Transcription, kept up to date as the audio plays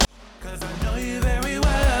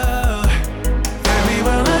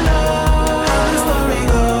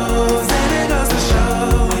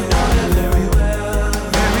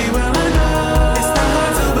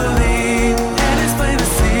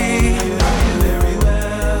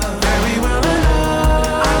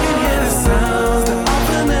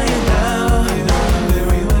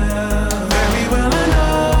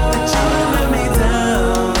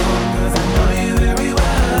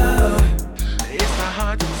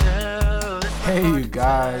Hey, you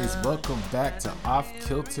guys, welcome back to Off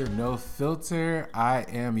Kilter No Filter. I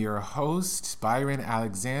am your host, Byron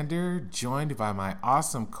Alexander, joined by my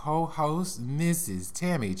awesome co-host, Mrs.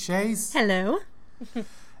 Tammy Chase. Hello.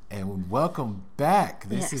 And welcome back.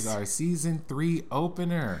 This is Yes. our season 3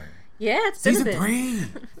 opener. Yeah, it's been a Season bit. 3.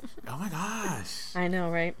 Oh my gosh. I know,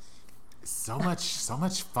 right? So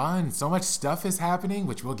much fun. So much stuff is happening,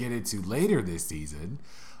 which we'll get into later this season.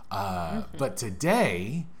 But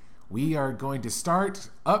today, we are going to start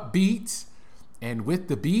upbeat. And with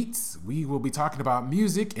the beats, we will be talking about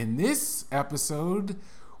music. In this episode,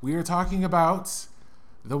 we are talking about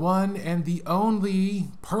the one and the only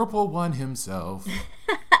Purple One himself,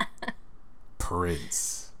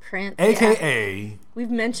 Prince. Prince. AKA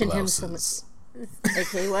We've mentioned him so much. blouses.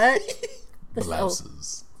 AKA what?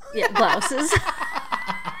 Blouses. Yeah, blouses.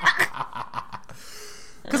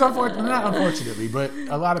 Because not unfortunately, but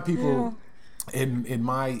a lot of people in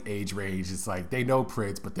my age range, it's like they know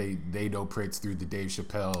Prince, but they know Prince through the Dave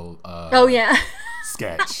Chappelle Oh, yeah.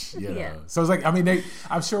 sketch. You know? Yeah. So it's like, I mean,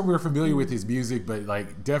 I'm sure we're familiar with his music, but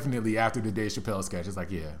like definitely after the Dave Chappelle sketch, it's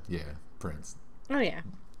like, yeah, Prince. Oh, yeah.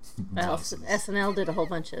 Well, Blouses. SNL did a whole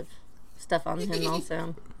bunch of stuff on him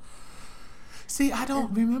also. See, I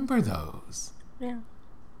don't remember those. Yeah.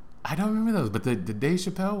 I don't remember those, but the Dave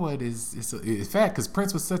Chappelle one is fact because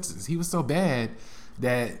Prince was he was so bad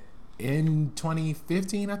that in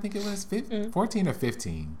 2015, I think it was 14 or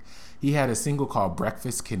 15, he had a single called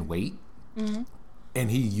 "Breakfast Can Wait,"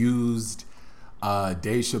 and he used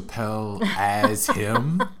Dave Chappelle as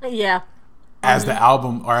him Yeah. as the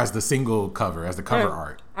album or as the single cover, as the cover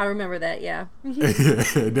art. I remember that, yeah.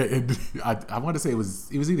 And I want to say it was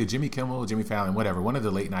either Jimmy Kimmel, Jimmy Fallon, whatever. One of the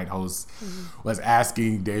late night hosts was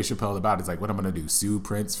asking Dave Chappelle about it. It's like, what I'm gonna do? Sue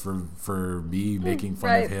Prince for me making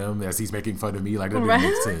fun of him as he's making fun of me? Like that doesn't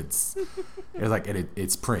make sense. It's like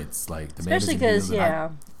it's Prince. Like the Especially man is because, in heels. yeah.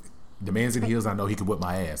 The man's in heels. I know he could whip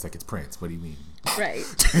my ass. Like it's Prince. What do you mean? Right.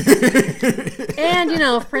 And,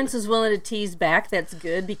 if Prince is willing to tease back, that's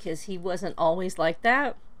good because he wasn't always like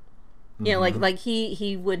that. You know, like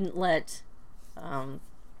he wouldn't let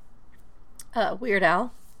Weird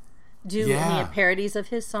Al do any parodies of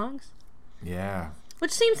his songs, Yeah.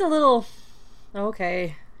 which seems a little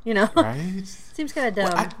okay, Right. seems kind of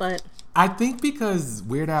dumb, but I think because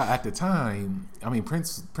Weird Al at the time, I mean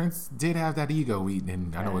Prince did have that ego eating,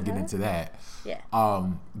 and I know we'll get into that. yeah,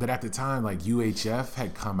 But at the time, like UHF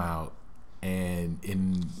had come out, and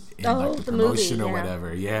in Oh, like the the promotion movie, or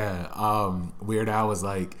yeah. whatever, Weird Al was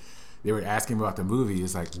like, they were asking about the movie.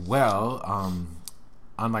 It's like, well,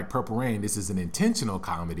 unlike Purple Rain, this is an intentional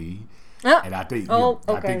comedy. And I think, I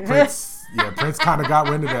think Prince kind of got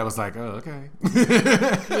wind of that. Was like, oh, okay.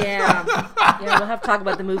 yeah, we'll have to talk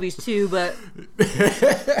about the movies too, but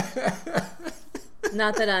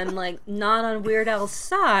not that I'm like not on Weird Al's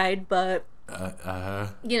side, but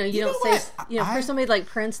you know don't say what? for somebody like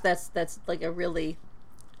Prince, that's like a really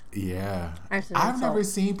Yeah, Actually, I've that's never all.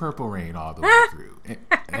 seen Purple Rain all the way through,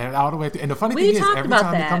 and all the way through. And the funny we thing is, talked every about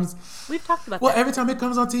time that. it comes, We've talked about well, that. every time it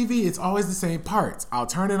comes on TV, it's always the same parts. I'll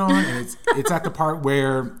turn it on, and it's at the part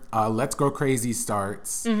where "Let's Go Crazy"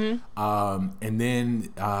 starts, and then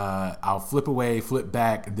I'll flip away, flip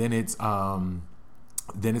back. Then it's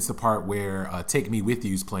the part where "Take Me With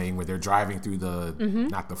You's playing, where they're driving through the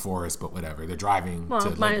not the forest, but whatever. They're driving to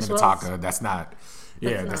Lake might as well. Minnetonka. That's not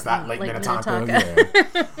Lake Minnetonka. Minnetonka.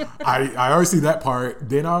 Yeah. I always see that part.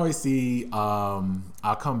 Then I always see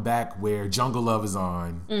I'll come back where Jungle Love is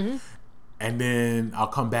on, and then I'll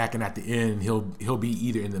come back, and at the end he'll be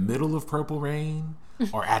either in the middle of Purple Rain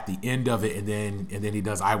or at the end of it, and then he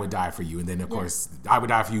does I Would Die For You, and then of course I Would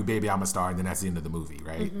Die For You, Baby I'm a Star, and then that's the end of the movie,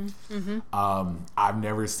 right? I've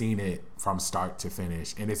never seen it from start to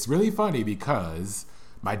finish, and it's really funny because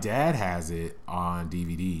my dad has it on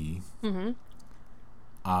DVD.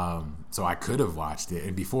 So I could have watched it,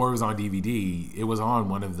 and before it was on DVD, it was on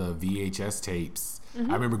one of the VHS tapes.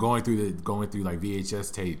 I remember going through like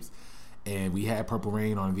VHS tapes, and we had Purple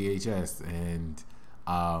Rain on VHS, and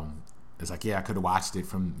it's like, yeah, I could have watched it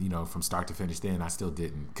from start to finish. Then I still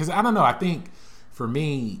didn't, because I don't know. I think for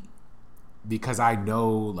me, because I know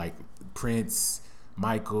like Prince,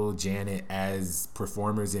 Michael, Janet as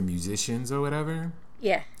performers and musicians or whatever.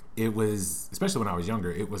 Yeah. It was, especially when I was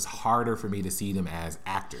younger, it was harder for me to see them as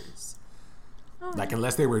actors. Like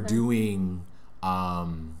unless they were doing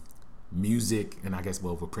music, and I guess,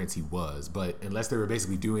 well, for Prince he was, but unless they were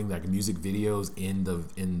basically doing like music videos in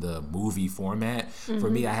the movie format, for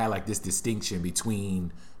me I had like this distinction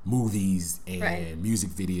between movies and music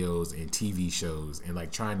videos and TV shows, and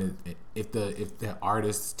like trying to, if the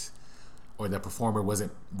artist or the performer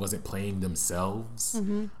wasn't playing themselves,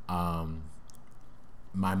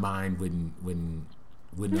 my mind wouldn't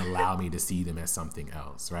allow me to see them as something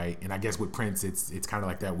else, right? And I guess with Prince, it's kind of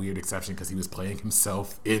like that weird exception because he was playing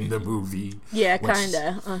himself in the movie. Yeah, kind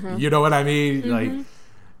of. Uh-huh. You know what I mean? Like,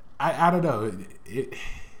 I don't know.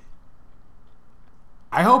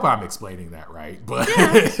 I hope I'm explaining that right, but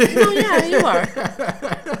yeah, you are.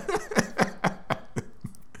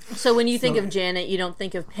 So when you think of Janet, you don't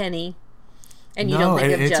think of Penny, and you don't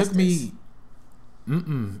think of Justice. Took me,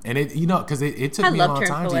 and it because it took me a long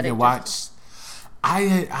time to even watch. I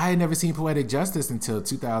had never seen Poetic Justice until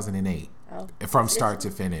 2008, from start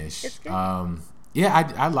to finish. It's good.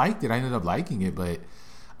 I liked it. I ended up liking it, but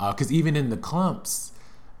because even in the Klumps,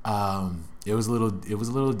 it was a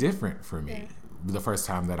little different for me the first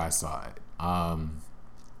time that I saw it. And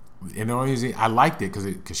the only reason I liked it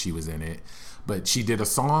because she was in it, but she did a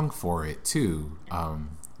song for it too,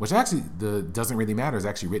 which actually doesn't really matter. It's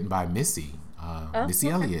actually written by Missy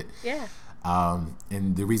Elliott. Yeah.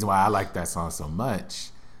 And the reason why I like that song so much,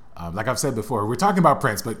 like I've said before, we're talking about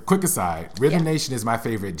Prince, but quick aside, Rhythm Nation is my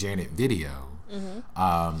favorite Janet video,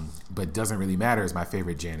 but Doesn't Really Matter is my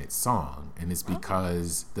favorite Janet song. And it's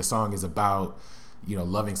because the song is about,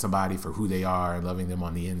 loving somebody for who they are and loving them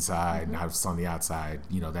on the inside and not on the outside.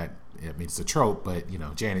 It's a trope, but,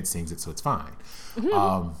 Janet sings it, so it's fine.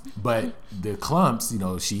 But the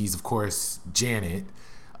Klumps, she's, of course, Janet.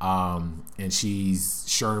 And she's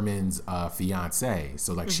Sherman's fiance,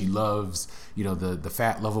 so like she loves the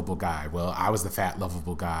fat lovable guy. Well, I was the fat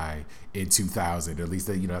lovable guy in 2000, or at least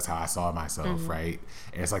that's how I saw myself, right?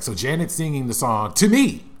 And it's like, so Janet singing the song to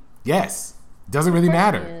me, yes, doesn't really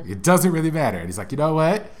matter. It doesn't really matter. And he's like, you know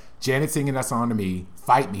what? Janet singing that song to me,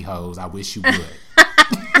 fight me, hoes. I wish you would.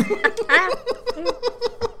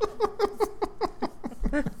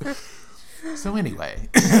 So anyway.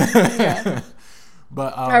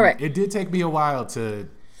 But it did take me a while to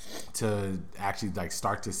actually like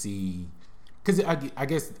start to see, because I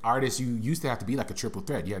guess artists, you used to have to be like a triple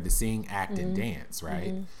threat. You had to sing, act, and dance,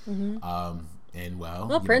 right? And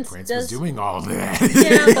Prince was doing all of that.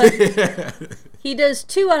 Yeah, but he does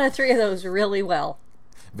 2 out of 3 of those really well.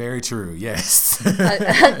 Very true. Yes.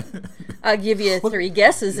 I'll give you 3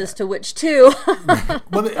 guesses as to which 2.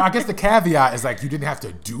 Well, I guess the caveat is like you didn't have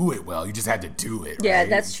to do it well; you just had to do it. Yeah, right?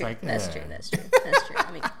 That's true. That's true.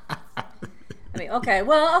 I mean, okay.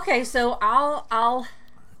 Well, okay. So I'll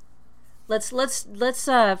let's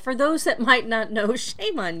for those that might not know,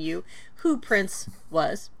 shame on you, who Prince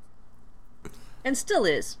was and still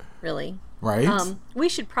is, really. Right. We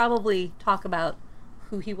should probably talk about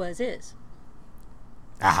who he is.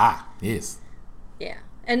 Aha. Yes. Yeah.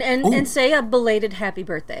 And say a belated happy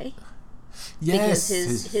birthday. Yes.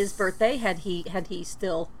 Because his birthday, had he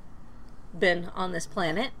still been on this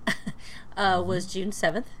planet, was June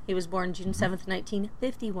 7th. He was born June 7th,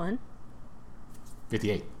 1951.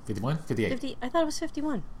 58. 51? 58. 50, I thought it was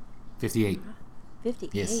 51. 58.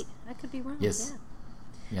 58. Yes. I could be wrong. Yes.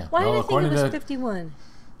 Yeah. Why did I think it was 51?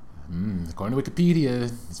 According to Wikipedia,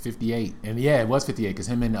 it's 58. And it was 58 because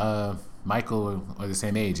him and Michael are the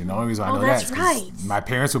same age. And the only reason I know that is because my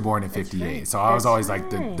parents were born in 58. Right. So I was always like,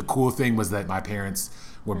 the cool thing was that my parents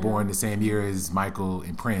were born the same year as Michael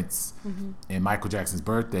and Prince. And Michael Jackson's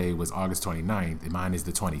birthday was August 29th, and mine is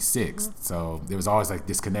the 26th. So there was always like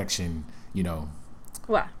this connection,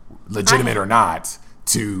 legitimate or not,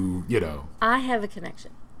 to, I have a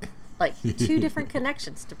connection. Like 2 different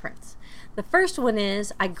connections to Prince. The first one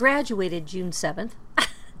is I graduated June 7th.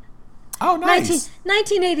 Oh, nice.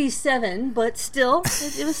 1987, but still,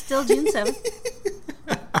 it was still June 7th.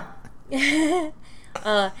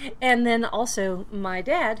 And then also my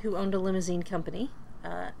dad, who owned a limousine company,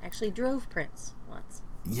 actually drove Prince once.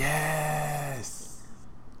 Yes.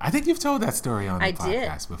 I think you've told that story on the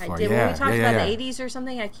podcast before. I did. When we talked about the 80s or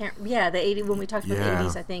something, I can't. Yeah, the 80s. When we talked about the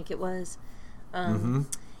 80s, I think it was.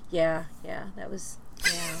 Yeah, that was.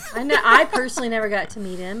 Yeah, I personally never got to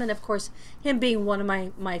meet him, and of course, him being one of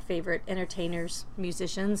my favorite entertainers,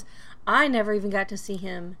 musicians, I never even got to see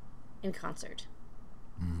him in concert.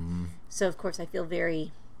 So of course, I feel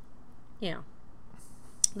very,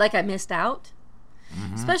 like I missed out.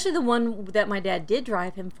 Especially the one that my dad did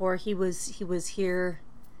drive him for. He was here.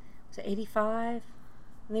 Was it 85? I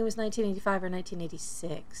think it was 1985 or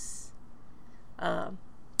 1986.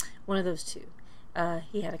 One of those two.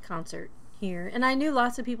 He had a concert here, and I knew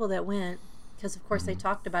lots of people that went because, of course, they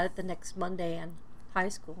talked about it the next Monday in high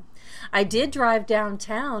school. I did drive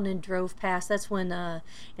downtown and drove past. That's when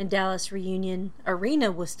in Dallas Reunion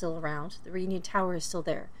Arena was still around. The Reunion Tower is still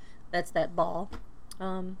there. That's that ball.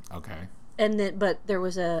 Okay. And then, but there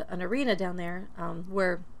was an arena down there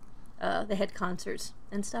where they had concerts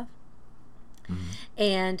and stuff.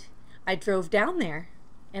 And I drove down there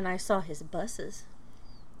and I saw his buses.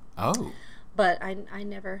 Oh. But I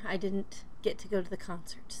didn't get to go to the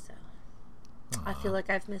concert, so I feel like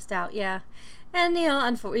I've missed out. Yeah, and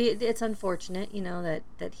it's unfortunate,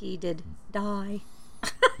 that he did die,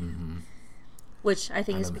 which I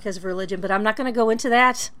think is because of religion. But I'm not going to go into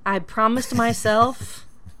that. I promised myself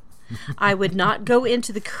I would not go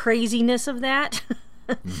into the craziness of that,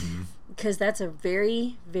 because that's a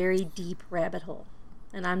very, very deep rabbit hole,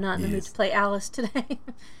 and I'm not in the mood to play Alice today.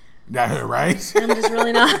 Right? I'm just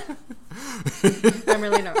really not. I'm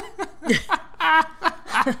really not.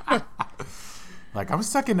 Like, I'm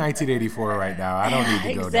stuck in 1984 right now. I don't need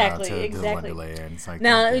to go down to Wonderland. It's like,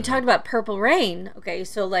 now, we talked about Purple Rain. Okay,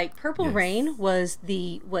 so like Purple Rain was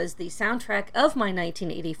the soundtrack of my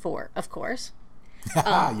 1984, of course.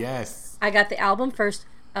 Yes. I got the album first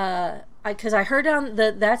because I heard on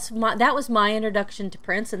that was my introduction to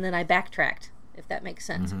Prince, and then I backtracked, if that makes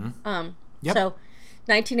sense. Yep. So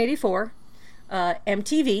 1984,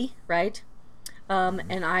 MTV, right?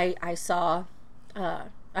 And I saw,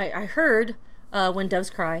 I heard When Doves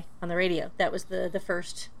Cry on the radio. That was the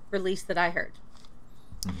first release that I heard,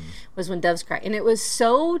 was When Doves Cry. And it was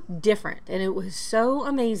so different, and it was so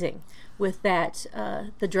amazing with that,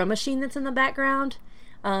 the drum machine that's in the background.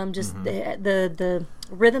 The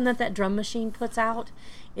rhythm that drum machine puts out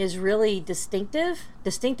is really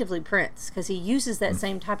distinctively Prince, because he uses that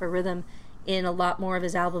same type of rhythm in a lot more of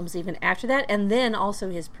his albums even after that. And then also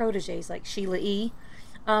his proteges like Sheila E.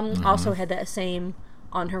 Also had that same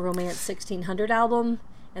on her Romance 1600 album,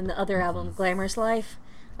 and the other album Glamorous Life.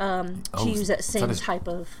 She used that same type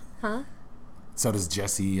of so does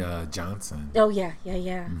Jesse Johnson. Oh yeah.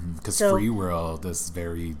 Because Free World is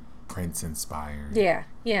very Prince inspired. Yeah.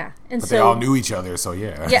 And but they all knew each other, so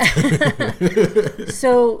yeah.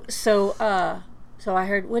 So I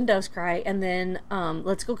heard When Doves Cry, and then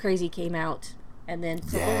Let's Go Crazy came out, and then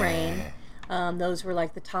Purple Rain. Those were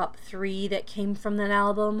like the top 3 that came from that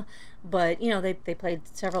album. But, they played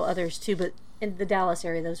several others too. But in the Dallas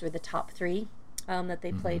area, those were the top 3 that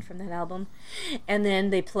they played from that album. And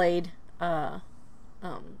then they played, because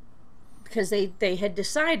they had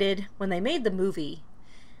decided when they made the movie,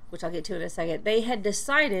 which I'll get to in a second, they had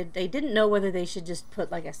decided they didn't know whether they should just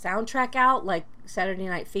put like a soundtrack out, like Saturday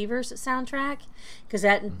Night Fever's soundtrack, because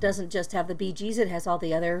that doesn't just have the Bee Gees, it has all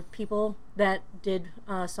the other people that did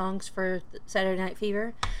songs for Saturday Night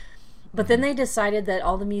Fever. But then they decided that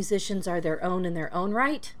all the musicians are their own in their own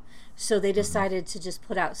right, so they decided to just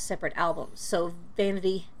put out separate albums. So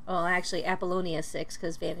Apollonia 6,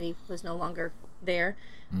 because Vanity was no longer there.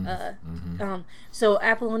 So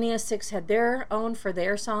Apollonia 6 had their own for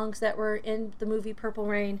their songs that were in the movie Purple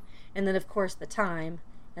Rain, and then of course The Time,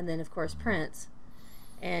 and then of course Prince.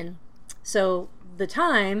 And so The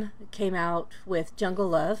Time came out with Jungle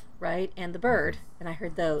Love, right, and The Bird, and I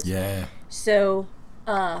heard those. Yeah. So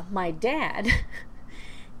my dad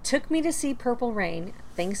took me to see Purple Rain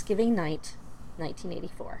Thanksgiving night,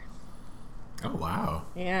 1984. Oh wow.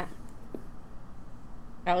 Yeah.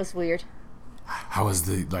 That was weird. How was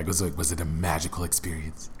was it a magical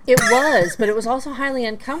experience? It was, but it was also highly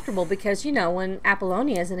uncomfortable because, when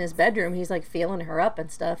Apollonia's in his bedroom, he's like feeling her up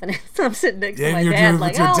and stuff, and I'm sitting next to my dad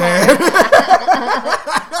like, oh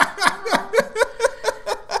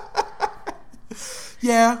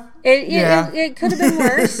Yeah. It could have been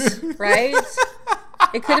worse, right?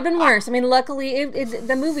 It could have been worse. I mean, luckily,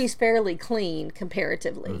 the movie's fairly clean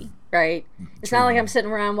comparatively, right? It's not like I'm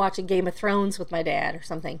sitting around watching Game of Thrones with my dad or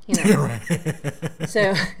something, Right.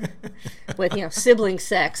 So, with sibling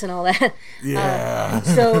sex and all that. Yeah.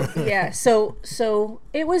 So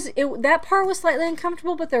it was that part was slightly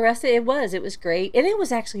uncomfortable, but the rest of it was great, and it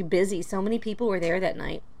was actually busy. So many people were there that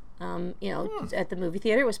night. At the movie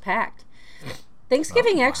theater, it was packed.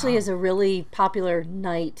 Thanksgiving actually is a really popular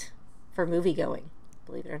night for movie going.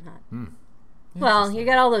 Believe it or not. Well, you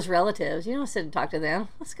got all those relatives. You don't sit and talk to them.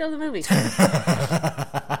 Let's go to the movies.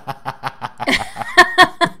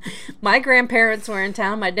 My grandparents were in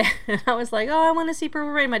town. My dad, I was like, "Oh, I want to see Purple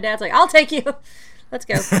Rain." My dad's like, "I'll take you. Let's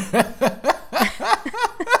go."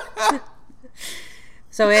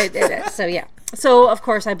 So of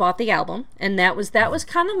course I bought the album, and that was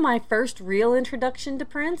kind of my first real introduction to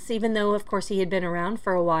Prince, even though of course he had been around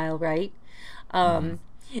for a while, right?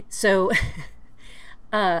 So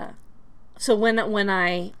when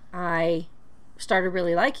I started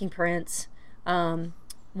really liking Prince, one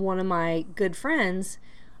of my good friends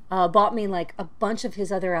bought me like a bunch of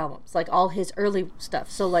his other albums, like all his early stuff.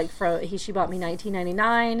 So like she bought me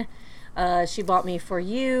 1999. She bought me For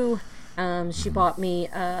You. She bought me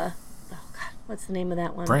what's the name of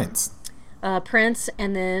that one? Prince. Prince,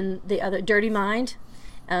 and then the other Dirty Mind.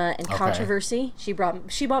 and Controversy. She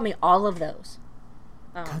bought me all of those.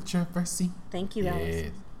 Controversy. Thank you,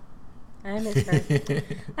 Alice. I miss her.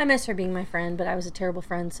 I miss her being my friend, but I was a terrible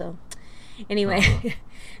friend, so anyway.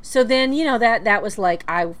 So then, that was like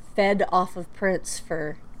I fed off of Prince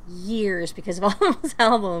for years because of all those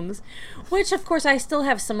albums, which of course I still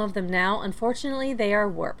have some of them now. Unfortunately, they are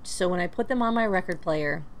warped. So when I put them on my record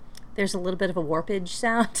player, there's a little bit of a warpage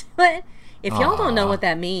sound. But if y'all don't know what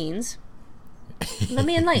that means, let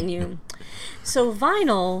me enlighten you. So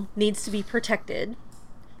vinyl needs to be protected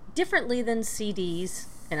differently than CDs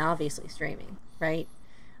and obviously streaming, right?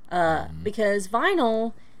 Because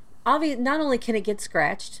vinyl, not only can it get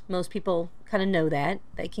scratched, most people kind of know that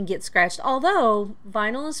they can get scratched, although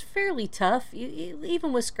vinyl is fairly tough.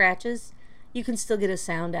 Even with scratches, you can still get a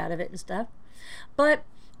sound out of it and stuff. But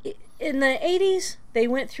in the 80s, they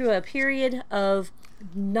went through a period of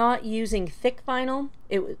not using thick vinyl.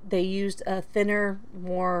 They used a thinner,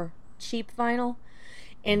 more cheap vinyl,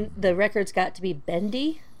 and the records got to be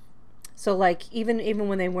bendy. So like even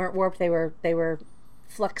when they weren't warped, they were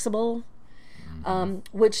flexible,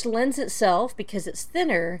 which lends itself, because it's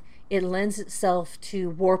thinner, it lends itself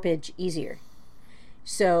to warpage easier.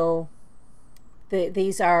 So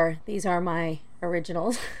these are my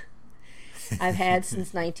originals. I've had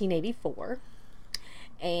since 1984,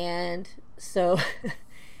 and so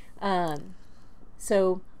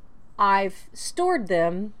so I've stored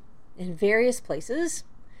them in various places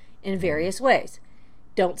in various ways.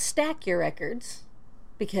 Don't stack your records,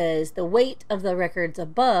 because the weight of the records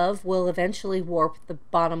above will eventually warp the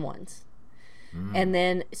bottom ones. And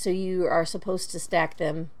then, so you are supposed to stack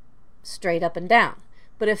them straight up and down.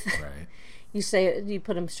 But if you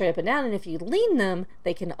put them straight up and down, and if you lean them,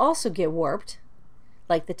 they can also get warped.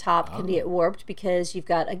 Like the top can get warped because you've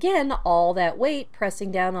got, again, all that weight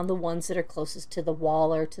pressing down on the ones that are closest to the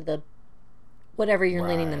wall or to the whatever you're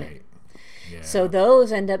leaning them in. Yeah. So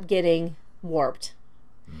those end up getting warped.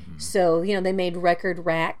 So, they made record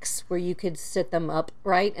racks where you could sit them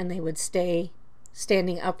upright and they would stay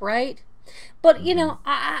standing upright. But,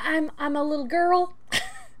 I'm a little girl.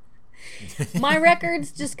 My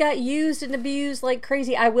records just got used and abused like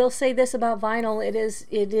crazy. I will say this about vinyl. It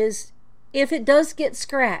is, if it does get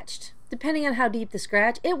scratched, depending on how deep the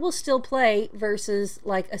scratch, it will still play versus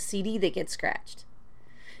like a CD that gets scratched.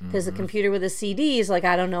 Because the computer with a CD is like,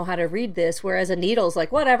 I don't know how to read this, whereas a needle's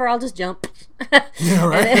like, whatever, I'll just jump. Yeah,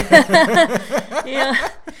 right. Yeah,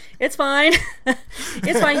 it's fine.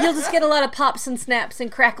 It's fine. You'll just get a lot of pops and snaps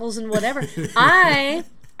and crackles and whatever. I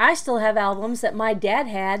still have albums that my dad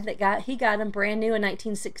had he got them brand new in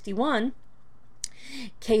 1961.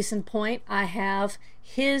 Case in point, I have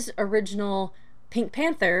his original Pink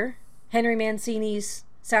Panther, Henry Mancini's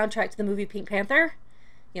soundtrack to the movie Pink Panther.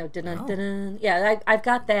 Dun-dun-dun-dun. Yeah, I've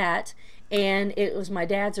got that, and it was my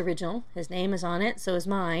dad's original. His name is on it, so is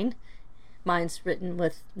mine. Mine's written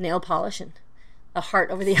with nail polish and a heart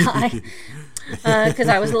over the eye, because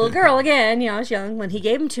I was a little girl again. I was young when he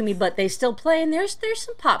gave them to me, but they still play, and there's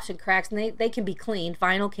some pops and cracks, and they can be cleaned.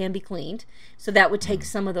 Vinyl can be cleaned, so that would take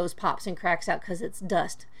some of those pops and cracks out because it's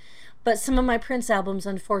dust. But some of my Prince albums,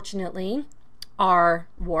 unfortunately, are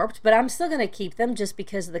warped, but I'm still going to keep them just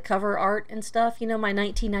because of the cover art and stuff. My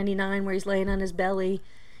 1999 where he's laying on his belly,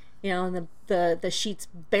 and the sheets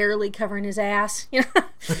barely covering his ass.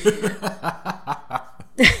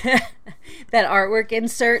 That artwork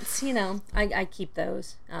inserts, I keep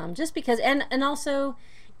those just because, and also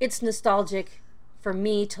it's nostalgic for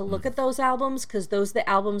me to look at those albums, because those are the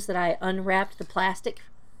albums that I unwrapped the plastic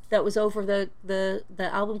that was over the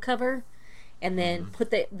album cover, and then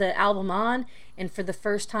put the album on, and for the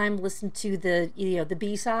first time listen to the the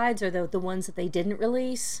B-sides or the ones that they didn't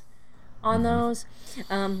release on those.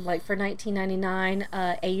 Like for 1999,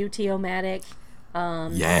 AUTO-matic,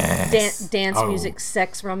 yes. Dance Music,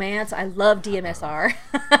 Sex, Romance. I love DMSR.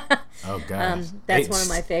 Oh gosh, that's one of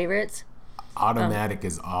my favorites. Automatic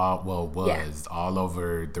is all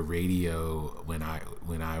over the radio when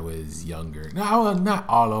I was younger. No, not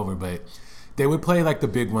all over, but they would play like the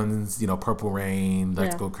big ones, Purple Rain,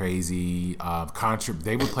 Let's Go Crazy,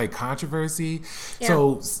 they would play Controversy. Yeah.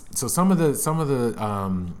 So some of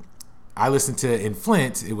the I listened to in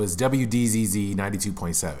Flint, it was WDZZ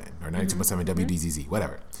 92.7 or 92.7 WDZZ,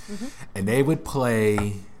 whatever. And they would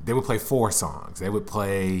play 4 songs. They would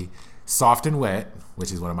play Soft and Wet,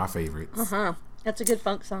 which is one of my favorites. That's a good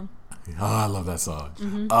funk song. Oh, I love that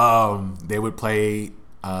song. They would play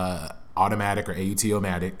Automatic or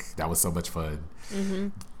AUTO-matic. That was so much fun.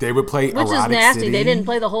 They would play Which Erotic is nasty. City. They didn't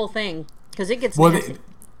play the whole thing because it gets nasty.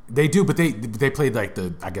 They do, but they played like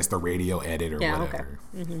I guess the radio edit or whatever,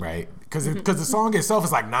 okay. Right? Because the song itself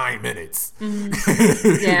is like 9 minutes.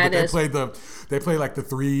 Mm-hmm. Yeah, it is. They played like the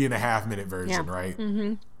 3.5 minute version, right?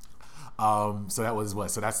 Mm-hmm. So that was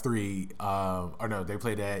what? So that's 3. Or no, they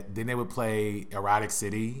played that. Then they would play Erotic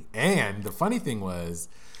City, and the funny thing was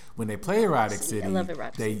when they play Erotic City, I love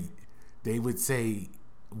Erotic City. They would say,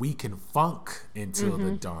 "We can funk until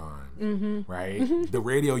the dawn," right? The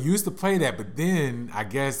radio used to play that, but then I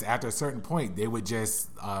guess after a certain point, they would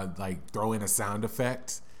just like throw in a sound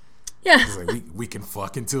effect. Yeah, it's like we can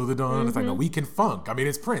fuck until the dawn. It's like, no, we can funk. I mean,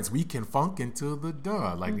 it's Prince. We can funk until the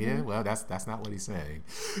dawn. Like, yeah, well, that's not what he's saying.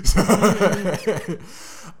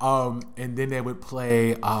 And then they would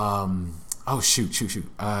play. Oh shoot!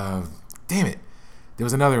 Damn it! There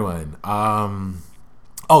was another one.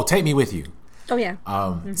 Take Me With You. Oh yeah.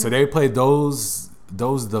 So they played those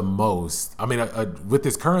the most. I mean, with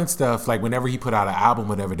this current stuff, like whenever he put out an album,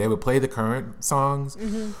 whatever, they would play the current songs.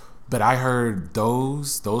 Mm-hmm. But I heard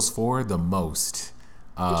those 4 the most.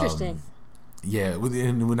 Interesting. Yeah,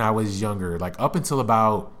 when I was younger, like up until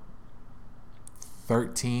about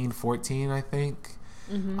 13, 14, I think.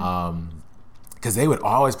 Because they would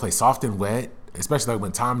always play Soft and Wet, especially like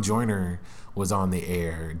when Tom Joyner was on the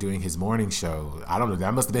air doing his morning show. I don't know,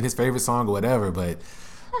 that must have been his favorite song or whatever, but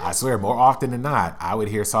I swear more often than not, I would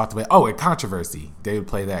hear Soft and Wet. Oh, and Controversy. They would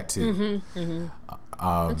play that too.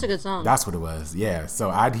 That's a good song. That's what it was. Yeah. So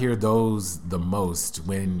I'd hear those the most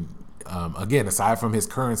when, again, aside from his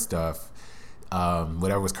current stuff,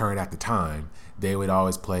 whatever was current at the time, they would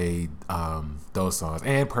always play those songs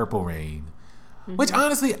and Purple Rain, which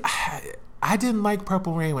honestly, I didn't like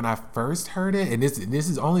Purple Rain when I first heard it. And this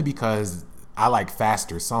is only because I like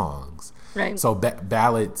faster songs. Right. So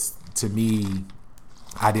ballads to me,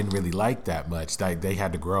 I didn't really like that much. They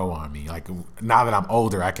had to grow on me. Like now that I'm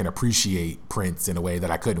older, I can appreciate Prince in a way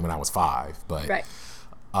that I couldn't when I was 5. But right.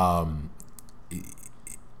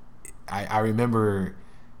 I remember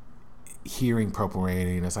hearing Purple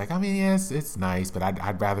Rain, and it's like, I mean, yes, it's nice, but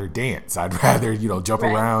I'd rather dance. I'd rather jump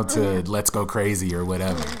around to Let's Go Crazy or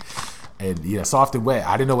whatever. And Soft and Wet.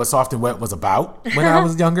 I didn't know what Soft and Wet was about when I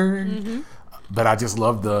was younger, but I just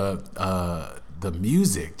loved the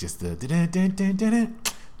music, just the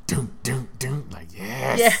like,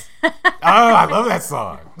 yes. Yeah. Oh, I love that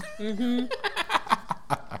song.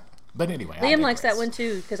 But anyway, Liam likes that one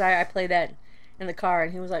too, because I play that in the car,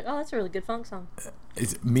 and he was like, "Oh, that's a really good funk song."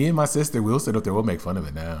 It's me and my sister. We'll sit up there. We'll make fun of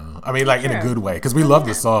it now. I mean, like in a good way, because we love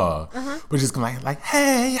the song. We're just like,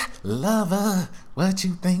 "Hey, lover, what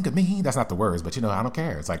you think of me?" That's not the words, but I don't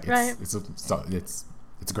care. It's like it's a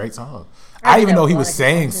great song. I didn't even know he was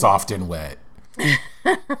saying Soft and Wet.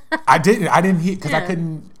 I didn't hear, because I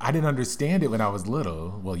didn't understand it when I was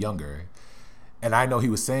younger, and I know he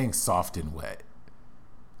was saying Soft and Wet.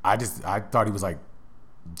 I thought he was like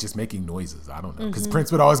just making noises. I don't know, because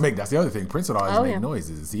Prince would always make, that's the other thing, Prince would always make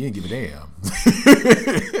noises. He didn't give a damn.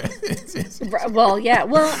 Well, yeah.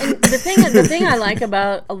 Well, and the thing I like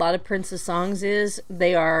about a lot of Prince's songs is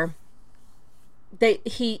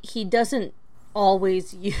he doesn't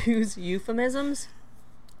always use euphemisms.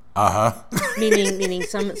 Meaning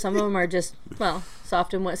some of them are just,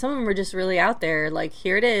 Soft and Wet. Some of them are just really out there. Like,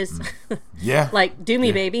 here it is. Yeah. Like, do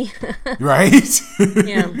me, baby. Right.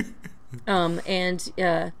 Yeah. And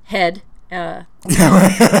Head. Yeah,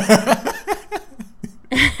 right.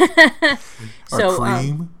 So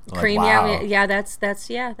Cream. Cream. Wow. Yeah. That's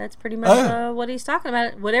pretty much what he's talking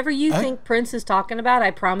about. Whatever you think Prince is talking about,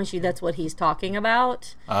 I promise you that's what he's talking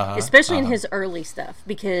about. Especially in his early stuff,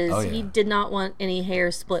 because he did not want any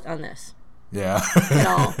hair split on this. Yeah. At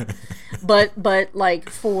all. But like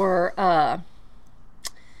for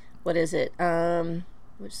what is it?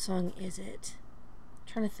 Which song is it? I'm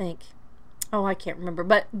trying to think. Oh, I can't remember.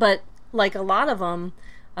 But like a lot of them,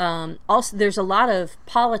 also there's a lot of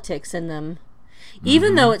politics in them.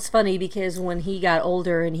 Even though it's funny, because when he got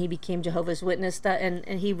older and he became Jehovah's Witness stuff,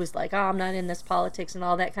 and he was like, "Oh, I'm not in this politics and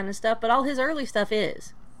all that kind of stuff," but all his early stuff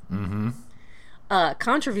is.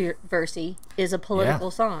 Controversy is a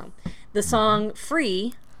political song. The song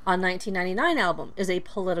Free on 1999 album is a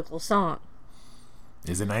political song.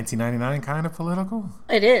 Is it 1999 kind of political?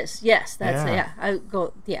 It is. Yes, that's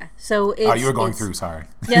So it's, you were going through. Sorry.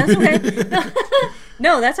 Yeah, that's okay.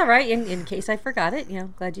 No, that's all right. In case I forgot it,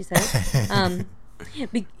 glad you said it.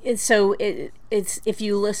 So it's if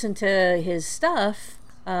you listen to his stuff,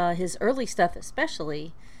 his early stuff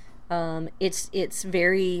especially, it's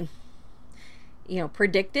very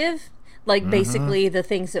predictive. Like basically the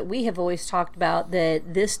things that we have always talked about,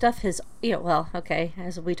 that this stuff has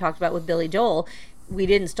as we talked about with Billy Joel. We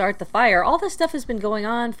didn't start the fire. All this stuff has been going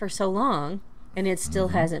on for so long, and it still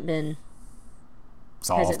hasn't been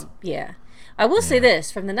Solved. Yeah. I will say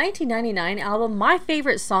this, from the 1999 album, my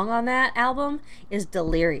favorite song on that album is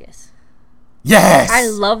Delirious. Yes! I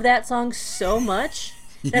love that song so much.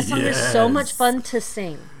 That song is so much fun to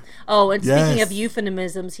sing. Oh, and speaking of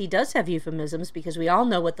euphemisms, he does have euphemisms because we all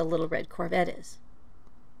know what the Little Red Corvette is.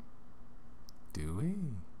 Do we?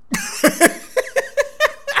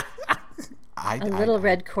 Little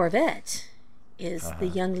Red Corvette is the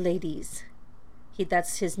young lady's.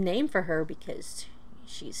 That's his name for her because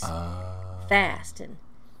she's fast and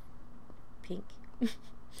pink.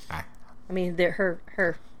 I mean, they're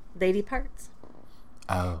her lady parts.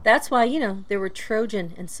 Oh. That's why, there were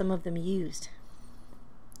Trojan and some of them used.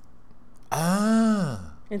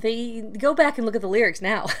 Ah. If they go back and look at the lyrics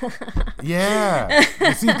now. Yeah.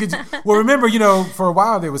 See, well, remember, for a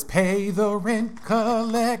while there was pay the rent,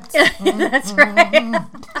 collect. That's right.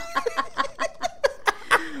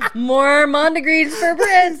 More Mondegreens for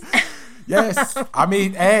Prince. Yes. I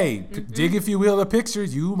mean, hey, dig if you will the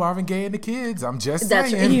pictures. You, Marvin Gaye, and the Kids. I'm just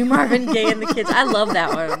saying. That's you, Marvin Gaye, and the Kids. I love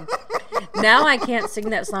that one. Now I can't sing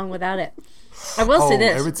that song without it. I will say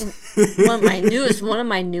this. One of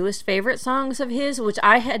my newest favorite songs of his, which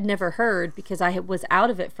I had never heard because I was out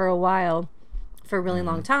of it for a while, for a really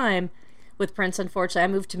long time with Prince, unfortunately. I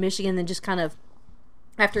moved to Michigan and just kind of,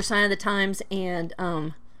 after Sign of the Times and,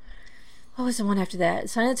 what was the one after that?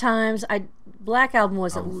 Sign of the Times. Black Album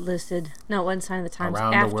wasn't listed. No, it wasn't Sign of the Times.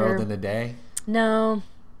 Around the World in a Day? No.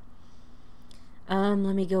 Let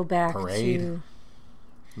me go back Parade. to...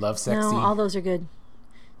 Love Sexy. No, all those are good.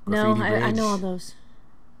 Graffiti No, I know all those.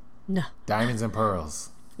 No. Diamonds and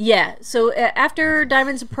Pearls. Yeah. So after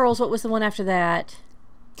Diamonds and Pearls, what was the one after that?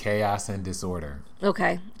 Chaos and Disorder.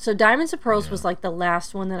 Okay. So Diamonds and Pearls was like the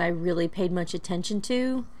last one that I really paid much attention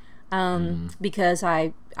to, because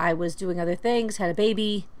I was doing other things, had a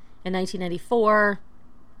baby in 1994.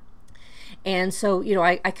 And so,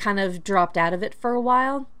 I kind of dropped out of it for a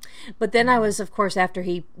while. But then I was, of course, after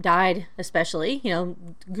he died, especially,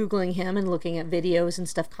 Googling him and looking at videos and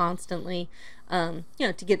stuff constantly, to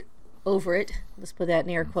get over it. Let's put that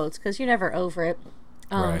in air quotes, because you're never over it.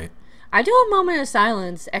 Right. I do a moment of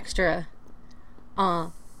silence extra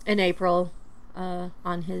in April on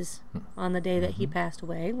the day that he passed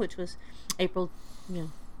away, which was April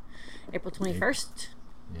 21st.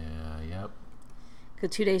 Yeah, yep.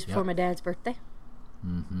 2 days before my dad's birthday.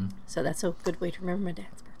 So that's a good way to remember my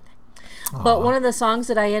dad's birthday. Aww. But one of the songs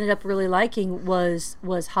that I ended up really liking was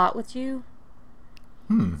Hot With You.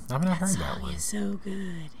 I've not heard that one. It's so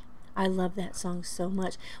good. I love that song so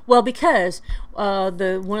much. Well, because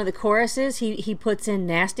one of the choruses, he puts in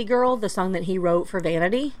Nasty Girl, the song that he wrote for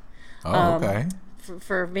Vanity. Oh, okay.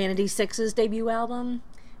 For Vanity 6's debut album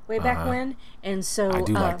way back when. And so I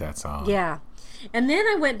do like that song. Yeah. And then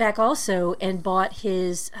I went back also and bought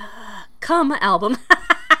his Come album.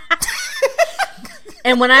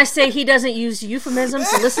 And when I say he doesn't use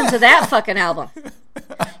euphemisms, listen to that fucking album.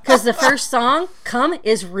 Because the first song, Come,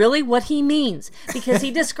 is really what he means. Because he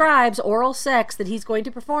describes oral sex that he's going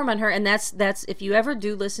to perform on her. And that's if you ever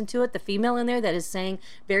do listen to it, the female in there that is saying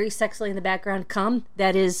very sexily in the background, Come,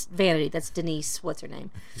 that is Vanity. That's Denise, what's her name?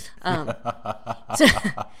 So,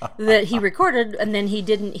 that he recorded, and then he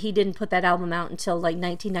didn't put that album out until like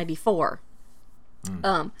 1994.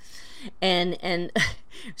 And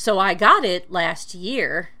so I got it last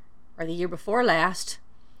year, or the year before last,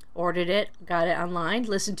 ordered it, got it online,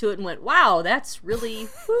 listened to it, and went, wow, that's really,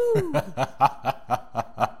 woo.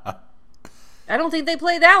 I don't think they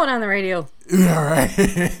played that one on the radio. Yeah,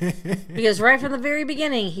 right. Because right from the very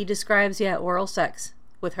beginning, he describes, oral sex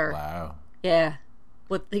with her. Wow. Yeah.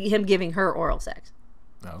 With him giving her oral sex.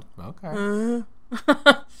 Oh, okay.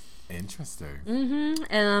 Interesting.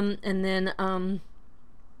 And then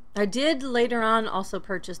I did later on also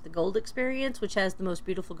purchase the Gold Experience, which has The Most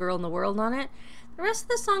Beautiful Girl in the World on it. The rest of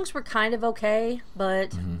the songs were kind of okay,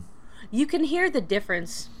 but you can hear the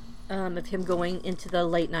difference of him going into the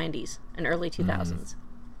late 90s and early 2000s.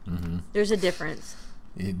 There's a difference.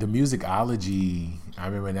 The Musicology, I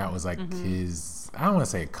remember that was like his, I don't want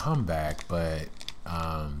to say a comeback, but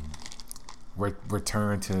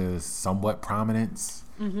return to somewhat prominence.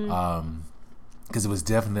 Because it was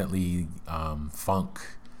definitely funk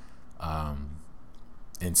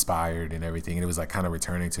inspired and everything, and it was like kind of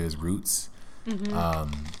returning to his roots.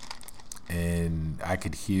 And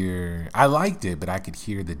I liked it, but I could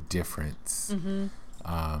hear the difference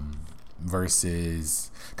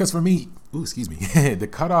versus, because for me, the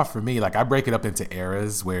cutoff for me, like I break it up into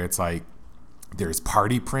eras where it's like there's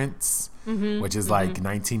Party Prince, which is like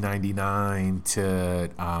 1999 to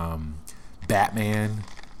Batman,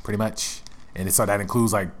 pretty much. And so that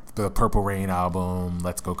includes like the Purple Rain album,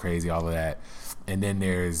 Let's Go Crazy, all of that. And then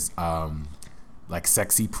there's like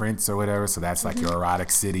Sexy Prince or whatever. So that's like your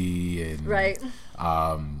Erotic City and Right.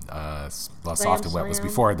 Soft and Wet was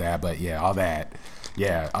before that, but yeah, all that.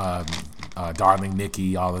 Yeah, Darling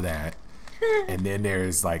Nikki, all of that. And then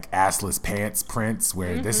there's like Assless Pants Prince,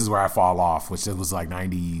 where this is where I fall off, which it was like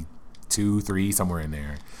 92, 3, somewhere in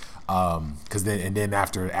there. Cause then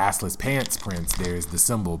after Assless Pants Prince, there's the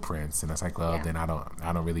Symbol Prince, and it's like, well, then I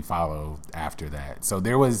don't really follow after that. So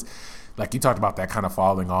there was, like you talked about, that kind of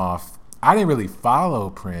falling off. I didn't really follow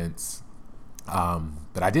Prince,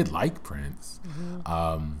 but I did like Prince.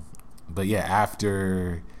 But yeah,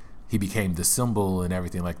 after he became the Symbol and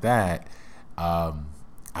everything like that,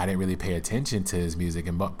 I didn't really pay attention to his music,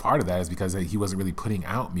 and part of that is because he wasn't really putting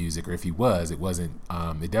out music, or if he was, it wasn't.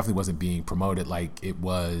 It definitely wasn't being promoted like it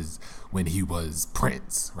was when he was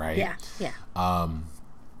Prince, right? Yeah.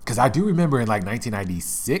 Because I do remember in like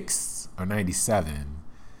 1996 or 97,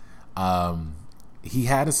 he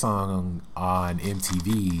had a song on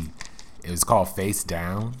MTV. It was called Face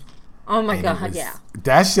Down. Oh my God, yeah.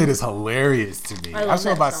 That shit is hilarious to me. I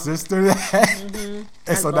showed my sister that.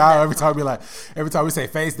 And so now every time we say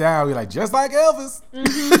Face Down, we're like, just like Elvis.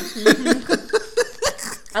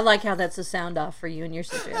 I like how that's a sound off for you and your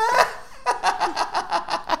sister.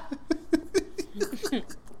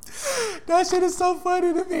 That shit is so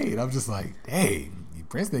funny to me. And I'm just like, dang,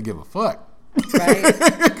 Prince didn't give a fuck.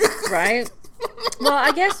 Right. Well,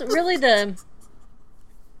 I guess really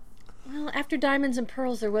after Diamonds and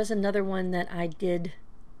Pearls, there was another one that I did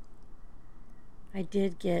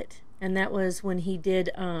get, and that was when he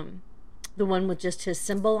did the one with just his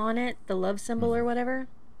symbol on it, the love symbol or whatever.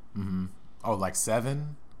 Oh, like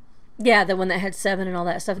 7? Yeah, the one that had 7 and all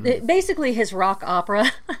that stuff. Basically his rock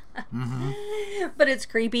opera. But it's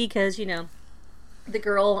creepy because, the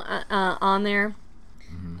girl on there,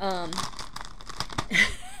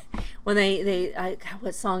 when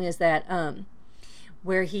what song is that?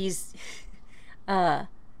 Where he's,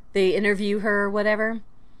 they interview her or whatever.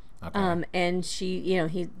 Okay. And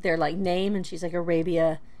she, they're like name, and she's like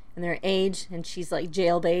Arabia, and their age, and she's like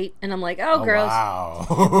jailbait, and I'm like, oh gross.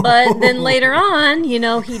 Wow. But then later on, he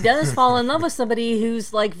does fall in love with somebody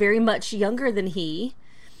who's like very much younger than he,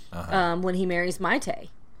 when he marries Maite,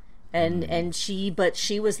 and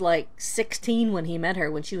she was like 16 when he met her,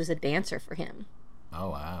 when she was a dancer for him. Oh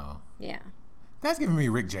wow. Yeah. That's giving me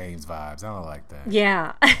Rick James vibes. I don't like that.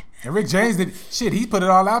 Yeah. And Rick James he put it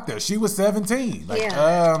all out there. She was 17. Like,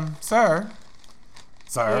 sir.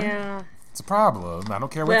 Yeah. It's a problem. I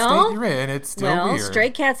don't care what state you're in. It's still weird. Stray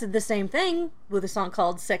Cats did the same thing with a song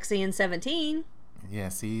called Sexy and 17. Yeah,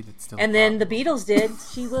 see, that's still and then the Beatles did.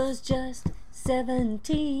 She was just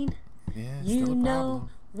 17. Yeah, you still a know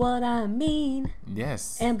what I mean.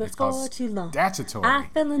 Yes. And before too long, statutory. I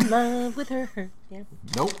fell in love with her. Yeah.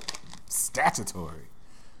 Nope. Statutory.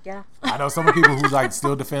 Yeah. I know some people who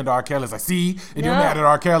still defend R. Kelly. It's like, see, and you're mad at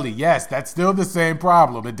R. Kelly. Yes, that's still the same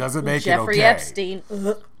problem. It doesn't make it okay. Jeffrey Epstein.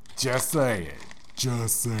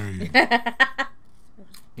 Just saying.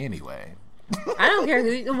 Anyway. I don't care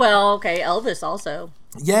who. Well, okay, Elvis also.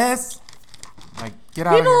 Yes. Like, get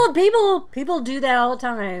out of here. People do that all the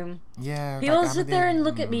time. Yeah. People sit there and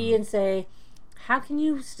look at me and say, how can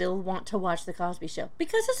you still want to watch The Cosby Show?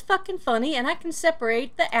 Because it's fucking funny, and I can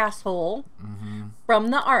separate the asshole from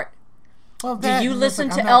the art. Well, do you listen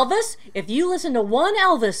to Elvis? If you listen to one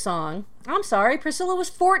Elvis song, I'm sorry, Priscilla was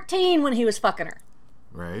 14 when he was fucking her.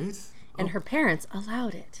 Right. And her parents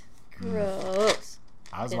allowed it. Gross.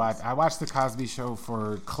 I watched The Cosby Show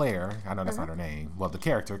for Claire. I know that's not her name. Well, the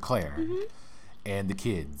character, Claire. And the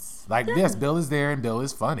kids. Yes, Bill is there, and Bill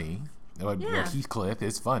is funny. Heathcliff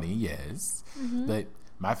is funny, yes. But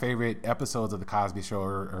my favorite episodes of The Cosby Show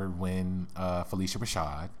are when Felicia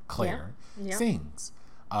Rashad, Claire, sings.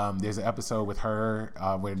 There's an episode with her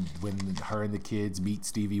when her and the kids meet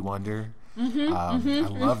Stevie Wonder. I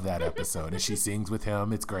love that episode, and she sings with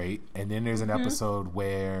him. It's great. And then there's an episode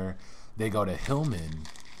where they go to Hillman,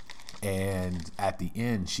 and at the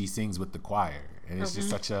end she sings with the choir, and it's just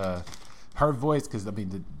such her voice, because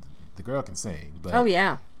the girl can sing, but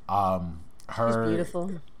she's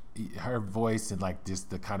beautiful. Her voice and just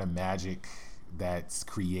the kind of magic that's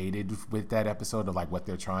created with that episode of what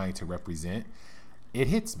they're trying to represent, it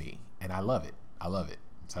hits me, and I love it.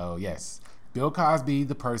 So yes, Bill Cosby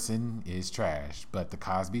the person is trash, but The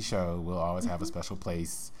Cosby Show will always have a special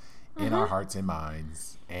place in our hearts and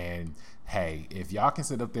minds. And hey, if y'all can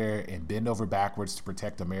sit up there and bend over backwards to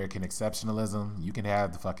protect American exceptionalism, you can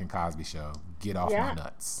have the fucking Cosby Show. Get off my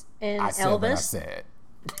nuts. And I said Elvis. what I said.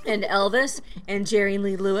 And Elvis and Jerry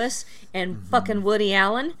Lee Lewis and fucking Woody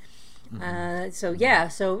Allen.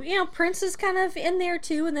 So Prince is kind of in there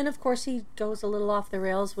too, and then of course he goes a little off the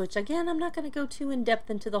rails, which again I'm not going to go too in depth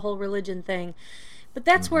into the whole religion thing, but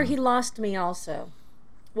that's where he lost me also.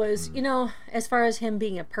 Was as far as him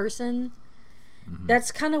being a person,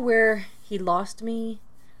 that's kind of where he lost me.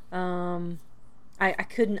 I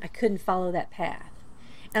couldn't follow that path,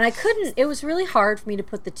 and I couldn't. It was really hard for me to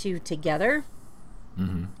put the two together,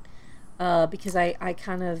 because I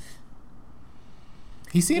kind of.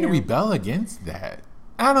 He seemed to rebel against that.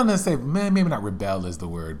 I don't know, say maybe not rebel is the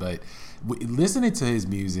word, but listening to his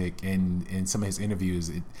music and some of his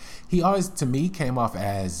interviews, he always, to me, came off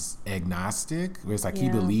as agnostic, where it's like he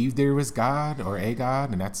believed there was God or a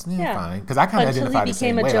God, and that's fine. Because I kind of identify the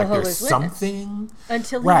same way. Like there's something.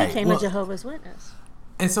 Until he became a Jehovah's Witness.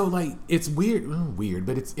 And so, like, it's weird,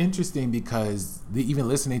 but it's interesting because even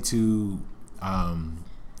listening to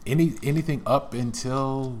anything up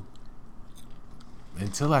until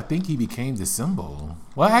I think he became the symbol.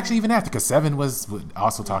 Well, actually, even after, because Seven was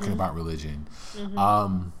also talking about religion.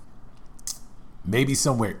 Maybe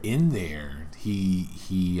somewhere in there, he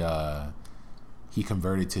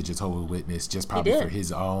converted to Jehovah's Witness just probably for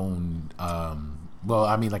his own.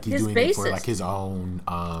 He's doing it for like his own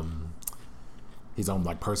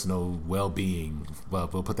like personal well-being. Well,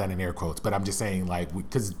 we'll put that in air quotes, but I'm just saying, like,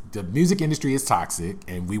 because the music industry is toxic,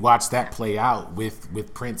 and we watched that play out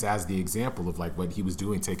with Prince as the example of like what he was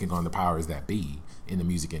doing, taking on the powers that be in the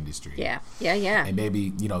music industry. Yeah. And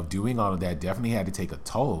maybe doing all of that definitely had to take a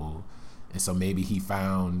toll, and so maybe he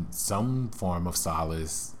found some form of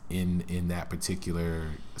solace in that particular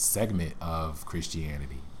segment of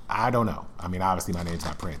Christianity. I don't know. I mean, obviously my name's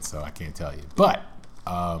not Prince, so I can't tell you, but.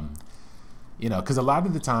 Because a lot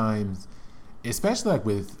of the times, especially like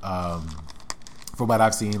with, from what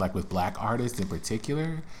I've seen, like with black artists in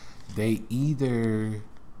particular, they either,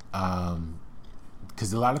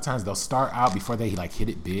 because a lot of times they'll start out before they like hit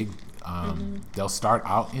it big. They'll start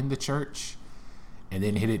out in the church and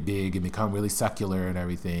then hit it big and become really secular and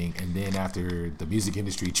everything. And then after the music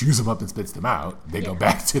industry chews them up and spits them out, they go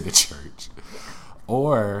back to the church.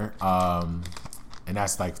 Or, and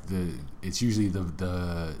that's like it's usually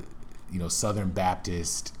the Southern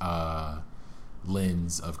Baptist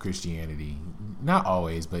lens of Christianity. Not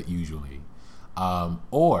always, but usually.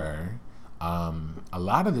 Or a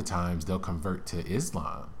lot of the times they'll convert to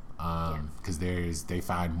Islam because they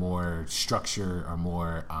find more structure or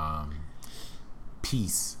more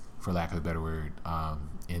peace, for lack of a better word,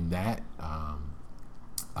 in that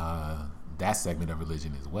segment of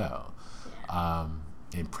religion as well.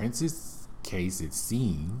 In Prince's case, it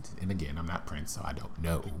seemed, and again, I'm not Prince, so I don't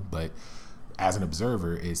know, but as an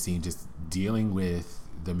observer, it seemed just dealing with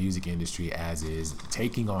the music industry as is,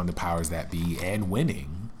 taking on the powers that be and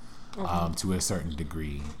winning to a certain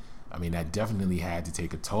degree. I mean, that definitely had to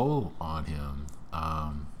take a toll on him,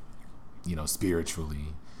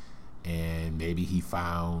 spiritually. And maybe he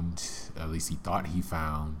found, at least he thought he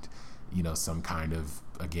found, some kind of,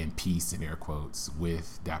 again, peace in air quotes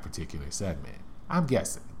with that particular segment. I'm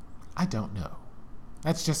guessing. I don't know.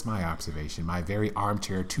 That's just my observation, my very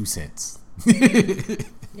armchair 2 cents.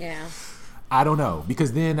 Yeah. I don't know,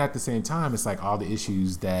 because then at the same time, it's like all the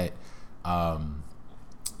issues that,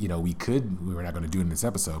 we were not going to do in this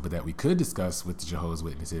episode, but that we could discuss with the Jehovah's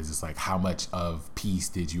Witnesses. It's like, how much of peace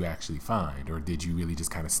did you actually find, or did you really just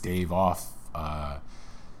kind of stave off, that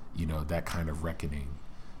kind of reckoning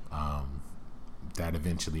that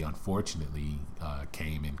eventually, unfortunately,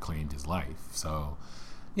 came and claimed his life. So,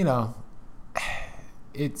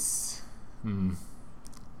 it's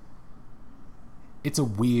a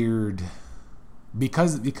weird,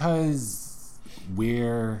 because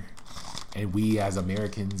we as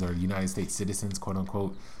Americans or United States citizens, quote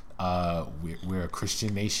unquote, we're a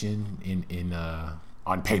Christian nation in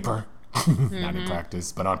on paper, not in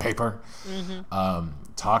practice, but on paper.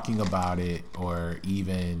 Talking about it or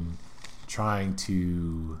even trying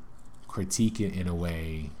to critique it in a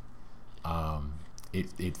way,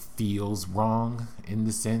 it feels wrong in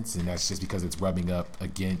the sense, and that's just because it's rubbing up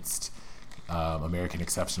against American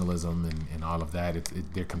exceptionalism and all of that.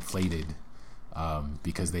 They're conflated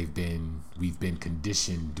because we've been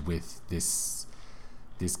conditioned with this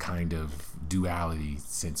kind of duality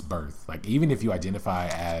since birth. Like, even if you identify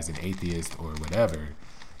as an atheist or whatever,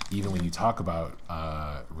 even when you talk about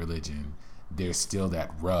religion, there's still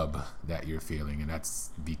that rub that you're feeling, and that's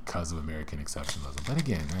because of American exceptionalism. But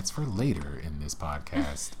again, that's for later in this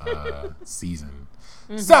podcast season.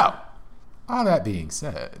 So, all that being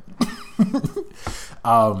said,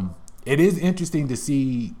 it is interesting to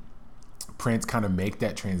see Prince kind of make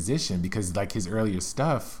that transition, because like his earlier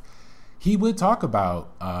stuff, he would talk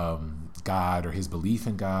about God or his belief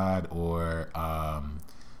in God or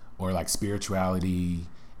like spirituality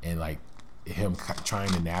and like him trying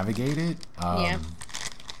to navigate it. Yeah.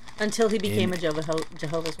 Until he became a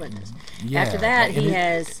Jehovah's Witness. Yeah, After that, like,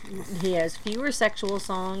 he has fewer sexual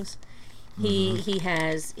songs. He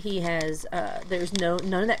has there's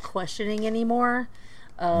none of that questioning anymore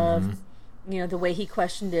of the way he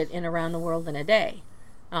questioned it in Around the World in a Day.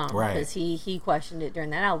 Right. Because he questioned it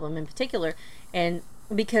during that album in particular, and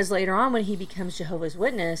because later on when he becomes Jehovah's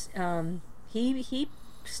Witness, he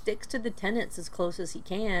sticks to the tenets as close as he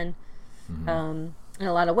can, in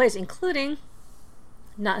a lot of ways, including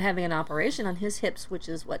not having an operation on his hips, which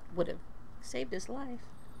is what would have saved his life.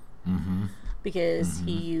 Because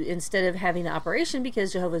he, instead of having the operation,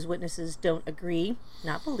 because Jehovah's Witnesses don't agree,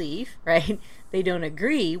 not believe, right? They don't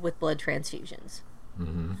agree with blood transfusions.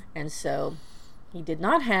 And so he did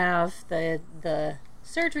not have the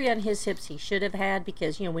surgery on his hips he should have had,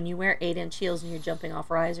 because, when you wear 8-inch heels and you're jumping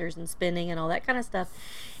off risers and spinning and all that kind of stuff,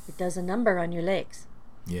 it does a number on your legs.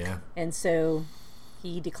 Yeah. And so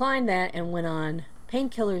he declined that and went on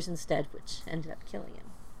painkillers instead, which ended up killing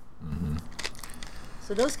him.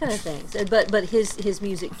 So those kind of things. But his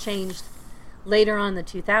music changed later on in the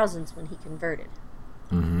 2000s when he converted.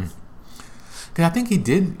 I think he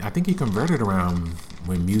did. I think he converted around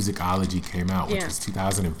when Musicology came out, which was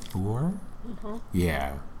 2004.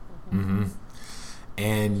 Yeah.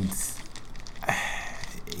 And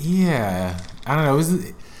yeah, I don't know.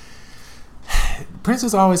 Prince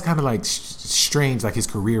was always kind of like strange. Like his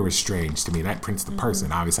career was strange to me. Not Prince the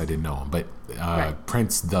person. Obviously, I didn't know him, but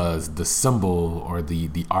Prince the symbol or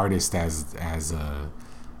the artist as a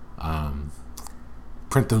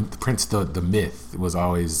Prince the myth was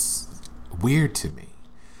always weird to me.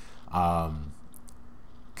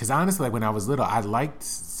 Because honestly, like when I was little, I liked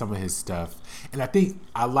some of his stuff, and I think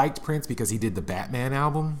I liked Prince because he did the Batman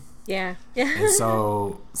album. Yeah. And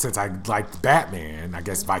so, since I liked Batman, I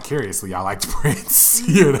guess vicariously I liked Prince,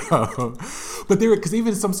 But because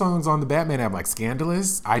even some songs on the Batman album, like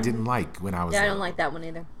 "Scandalous," I didn't like when I was. Yeah, I don't like that one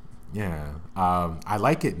either. Yeah, I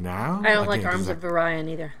like it now. I don't like "Arms of Orion"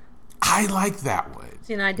 either. I like that one.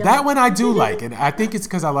 See, and I don't. That one I do like, and I think it's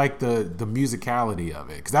because I like the musicality of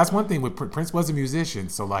it. Because that's one thing with Prince was a musician,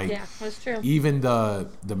 so like, yeah, that's true. Even the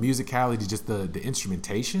musicality, just the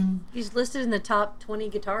instrumentation. He's listed in the top 20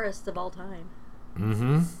 guitarists of all time.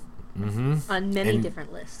 On many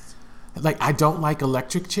different lists. Like, I don't like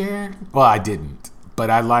Electric Chair. Well, I didn't, but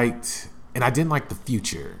I liked, and I didn't like The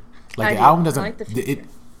Future. Like the album doesn't. I like The Future.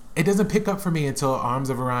 It doesn't pick up for me until Arms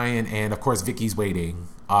of Orion and, of course, Vicky's Waiting.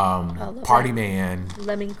 Party Man.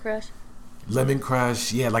 Lemon Crush. Lemon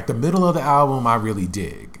Crush. Yeah, like the middle of the album I really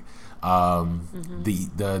dig.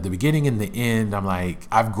 The beginning and the end, I'm like,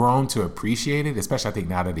 I've grown to appreciate it, especially I think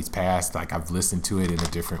now that he's passed, like I've listened to it in a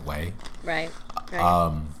different way. Right.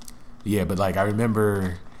 Yeah, but like I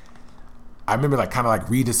remember like kind of like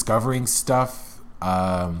rediscovering stuff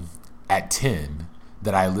at 10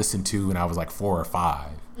 that I listened to when I was like 4 or 5.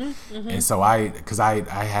 And so I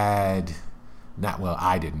had,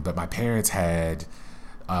 I didn't, but my parents had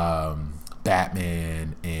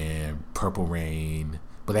Batman and Purple Rain,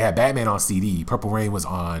 but they had Batman on CD. Purple Rain was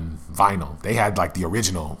on vinyl. They had like the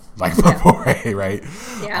original, like Purple Rain, right?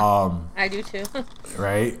 Yeah, I do too.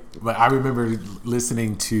 Right? But I remember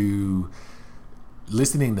listening to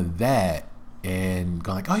that and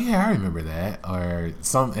going like, oh yeah, I remember that.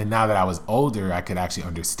 And now that I was older, I could actually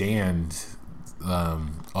understand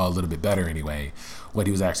a little bit better anyway what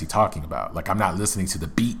he was actually talking about. Like I'm not listening to the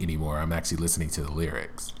beat anymore, I'm actually listening to the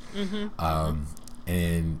lyrics.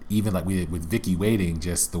 And even like with Vicky Waiting,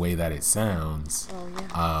 just the way that it sounds,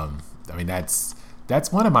 I mean that's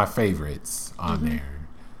one of my favorites on there.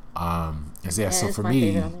 So for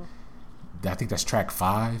me, I think that's track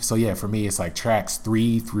 5. So yeah, for me it's like tracks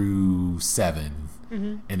 3 through 7,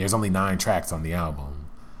 and there's only 9 tracks on the album.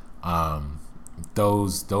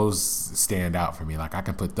 Those stand out for me. Like I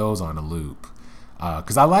can put those on a loop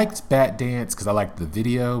because I liked Bat Dance because I liked the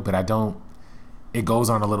video, but it goes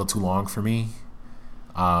on a little too long for me.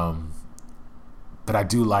 But I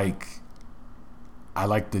do like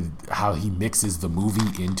how he mixes the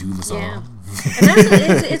movie into the song. Yeah.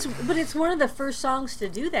 And but it's one of the first songs to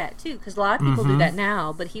do that too, because a lot of people do that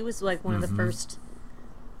now, but he was like one of the first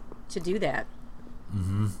to do that.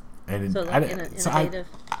 And so like innovative.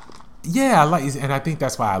 Yeah, and I think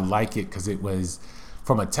that's why I like it, because it was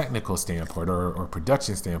from a technical standpoint or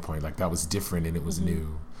production standpoint, like that was different and it was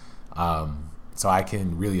new. So I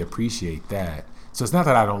can really appreciate that. So it's not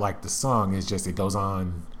that I don't like the song; it's just it goes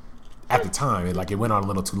on. At the time, it went on a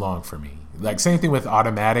little too long for me. Like same thing with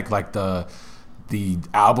Automatic, like the the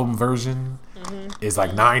album version is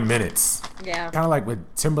like 9 minutes. Yeah. Kind of like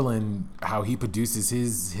with Timbaland, how he produces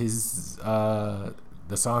his the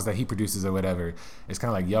songs that he produces or whatever. It's kind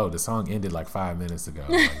of like, yo, the song ended like 5 minutes ago.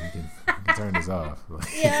 Like, you can turn this off.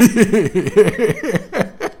 Yeah.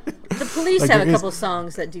 The Police have a couple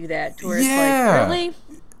songs that do that. To where it's like, really?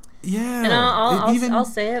 Yeah. And I'll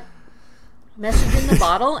say it. Message in the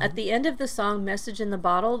Bottle. At the end of the song, Message in the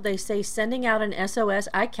Bottle, they say sending out an SOS.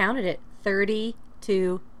 I counted it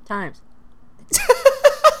 32 times.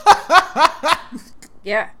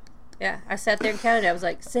 Yeah. I sat there and counted it. I was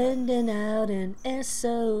like, sending out an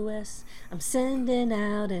SOS. I'm sending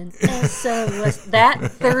out an SOS. That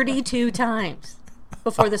 32 times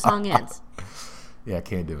before the song ends. Yeah, I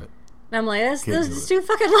can't do it. And I'm like, this is too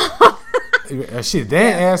fucking long. Shit,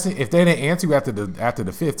 if they didn't answer you after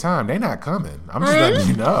the fifth time, they're not coming. I'm just letting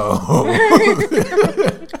you know.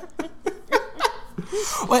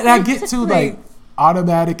 Well, and I get to like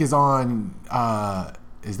Automatic is on.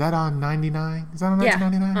 Is that on 99? Is that on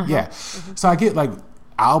 1999? Yeah. So I get like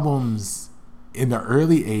albums in the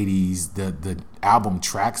early 80s. The album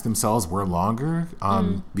tracks themselves were longer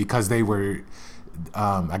because they were.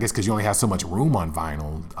 I guess because you only have so much room on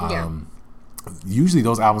vinyl. Usually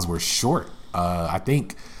those albums were short. I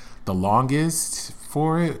think the longest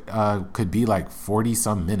for it could be like 40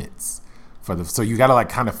 some minutes so you got to like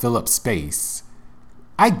kind of fill up space.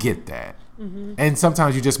 I get that. And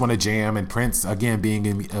sometimes you just want to jam, and Prince, again,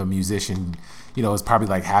 being a musician, is probably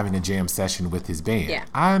like having a jam session with his band. Yeah.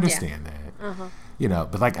 I understand that.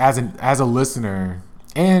 But like as a listener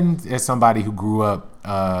and as somebody who grew up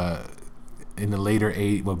in the later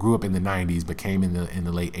grew up in the 90s but came in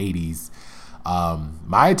the late 80s,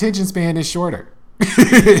 my attention span is shorter.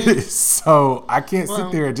 So I can't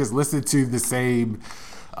sit there and just listen to the same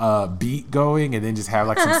beat going and then just have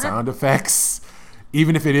like some sound effects,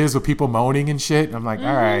 even if it is with people moaning and shit. I'm like,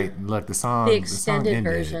 all right, look, the extended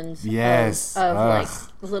versions yes of like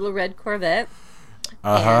Little Red Corvette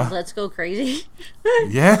and Let's Go Crazy.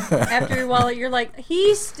 Yeah. After a while you're like,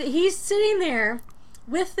 he's sitting there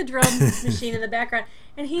with the drum machine in the background,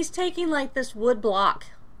 and he's taking like this wood block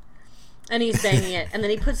and he's banging it, and then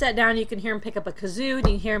he puts that down. You can hear him pick up a kazoo, and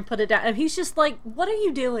you hear him put it down, and he's just like, what are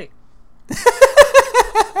you doing?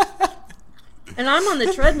 And I'm on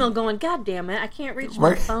the treadmill going, God damn it, I can't reach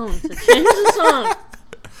my phone to change the song.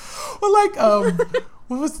 Well, like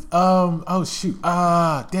what was oh shoot,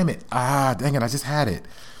 damn it, dang it, I just had it.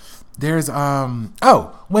 There's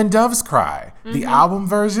When Doves Cry, the album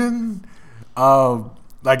version.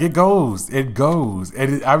 Like it goes,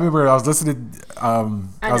 and I remember I was listening. I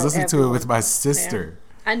was listening to it with my sister.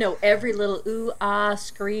 I know every little ooh ah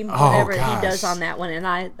scream whatever he does on that one, and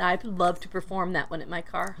I love to perform that one in my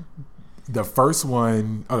car. The first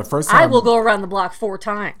time I will go around the block 4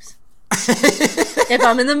 times. If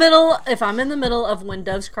I'm in the middle of When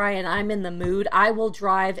Doves Cry and I'm in the mood, I will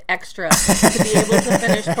drive extra to be able to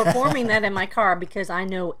finish performing that in my car because I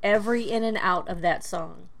know every in and out of that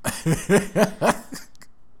song.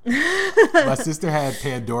 My sister had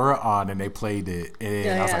Pandora on and they played it,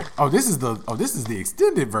 and I was like, this is the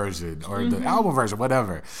extended version or the album version,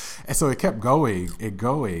 whatever. And so it kept going and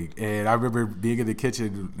going, and I remember being in the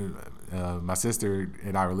kitchen, my sister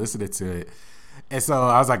and I were listening to it, and so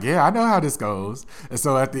I was like, I know how this goes. And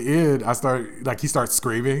so at the end he starts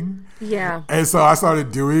screaming, and so I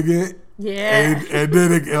started doing it. Yeah, and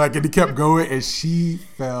then it kept going, and she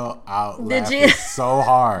fell out laughing so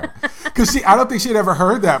hard because I don't think she'd ever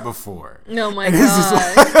heard that before. Oh my god!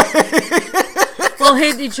 Well,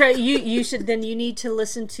 hey, you need to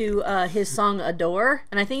listen to his song "Adore,"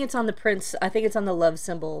 and I think it's on the Prince. I think it's on the Love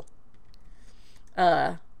Symbol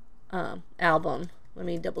album. Let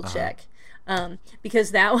me double check.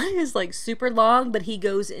 Because that one is like super long, but he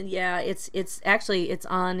goes in. Yeah, it's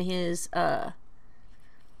on his.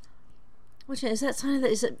 Which is that Sign of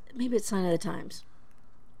the? Maybe it's Sign of the Times.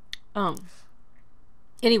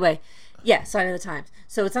 Anyway, Sign of the Times.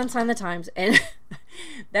 So it's on Sign of the Times, and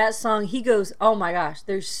that song, he goes, oh my gosh,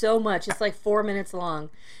 there's so much. It's like 4 minutes long,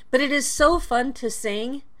 but it is so fun to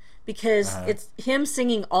sing because it's him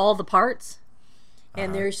singing all the parts,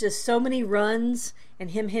 and there's just so many runs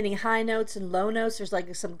and him hitting high notes and low notes. There's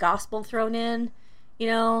like some gospel thrown in,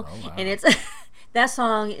 and it's that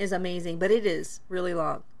song is amazing, but it is really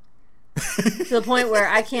long. To the point where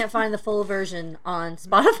I can't find the full version on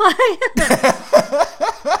Spotify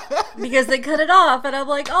because they cut it off, and I'm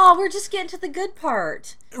like, we're just getting to the good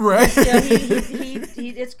part, right?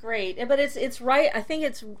 It's great, but it's right. I think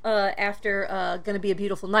it's after "Gonna Be a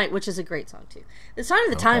Beautiful Night," which is a great song too. The Sign of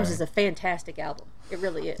the Times is a fantastic album. It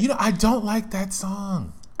really is. I don't like that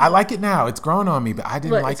song. I like it now. It's grown on me, but I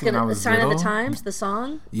didn't like it when I was Sign little. of the Times, the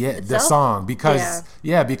song. Yeah, itself? the song because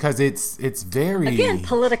because it's very again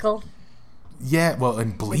political. Yeah, well,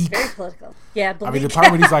 and bleak. It's very political. Yeah, bleak. I mean, the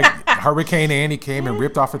part when he's like, Hurricane Annie came and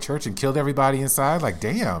ripped off a church and killed everybody inside. Like,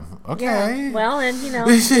 damn. Okay. Yeah. Well, and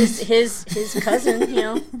his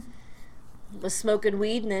cousin, was smoking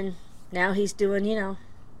weed, and then now he's doing,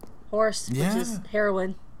 horse, which is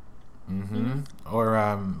heroin. Mm-hmm. Or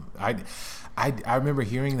I remember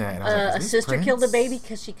hearing that. And I was like, a sister Prince? killed a baby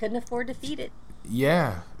because she couldn't afford to feed it.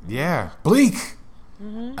 Yeah, bleak.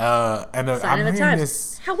 Mm-hmm. And Sign I'm of the hearing times.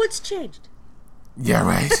 this. How what's changed? Yeah,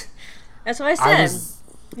 right. That's what I said.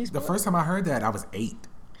 The first time I heard that, I was 8.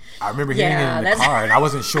 I remember hearing it in the car, and I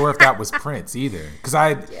wasn't sure if that was Prince either, because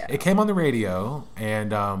it came on the radio,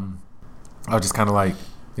 and I was just kind of like,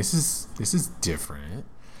 this is different,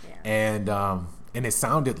 and it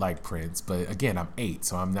sounded like Prince, but again, I'm 8,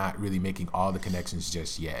 so I'm not really making all the connections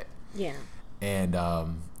just yet. Yeah. And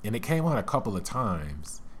it came on a couple of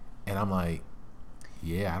times, and I'm like,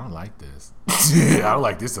 yeah, I don't like this. I don't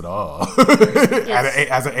like this at all. Yes.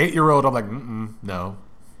 As an 8-year-old, I'm like, no,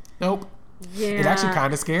 nope. Yeah. It actually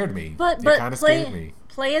kind of scared me. But it's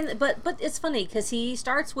funny because he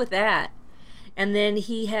starts with that, and then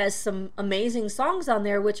he has some amazing songs on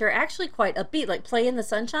there which are actually quite upbeat. Like "Play in the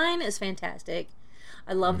Sunshine" is fantastic.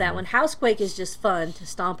 I love that one. Housequake is just fun to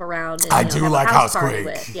stomp around. And, I do like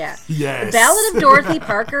Housequake. Yeah. Yes. The Ballad of Dorothy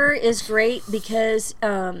Parker is great because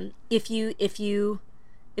if you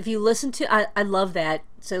listen to, I love that.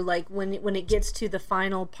 So like when it gets to the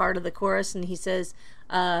final part of the chorus, and he says,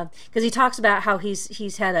 because he talks about how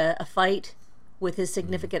he's had a fight with his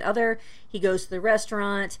significant other. He goes to the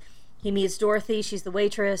restaurant. He meets Dorothy. She's the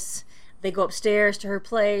waitress. They go upstairs to her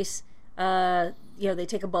place. They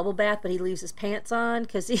take a bubble bath, but he leaves his pants on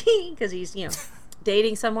because he's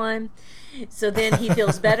dating someone. So then he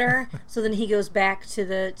feels better. So then he goes back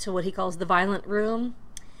to what he calls the violent room.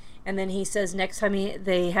 And then he says next time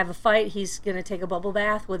they have a fight, he's going to take a bubble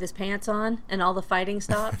bath with his pants on, and all the fighting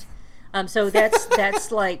stopped. So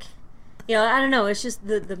that's like, I don't know. It's just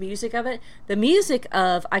the music of it. The music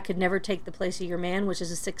of "I Could Never Take the Place of Your Man," which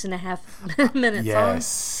is a 6.5 minute song.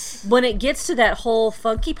 When it gets to that whole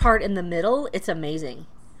funky part in the middle, it's amazing.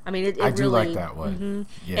 I mean, it really. I do like that one. Mm-hmm.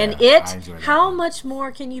 Yeah, and how much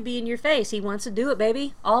more can you be in your face? He wants to do it,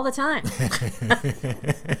 baby, all the time.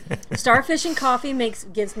 Starfish and Coffee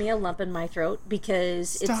gives me a lump in my throat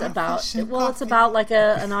because it's about like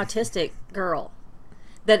an autistic girl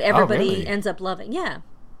that everybody ends up loving. Yeah.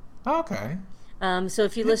 Okay. So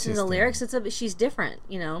if you listen to the lyrics, she's different.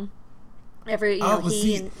 I've heard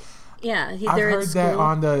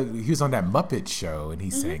that he was on that Muppet show and he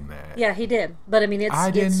sang that. Yeah, he did. But I mean,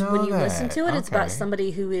 it's when you listen to it, it's about Okay.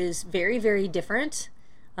 somebody who is very, very different,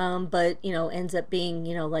 but ends up being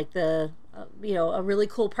like the a really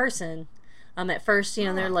cool person. At first,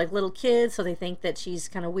 they're like little kids, so they think that she's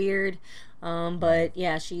kind of weird, but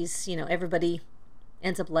yeah, she's everybody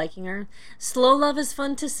ends up liking her. Slow Love is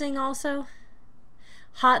fun to sing also.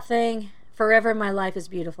 Hot Thing, Forever My Life is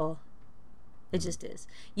Beautiful. It just is.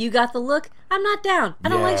 You Got the Look. I'm not down. I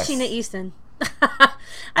don't like Sheena Easton. I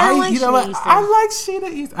like Sheena Easton. I like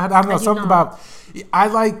Sheena Easton. I don't know something about. I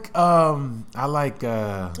like. Well,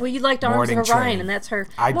 you liked Arms of Orion, and that's her.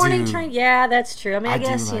 Morning Train. Yeah, that's true. I mean, I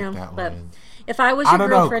guess that but one. If I Was Your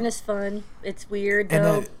Girlfriend is fun. It's weird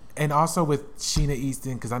though. And also with Sheena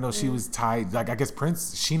Easton, because I know she was tied. Like I guess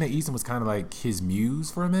Sheena Easton was kind of like his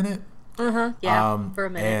muse for a minute. Yeah, for a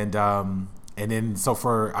minute. And then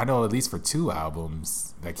I know at least for 2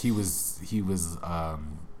 albums, like he was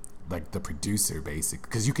like the producer basically,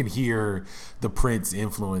 because you can hear the Prince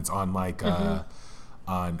influence on like on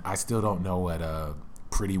I still don't know what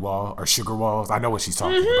Pretty Wall or Sugar Walls. I know what she's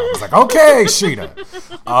talking about. It's like, okay, Sheena.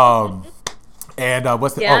 And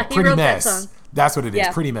what's the Pretty Mess. That's what it is.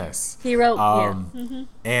 Yeah. Pretty Mess. He wrote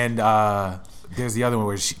and there's the other one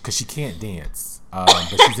where because she can't dance. But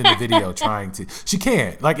she's in the video trying to. She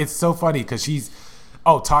can't. Like, it's so funny because she's.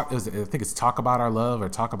 I think it's Talk About Our Love or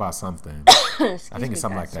Talk About Something. I think it's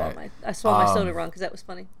something like that. I swallowed my soda wrong because that was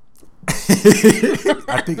funny.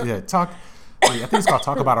 I think it's called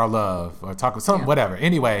Talk About Our Love or whatever.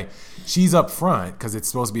 Anyway, she's up front because it's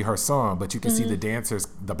supposed to be her song, but you can see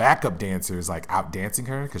the backup dancers like out dancing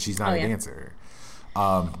her because she's not a dancer.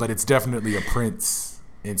 But it's definitely a Prince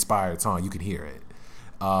inspired song. You can hear it.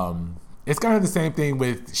 It's kind of the same thing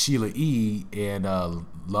with Sheila E. and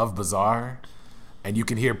Love Bizarre. And you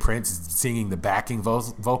can hear Prince singing the backing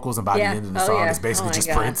vocals, and by the end of the song, it's basically just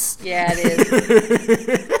God. Prince. Yeah,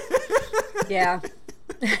 it is. Yeah.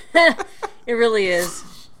 It really is.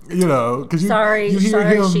 You know, because sorry, you hear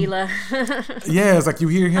him, Sheila. yeah, it's like you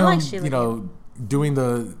hear him, like Sheila, you know, doing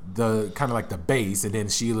the kind of like the bass, and then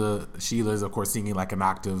Sheila's of course singing like an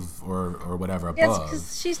octave or whatever above.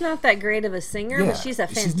 Because she's not that great of a singer, Yeah, but she's a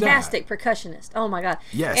she's fantastic percussionist. Oh my god!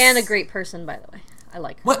 Yes. And a great person, by the way. I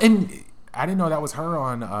like her. Well, and I didn't know that was her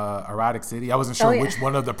on Erotic City. I wasn't sure yeah. which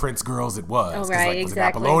one of the Prince girls it was. Oh, right, like, was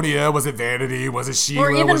exactly. it Apollonia? Was it Vanity? Was it Sheila?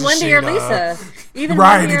 Or even was it Wendy or Sheena? Lisa. Even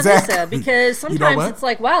Right, Wendy or exactly. Lisa. Because You know sometimes what? it's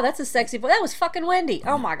like, wow, that's a sexy voice. That was fucking Wendy.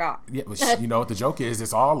 Oh my god. Yeah, well, you know what the joke is?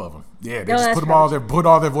 It's all of them. Yeah, they No, just that's put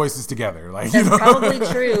all their voices together. Like, That's you know? probably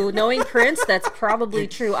true. Knowing Prince, that's probably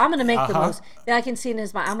true. I'm gonna make the Uh-huh. most. I can see in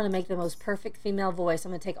his mind. I'm gonna make the most perfect female voice.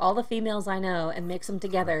 I'm gonna take all the females I know and mix them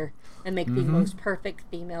together and make the most perfect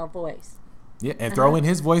female voice. Yeah, and throw in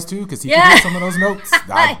his voice too, because he Yeah. can hit some of those notes.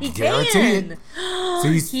 I He guarantee can. it. So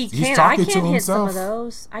he's He he's can. talking I to can't hit himself. some of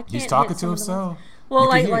those. I can't. He's talking hit to some of those. himself. Well, You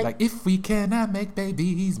can like, hear, like, if we cannot make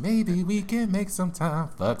babies, maybe we can make some time.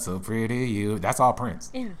 Fuck so pretty you. That's all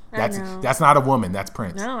Prince. Yeah, that's I know. that's not a woman. That's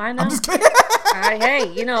Prince. No, I know. I'm just kidding.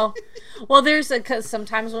 Hey, you know, well, because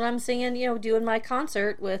sometimes when I'm singing, you know, doing my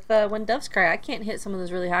concert with When Doves Cry, I can't hit some of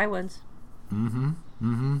those really high ones.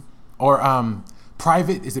 Or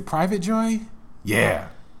Private. Is it Private Joy? Yeah.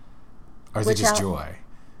 Or is Which it just album? Joy?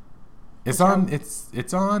 It's on.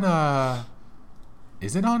 It's on.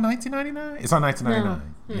 Is it on 1999? It's on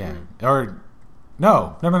 1999. Yeah. Or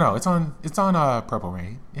no. It's on. It's on Purple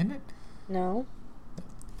Rain, isn't it? No.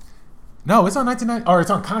 No, it's on 1990. Or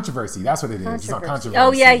it's on Controversy. That's what it is. It's on Controversy.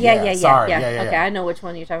 Oh yeah. Sorry. Yeah. Yeah. Okay, I know which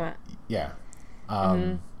one you're talking about. Yeah.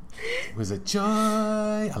 Was it Joy?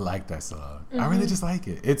 I like that song. I really just like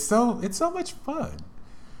it. It's so much fun.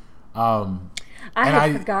 I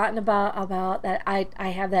had forgotten about that. I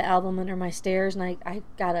have that album under my stairs, and I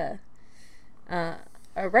got a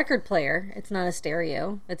record player. It's not a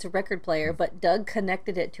stereo. It's a record player, but Doug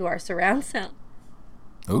connected it to our surround sound.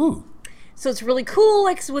 Ooh. So it's really cool,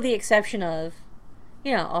 like with the exception of,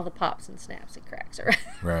 you know, all the pops and snaps and cracks.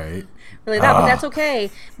 Right. Really that, but that's okay.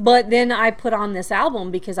 But then I put on this album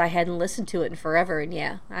because I hadn't listened to it in forever, and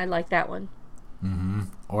yeah, I like that one.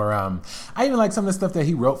 Or I even like some of the stuff that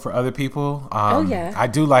he wrote for other people. Oh, yeah. I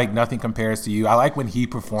do like Nothing Compares to You. I like when he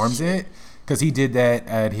performs it, because he did that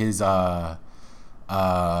at his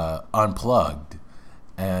Unplugged.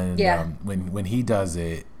 And Yeah. When he does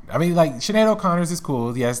it, I mean, like, Sinead O'Connor's is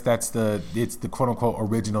cool. Yes, it's the quote unquote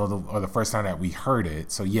original, or the first time that we heard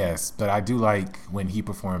it. So yes, but I do like when he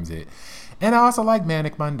performs it. And I also like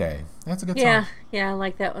Manic Monday. That's a good song. Yeah, I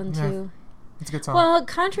like that one too. It's a good song. Well,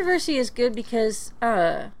 Controversy is good because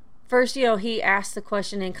first, you know, he asked the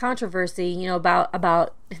question in Controversy, you know,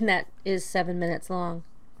 about and that is 7 minutes long.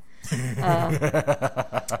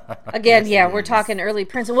 Again, yeah, we're talking early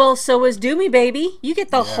Prince. Well, so is Do Me Baby. You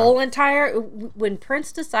get the whole entire. When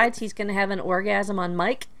Prince decides he's going to have an orgasm on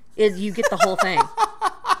mic, you get the whole thing.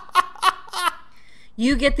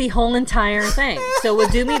 You get the whole entire thing. So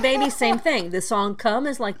with Do Me Baby, same thing. The song Come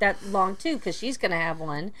is like that long too, because she's going to have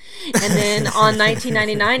one. And then on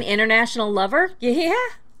 1999, International Lover. Yeah,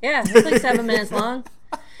 it's like 7 minutes long.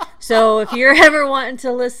 So if you're ever wanting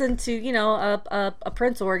to listen to, you know, a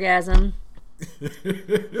Prince orgasm,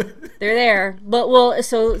 they're there. But well,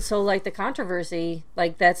 so like the Controversy,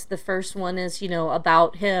 like that's the first one is, you know,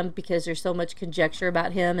 about him, because there's so much conjecture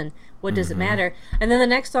about him and what does it matter. And then the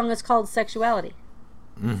next song is called Sexuality.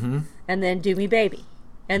 And then Do Me Baby.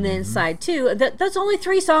 And then side 2. That's only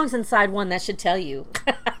 3 songs in side 1. That should tell you.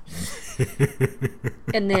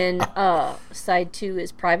 And then side 2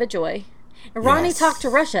 is Private Joy. And Ronnie Talked to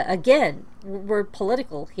Russia. Again, we're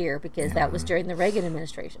political here because that was during the Reagan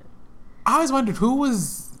administration. I always wondered who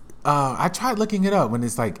was. I tried looking it up when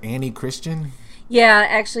it's like Annie Christian. Yeah,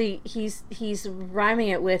 actually, he's rhyming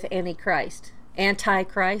it with Antichrist.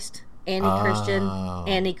 Antichrist. Anti-Christian.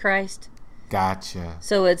 Antichrist. Gotcha.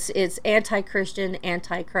 So it's anti-Christian,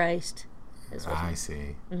 antichrist. I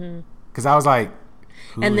see. Because I was like,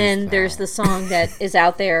 who and is then that? there's the song that is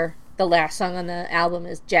out there. The last song on the album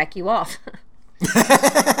is Jack You Off.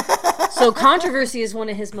 So Controversy is one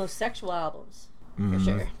of his most sexual albums, for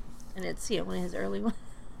sure. And it's, you know, one of his early ones.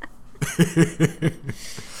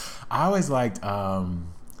 I always liked, I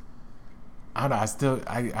don't know,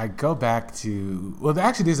 I go back to, well,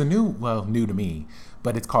 actually there's a new to me,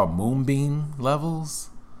 but it's called Moonbeam Levels.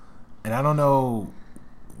 And I don't know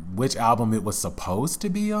which album it was supposed to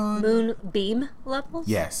be on. Moonbeam Levels?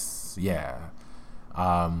 Yes, yeah.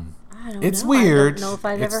 I don't It's know. weird. I don't know if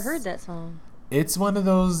I've ever heard that song. It's one of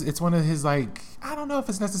his, like, I don't know if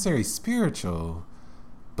it's necessarily spiritual,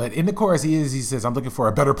 but in the chorus he says, I'm looking for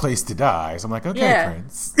a better place to die. So I'm like, okay, Yeah.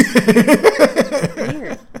 Prince.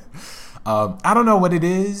 Weird. I don't know what it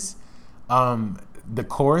is. The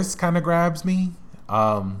chorus kind of grabs me.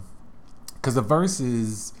 Because the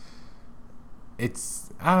verses,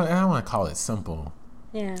 I don't want to call it simple.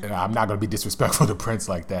 Yeah. I'm not going to be disrespectful to Prince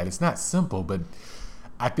like that. It's not simple, but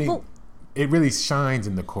I think it really shines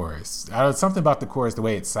in the chorus. Something about the chorus, the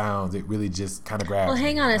way it sounds, it really just kind of grabs me. Well,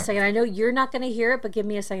 hang on a second. I know you're not going to hear it, but give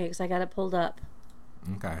me a second because I got it pulled up.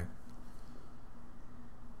 Okay.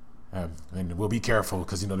 And we'll be careful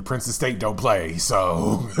because, the Prince estate don't play,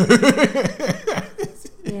 so.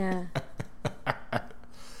 Yeah.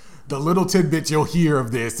 The little tidbit you'll hear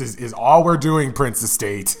of this is all we're doing, Prince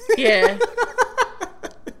estate. Yeah.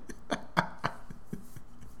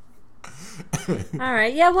 All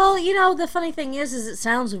right. Yeah, well, the funny thing is it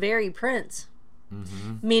sounds very Prince.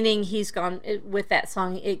 Mm-hmm. Meaning he's gone, with that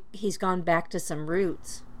song, he's gone back to some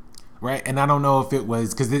roots. Right, and I don't know if it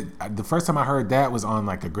was because the first time I heard that was on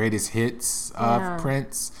like a greatest hits of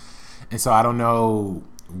Prince, and so I don't know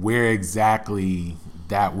where exactly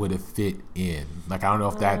that would have fit in. Like I don't know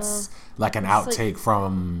if that's like an outtake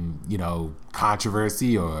from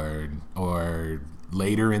Controversy or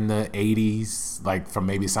later in the 80s, like from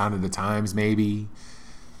maybe Sign of the Times, maybe.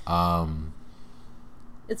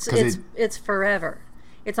 It's Forever.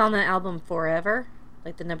 It's on the album Forever,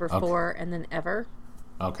 like the number 4 and then Ever.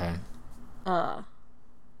 Okay.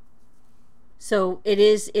 So it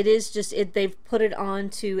is just they've put it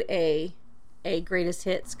onto a greatest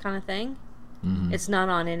hits kind of thing. Mm-hmm. It's not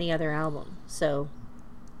on any other album. So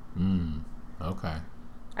okay.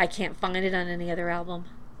 I can't find it on any other album.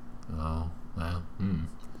 Oh, well.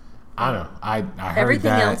 I don't know. I heard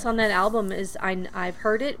everything that. else on that album is I've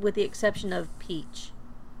heard it with the exception of Peach.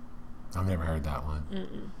 I've never heard that one.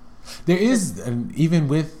 Mm-mm. There is, and even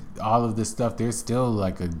with all of this stuff, there's still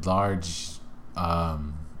like a large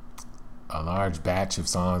batch of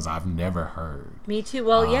songs I've never heard. Me too.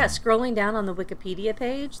 Well, scrolling down on the Wikipedia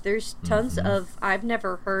page, there's tons of I've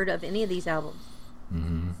never heard of any of these albums.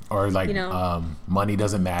 Mm-hmm. Or like Money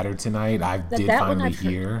Doesn't Matter Tonight. I did finally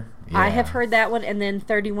hear. Yeah. I have heard that one, and then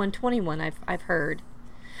 3121 I've heard.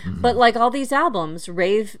 Mm-hmm. But like all these albums,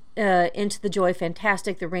 Rave, Into the Joy,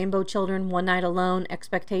 Fantastic, The Rainbow Children, One Night Alone,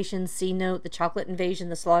 Expectations, C Note, The Chocolate Invasion,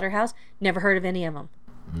 The Slaughterhouse, never heard of any of them.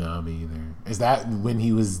 No, me either. Is that when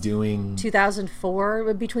he was doing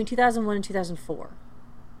 2004? Between 2001 and 2004.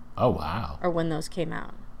 Oh wow! Or when those came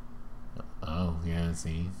out. Oh yeah,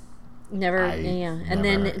 see. Never. And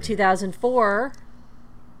then in 2004,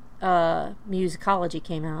 Musicology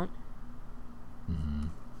came out. Mm-hmm.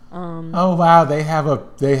 Oh wow! They have a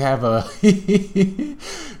they have a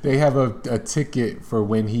ticket for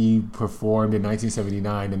when he performed in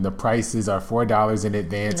 1979, and the prices are $4 in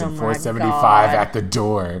advance and $4.75 at the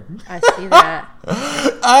door. I see that.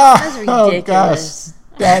 That's ridiculous. Oh gosh,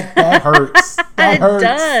 that hurts. That hurts. It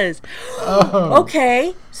does. Oh.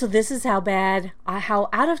 Okay, so this is how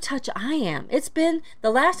out of touch I am. It's been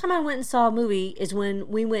the last time I went and saw a movie is when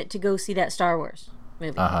we went to go see that Star Wars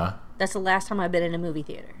movie. That's the last time I've been in a movie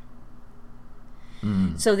theater.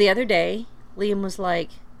 So the other day, Liam was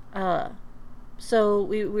like, so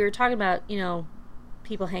we were talking about,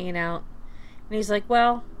 people hanging out. And he's like,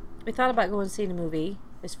 well, we thought about going to see a movie,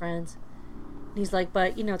 his friends. And he's like,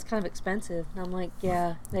 but, it's kind of expensive. And I'm like,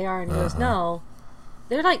 yeah, they are. And he goes, no,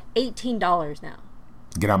 they're like $18 now.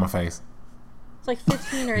 Get out my face. It's like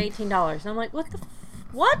 $15 or $18. And I'm like, what?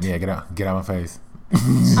 Yeah, get out my face.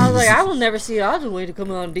 I was like, I will never see it. I'll just wait to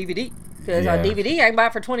come on DVD. Because on DVD, I can buy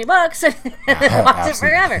it for $20 and watch it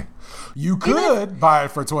forever. You could buy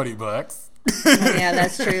it for $20. Yeah,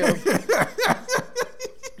 that's true.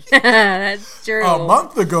 That's true. A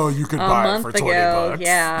month ago, you could buy it for $20.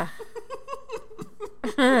 Yeah.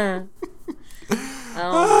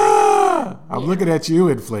 I'm looking at you,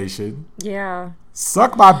 inflation. Yeah.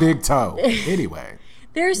 Suck my big toe. Anyway.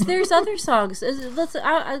 There's other songs.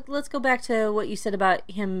 Let's go back to what you said about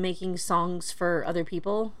him making songs for other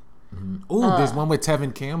people. Mm-hmm. Ooh, there's one with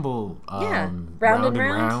Tevin Campbell. Round and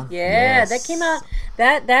Round. Yeah, yes. That came out.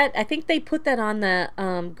 That I think they put that on the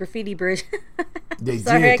Graffiti Bridge. They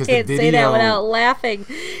Sorry, did, I can't the video, say that without laughing.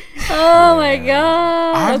 Oh my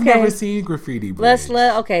god! I've never seen Graffiti Bridge.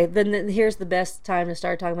 Okay. Then here's the best time to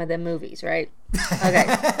start talking about them movies, right? Okay.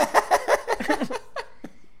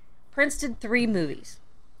 Prince did 3 movies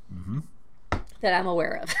that I'm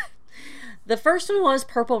aware of. The first one was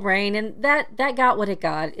Purple Rain, and that got what it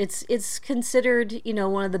got. It's considered,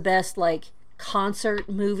 one of the best concert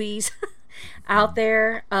movies out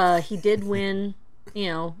there. He did win,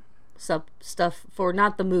 some stuff for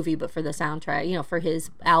not the movie but for the soundtrack, for his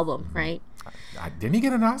album, right? Didn't he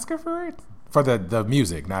get an Oscar for it? For the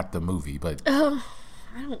music, not the movie, but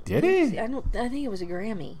I don't. Did he? I don't. I think it was a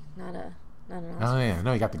Grammy, not an Oscar. Oh yeah,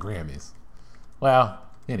 no, he got the Grammys. Well,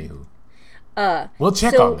 anywho, Uh, we'll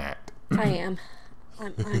check so on that. I am.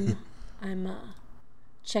 I'm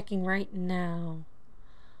checking right now.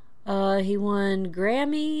 He won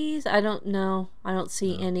Grammys. I don't know. I don't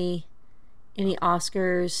see any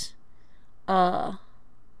Oscars.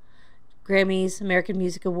 Grammys, American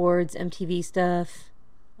Music Awards, MTV stuff,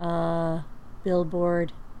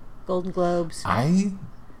 Billboard, Golden Globes,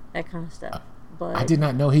 that kind of stuff. But I did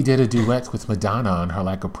not know he did a duet with Madonna on her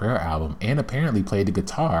Like a Prayer album, and apparently played the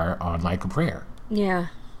guitar on Like a Prayer. yeah,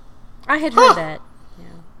 I had heard that.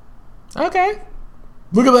 Yeah. Okay,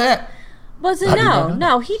 look at that. But I did not know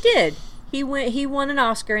no, he did. He won an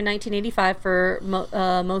Oscar in 1985 for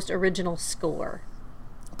most original score.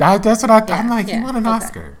 That's what I'm like. yeah, He won an okay.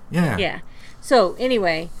 Oscar. Yeah. Yeah. So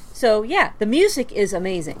anyway, yeah, the music is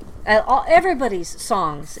amazing. Everybody's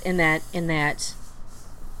songs in that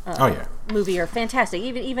Oh yeah. movie are fantastic.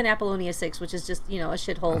 Even Apollonia 6, which is just a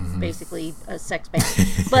shithole, basically a sex band,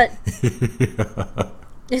 but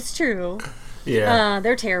it's true. Yeah.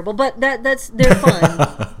 They're terrible, but they're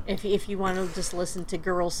fun if you want to just listen to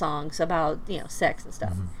girl songs about sex and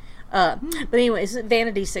stuff. But anyways,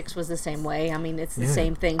 Vanity 6 was the same way. I mean, it's the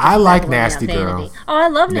same thing. I like Apollonia, Nasty Girl. Vanity. Oh, I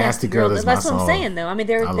love Nasty Girl. Is That's my what I'm song. saying, though. I mean,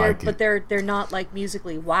 they're not like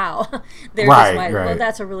musically wow. They're Right, just like, right. well,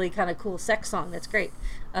 that's a really kind of cool sex song. That's great.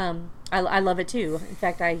 I love it too. In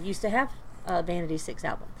fact, I used to have a Vanity 6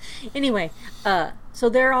 album. Anyway, so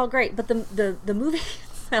they're all great, but the movie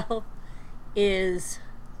itself is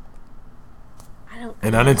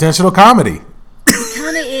An unintentional comedy. It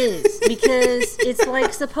kind of is, because it's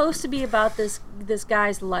like supposed to be about this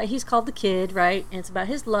guy's life. He's called The Kid, right? And it's about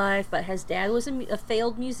his life, but his dad was a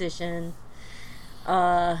failed musician,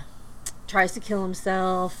 tries to kill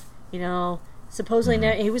himself,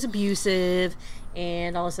 supposedly he was abusive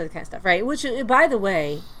and all this other kind of stuff, right? Which, by the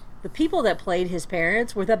way, the people that played his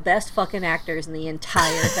parents were the best fucking actors in the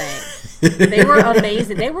entire thing. They were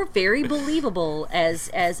amazing. They were very believable as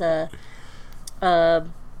a the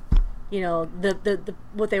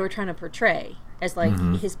what they were trying to portray as like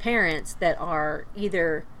his parents that are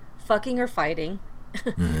either fucking or fighting,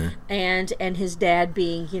 and his dad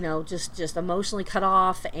being just emotionally cut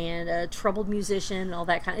off and a troubled musician and all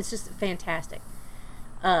that kind of. It's just fantastic.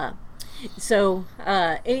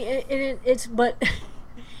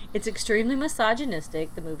 It's extremely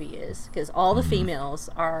misogynistic, the movie is, because all the females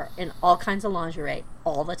are in all kinds of lingerie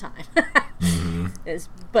all the time.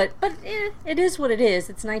 But it is what it is.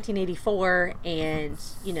 It's 1984, and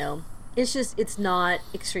it's not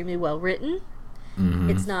extremely well written.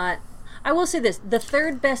 It's not. I will say this: the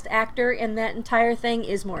third best actor in that entire thing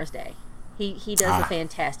is Morris Day. He does a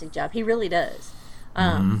fantastic job. He really does.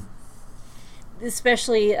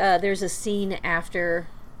 Especially there's a scene after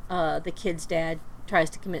the kid's dad tries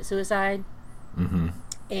to commit suicide,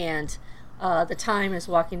 and the time is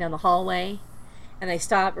walking down the hallway, and they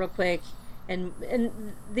stop real quick, and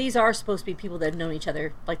these are supposed to be people that have known each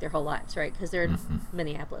other like their whole lives, right? Because they're in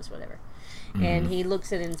Minneapolis, whatever. And he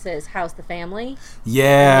looks at it and says, "How's the family?"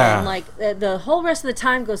 Yeah. And like the whole rest of the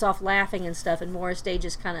time goes off laughing and stuff, and Morris Day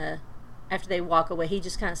just kind of, after they walk away, he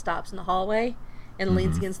just kind of stops in the hallway and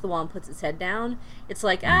leans against the wall and puts his head down. It's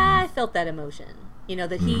like, I felt that emotion,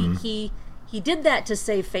 that he did that to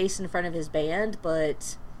save face in front of his band,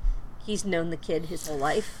 but he's known the kid his whole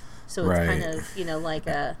life, so it's kind of like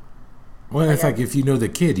a. Well, it's like if you know the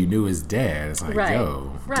kid, you knew his dad. It's like,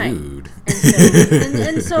 yo, dude.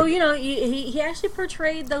 And so he actually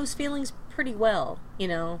portrayed those feelings pretty well.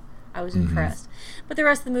 I was impressed. But the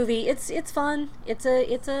rest of the movie, it's fun. It's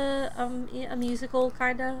a musical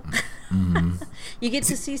kind of. You get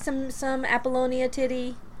to see some Apollonia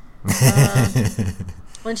titty.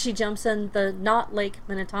 When she jumps in the not Lake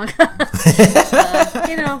Minnetonka,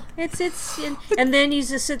 and then you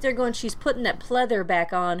just sit there going, she's putting that pleather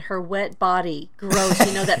back on her wet body. Gross,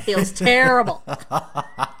 that feels terrible.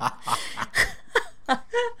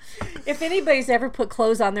 If anybody's ever put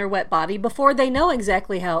clothes on their wet body before, they know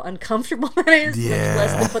exactly how uncomfortable that is. Much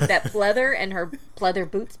less to put that pleather and her pleather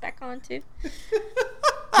boots back on too.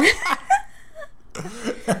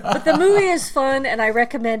 But the movie is fun, and I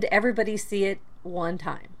recommend everybody see it one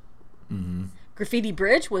time. Graffiti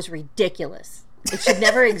Bridge was ridiculous. It should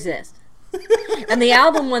never exist. And the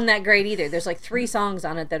album wasn't that great either. There's like 3 songs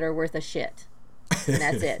on it that are worth a shit, and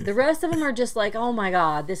that's it. The rest of them are just like, oh my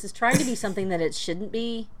god, this is trying to be something that it shouldn't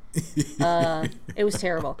be. It was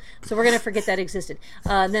terrible. So we're gonna forget that existed.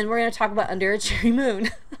 Then we're gonna talk about Under a Cherry Moon,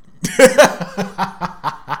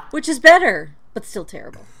 which is better, but still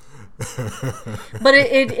terrible. But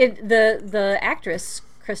the actress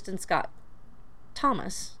Kristen Scott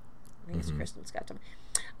Thomas. I think it's Kristen Scott Thomas.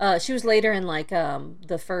 She was later in like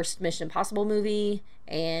the first Mission Impossible movie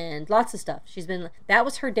and lots of stuff. That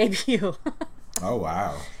was her debut. Oh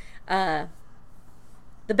wow. The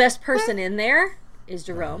best person in there is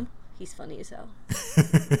Jerome. He's funny as hell.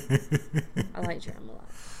 I like Jerome a lot.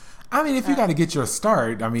 I mean, if you got to get your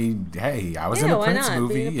start, I mean, hey, I was in a Prince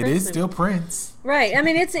movie. It is still Prince, right? I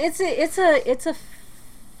mean, it's a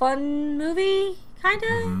fun movie, kind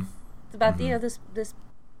of. It's about this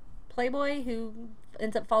playboy who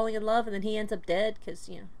ends up falling in love, and then he ends up dead because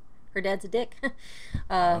her dad's a dick,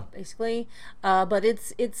 basically. But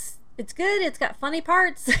it's good. It's got funny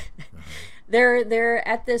parts. They're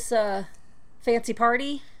at this fancy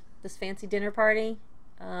party, this fancy dinner party.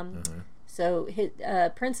 So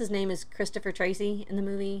Prince's name is Christopher Tracy in the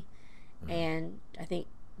movie, and I think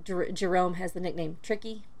Jerome has the nickname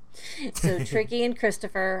Tricky. So Tricky and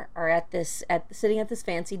Christopher are sitting at this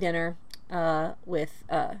fancy dinner with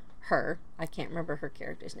her. I can't remember her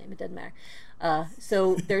character's name. It doesn't matter.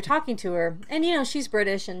 So they're talking to her, and she's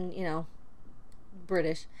British, and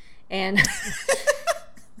British, and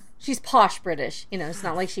she's posh British. It's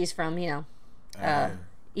not like she's from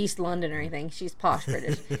East London or anything. She's posh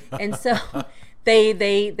British. And so they're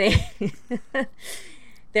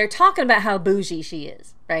talking about how bougie she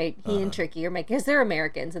is, right? He and Tricky are making, because they're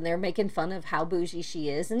Americans, and they're making fun of how bougie she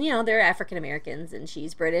is. And, they're African Americans, and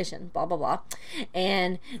she's British, and blah, blah, blah.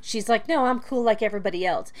 And she's like, no, I'm cool like everybody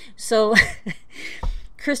else. So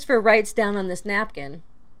Christopher writes down on this napkin,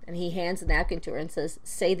 and he hands the napkin to her and says,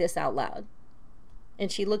 say this out loud. And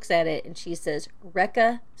she looks at it, and she says,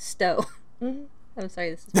 Rekka Stowe. I'm sorry,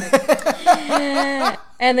 this is bad.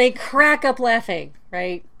 And they crack up laughing,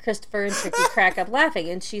 right? Christopher and Tricky crack up laughing,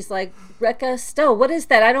 and she's like, Rekka Stowe, what is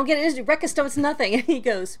that? I don't get it. Rekka Stowe, it's nothing. And he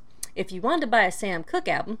goes, if you wanted to buy a Sam Cooke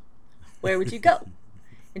album, where would you go?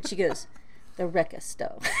 And she goes, the Rekka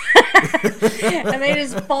Stowe. And they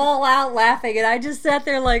just fall out laughing, and I just sat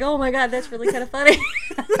there like, oh my God, that's really kind of funny.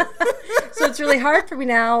 So it's really hard for me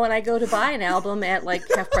now when I go to buy an album at like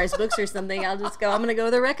Half Price Books or something. I'll just go, I'm going to go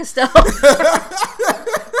with the Rekka Stowe.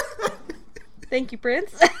 Thank you,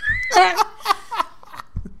 Prince.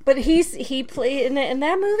 But he played in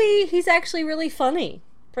that movie. He's actually really funny.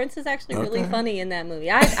 Prince is actually really funny in that movie.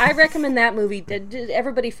 I recommend that movie. Did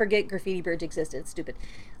everybody forget Graffiti Bridge existed? It's stupid.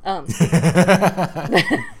 But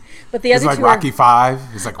the other like two Rocky Five.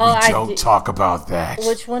 It's like, we don't talk about that.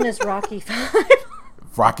 Which one is Rocky 5?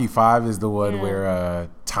 Rocky 5 is the one where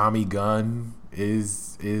Tommy Gunn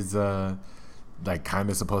is like kind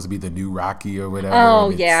of supposed to be the new Rocky or whatever. Oh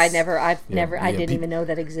yeah, I didn't even know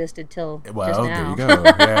that existed till just now. There you go.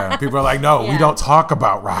 Yeah, people are like, no, we don't talk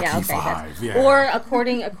about Rocky 5. Yeah. Or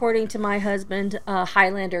according to my husband,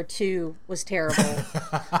 Highlander 2 was terrible.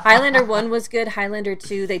 Highlander 1 was good. Highlander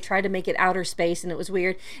 2, they tried to make it outer space and it was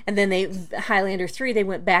weird. And then Highlander 3, they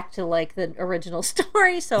went back to like the original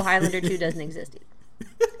story. So Highlander 2 doesn't exist either.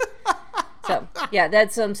 So, yeah,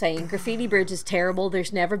 that's what I'm saying. Graffiti Bridge is terrible.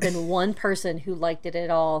 There's never been one person who liked it at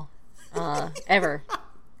all, ever.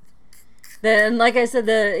 Then, like I said,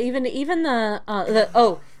 the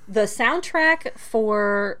soundtrack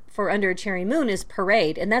for Under a Cherry Moon is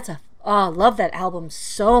Parade, and I love that album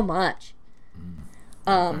so much.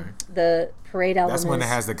 The Parade album. That's when it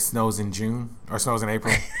has like snows in June or snows in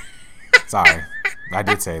April. Sorry, I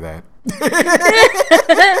did say that.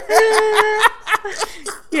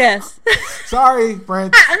 Yes. Sorry,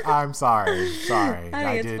 Prince. I'm sorry.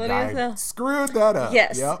 I screwed that up.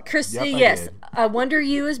 Yes. Yep. Christy, yes. I Wonder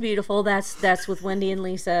You is beautiful. That's with Wendy and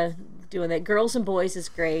Lisa doing that. Girls and Boys is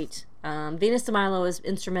great. Venus de Milo is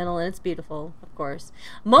instrumental and it's beautiful, of course.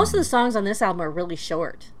 Most of the songs on this album are really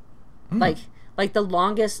short. Like the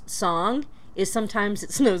longest song is Sometimes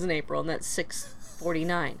It Snows in April, and that's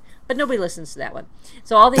 6:49. But nobody listens to that one.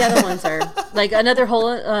 So all the other ones are like Another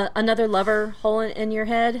Lover Hole in Your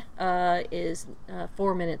Head is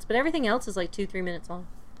 4 minutes, but everything else is like 2-3 minutes long.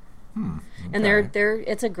 Okay. And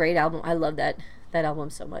it's a great album. I love that album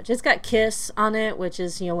so much. It's got Kiss on it, which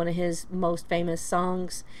is one of his most famous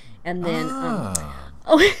songs, and then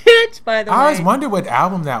which, by the way, I always wondered what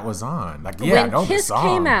album that was on. Like, yeah, I know Kiss the song.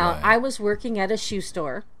 Came out, I was working at a shoe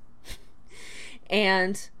store,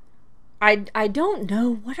 and I don't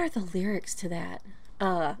know what are the lyrics to that,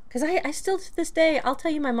 because I still to this day, I'll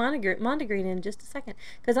tell you my Mondegreen in just a second,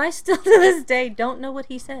 because I still to this day don't know what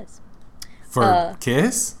he says. For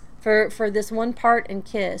Kiss? For this one part in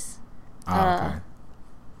Kiss. Okay.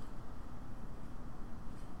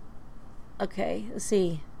 Okay, let's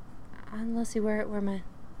see. Let's see where my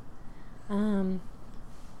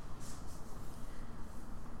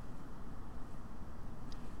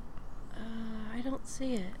I don't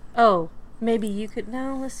see it. Oh, Maybe you could.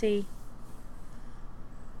 No, let's see.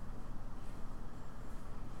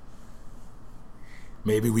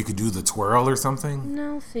 Maybe we could do the twirl or something.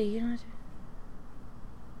 No, let's see. You know.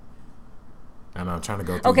 I know, I'm trying to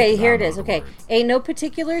go through. Okay, here it is. Okay. Ain't no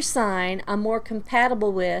particular sign I'm more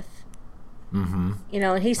compatible with. Mm-hmm. You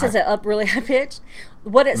know, and he says it up really high pitched.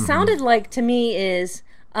 What it sounded like to me is,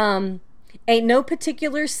 ain't no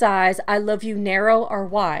particular size I love you narrow or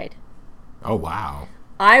wide. Oh, wow.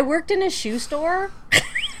 I worked in a shoe store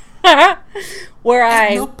where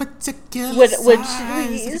I no particular would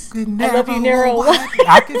size, squeeze. I love you narrow or wide.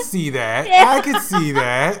 I could see that. Yeah. I could see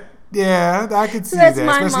that. Yeah, I could see That's that.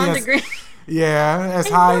 my Especially mom as, degree. yeah, as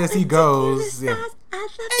high as he goes. Yeah.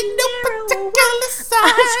 Ain't no particular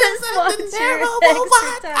size, narrow or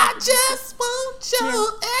wide. I just want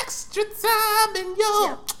your extra time and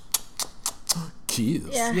your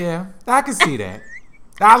kiss. Yeah, I can see that.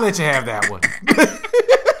 I'll let you have that one.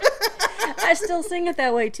 I still sing it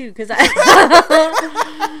that way too, because I.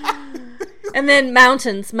 And then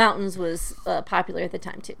mountains was popular at the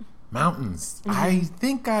time too. Mountains. I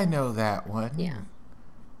think I know that one. Yeah.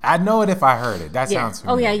 I know it if I heard it. That sounds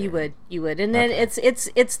familiar. Oh yeah, you would. And then it's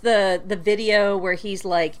the video where he's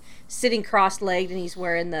like sitting cross-legged and he's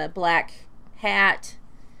wearing the black hat,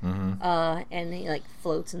 and he like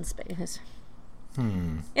floats in space.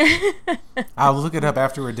 I'll look it up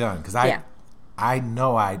after we're done because I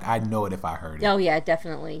know it if I heard it. Oh yeah,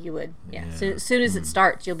 definitely you would. Yeah. So, as soon as it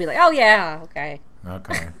starts, you'll be like, oh yeah, okay.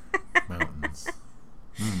 Okay. Mountains.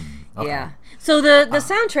 Okay. Yeah. So the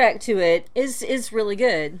soundtrack to it is really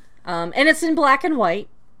good, and it's in black and white.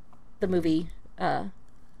 The movie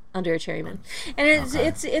Under a Cherry Moon, and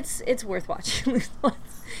it's worth watching,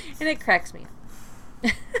 and it cracks me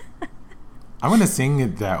up. I'm gonna sing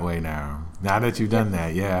it that way now. Now that you've done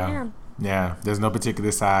that, yeah. There's no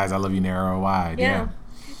particular size. I love you narrow or wide. Yeah.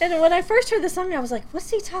 And when I first heard the song, I was like,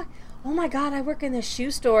 "What's he talking? Oh my god! I work in this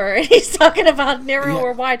shoe store, and he's talking about narrow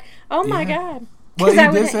or wide. Oh my god!" Well,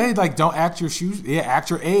 he did say like, "Don't act your shoes. Yeah,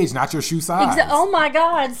 act your age, not your shoe size." Oh my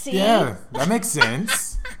god! See? Yeah, that makes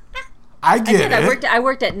sense. I get it. I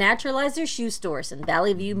worked at Naturalizer Shoe Stores in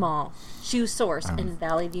Valley View Mall. Shoe Source in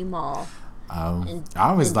Valley View Mall. I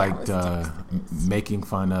always liked making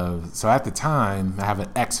fun of. So at the time, I have an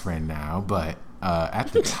ex-friend now, but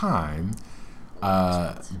at the time,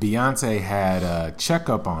 Beyonce had a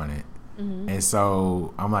Checkup on it, and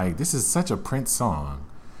so I'm like, this is such a Prince song,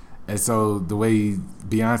 and so the way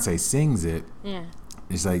Beyonce sings it,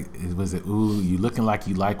 it's like, was it? Ooh, you looking like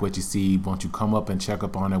you like what you see? Won't you come up and check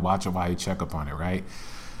up on it? Watch it while you check up on it, right?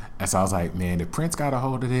 And so I was like, man, if Prince got a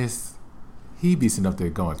hold of this, he'd be sitting up there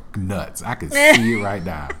going nuts. I could see it right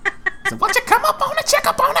now. So, why don't you come up on it, check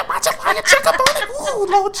up on it, watch it while you check up on it? Ooh,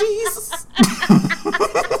 Lord Jesus.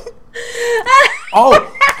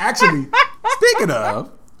 Oh, actually, speaking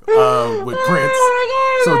of with Prince,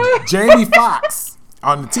 so Jamie Foxx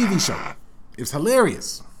on the TV show, it was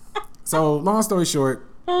hilarious. So, long story short,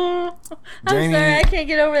 I'm sorry, I can't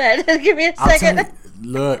get over that. Give me a second.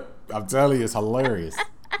 I'm telling you, it's hilarious.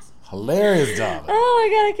 Hilarious, darling. Oh my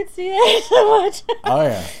god, I can see it so much. Oh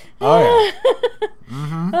yeah.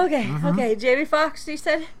 Okay. Jamie Foxx, you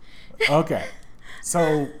said. Okay,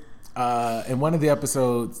 so in one of the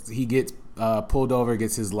episodes, he gets pulled over,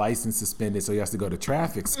 gets his license suspended, so he has to go to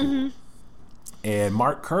traffic school. And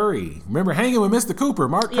Mark Curry, remember Hanging with Mr. Cooper?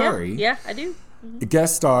 Mark Curry. Yeah, I do.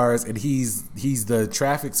 Guest stars, and he's the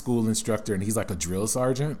traffic school instructor, and he's like a drill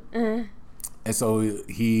sergeant. And so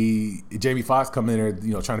Jamie Foxx come in there,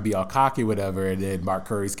 trying to be all cocky, whatever, and then Mark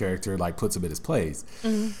Curry's character like puts him in his place.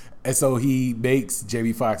 And so he makes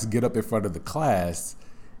Jamie Foxx get up in front of the class,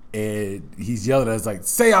 and he's yelling at us like,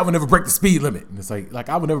 "Say I will never break the speed limit." And it's like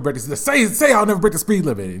I will never break the say I'll never break the speed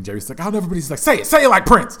limit. And Jamie's like, "I'll never break." He's like, say it like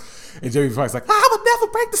Prince." And Jamie Foxx like, "I will never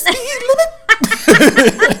break the speed limit."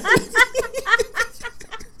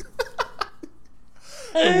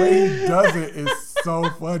 The way he does it is so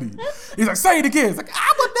funny. He's like, say it again. It's like,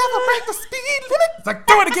 I would never break the speed limit. It's like,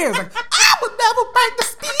 do it again. It's like, I would never break the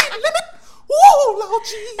speed limit. Woo, Lord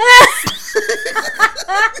Jesus.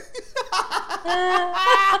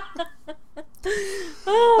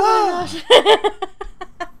 Oh my gosh.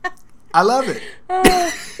 I love it.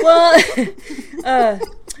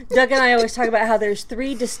 Doug and I always talk about how there's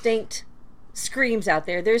 3 distinct screams out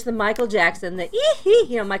there. There's the Michael Jackson,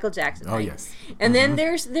 Michael Jackson. Oh right? yes. And then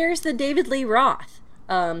there's the David Lee Roth,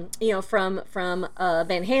 from Van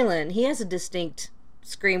Halen. He has a distinct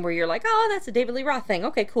scream where you're like, oh, that's a David Lee Roth thing.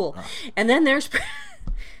 Okay, cool. And then there's Prince.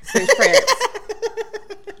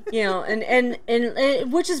 And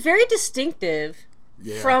which is very distinctive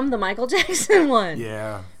from the Michael Jackson one.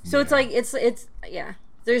 Yeah. So it's like it's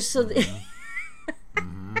There's so.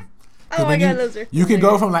 Oh my God, those are. You can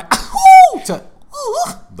go from like ooh to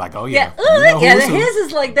ooh, like oh yeah. His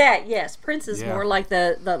is like that. Yes, Prince is more like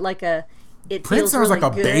the like a. It Prince feels sounds really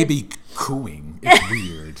like a good. baby cooing. It's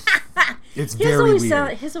weird. It's very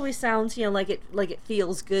weird. His always sounds, like it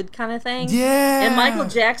feels good kind of thing. Yeah. And Michael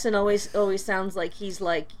Jackson always sounds like he's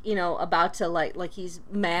like, about to like he's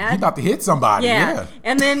mad. He's about to hit somebody. Yeah. Yeah.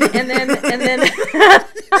 And then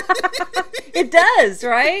it does,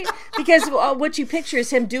 right? Because what you picture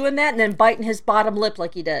is him doing that and then biting his bottom lip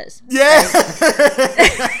like he does. Yeah.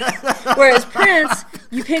 Whereas Prince,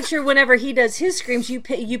 you picture whenever he does his screams, you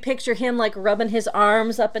picture him like rubbing his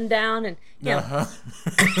arms up and down and yeah.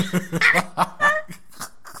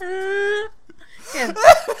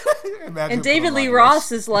 And David Lee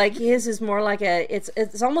Roth is like his is more like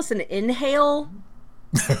it's almost an inhale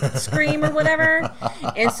scream or whatever,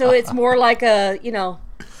 and so it's more like a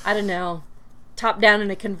I don't know, top down in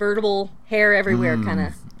a convertible, hair everywhere kind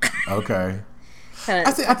of. Okay.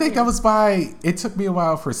 I think that was why it took me a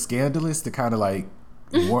while for Scandalous to kind of like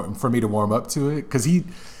for me to warm up to it, because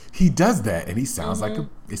he does that and he sounds like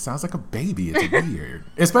it sounds like a baby. It's weird,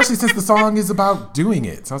 especially since the song is about doing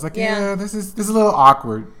it. So I was like, yeah, this is a little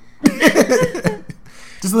awkward.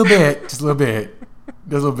 just a little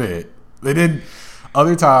bit. And then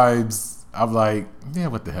other times I'm like, yeah,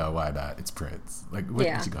 what the hell? Why not? It's Prince. Like, what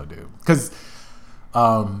you gonna do? Because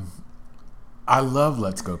I love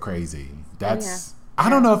Let's Go Crazy. That's I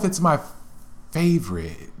don't know if it's my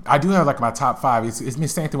favorite. I do have like my top 5. It's the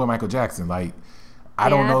same thing with Michael Jackson. Like, I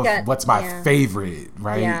don't know what's my favorite,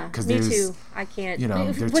 right? Yeah, me too. I can't.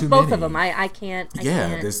 With both of them, I can't.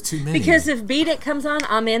 There's too many. Because if Beat It comes on,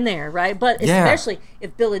 I'm in there, right? But especially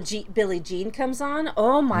if Billie Jean comes on,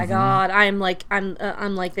 oh my God, I'm like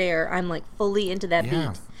there. I'm like fully into that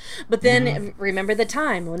beat. But then Remember the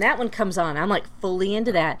Time, when that one comes on, I'm like fully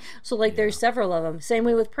into that. So like there's several of them. Same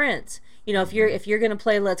way with Prince. If you're gonna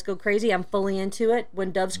play Let's Go Crazy, I'm fully into it.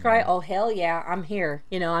 When Doves Cry, oh hell yeah, I'm here.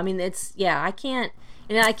 I mean I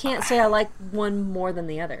can't say I like one more than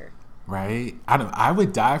the other. Right? I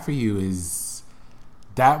Would Die for You is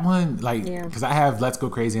that one, like, because I have Let's Go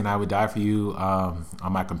Crazy and I Would Die for You on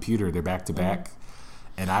my computer. They're back to back,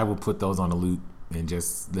 and I will put those on a loop and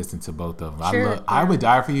just listen to both of them. Sure, I Would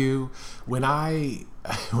Die for You. When I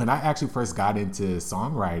actually first got into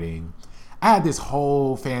songwriting, I had this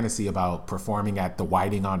whole fantasy about performing at the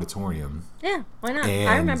Whiting Auditorium. Yeah, why not?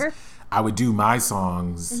 I remember. I would do my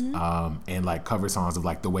songs and like cover songs of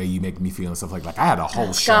like The Way You Make Me Feel and stuff like I had a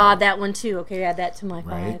whole show. God, that one too. Okay, add that to my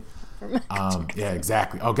 5. Yeah,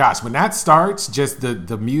 exactly. Oh gosh, when that starts, just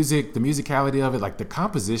the music, the musicality of it, like the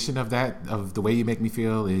composition of The Way You Make Me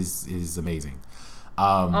Feel is amazing.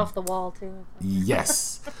 Off the wall too.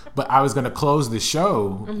 Yes, but I was gonna close the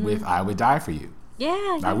show with I Would Die for You.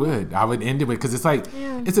 Yeah, I would end it with, because it's like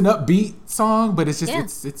it's an upbeat song, but it's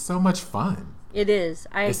just it's so much fun. It is.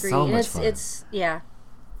 I agree. So much fun. It's I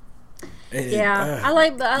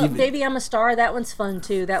like Baby I'm a Star. That one's fun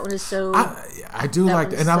too. That one is so. I do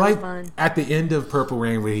like that, and I like fun. At the end of Purple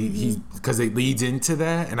Rain where he because it leads into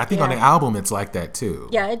that, and I think on the album it's like that too.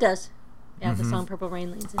 Yeah, it does. Yeah, the song Purple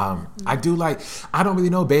Rain leads into that. I do like. I don't really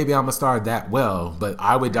know Baby I'm a Star that well, but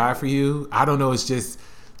I Would Die for You. I don't know. It's just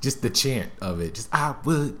the chant of it. Just I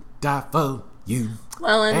would die for you.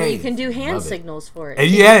 Well, and you can do hand signals for it. And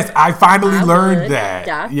yes, I finally learned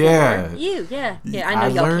that. Yeah. For you, yeah. I know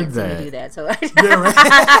y'all can't see me do that, so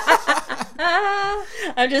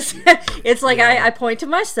I'm just. It's like I point to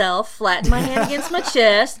myself, flatten my hand against my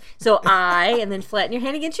chest, and then flatten your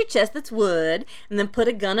hand against your chest. That's wood, and then put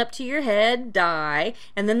a gun up to your head, die,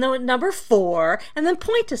 and then the number 4, and then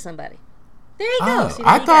point to somebody. There you go. So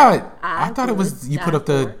I thought it was you put up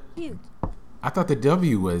the. I thought the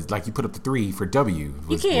W was like you put up the 3 for W.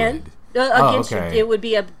 You can against it would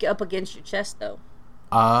be up against your chest though.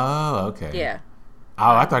 Oh, okay. Yeah.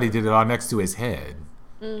 Oh, I thought he did it all next to his head.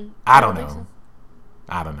 I don't know. So.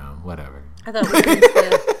 I don't know. Whatever. I thought it was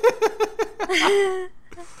good.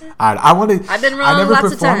 I wanted. I've been wrong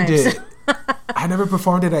lots of times. I never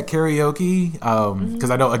performed it at karaoke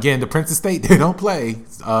because I know again the Prince Estate they don't play.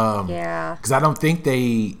 Because I don't think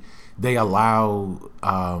they allow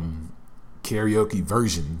karaoke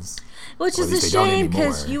versions, which is a shame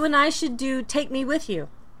because you and I should do Take Me With You.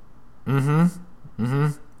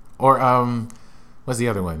 Or what's the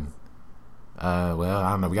other one? Well, I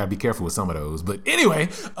don't know. We gotta be careful with some of those. But anyway,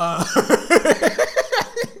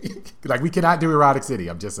 like we cannot do Erotic City.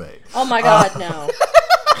 I'm just saying. Oh my God, no.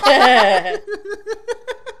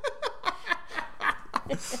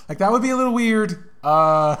 Like that would be a little weird.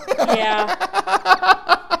 Yeah.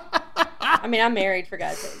 I mean, I'm married, for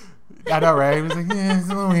God's sake. I know, right? It was like, yeah, it's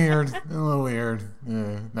a little weird. A little weird.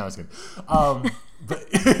 Yeah. No, it's good. But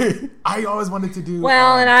I always wanted to do.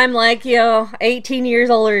 Well, and I'm like, 18 years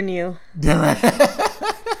older than you. Yeah, right.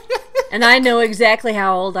 And I know exactly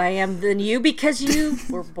how old I am than you because you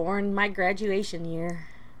were born my graduation year.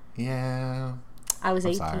 Yeah. I was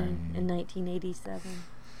 18 sorry. in 1987.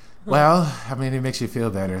 Well, I mean, it makes you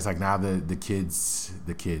feel better. It's like now the kids,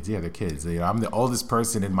 they're kids. I'm the oldest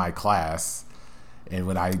person in my class. And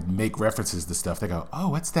when I make references to stuff, they go, "Oh,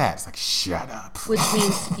 what's that?" It's like, shut up. Which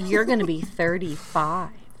means you're going to be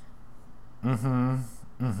 35. In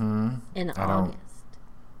August.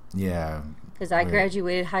 Yeah. Because I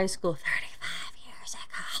graduated high school 35 years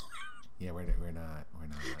ago. Yeah, we're not going to.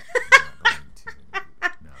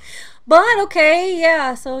 No. But okay,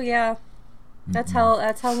 yeah. So yeah, that's how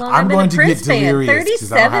long I've been a Prince fan. 37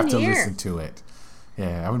 because I don't have to years. listen to it.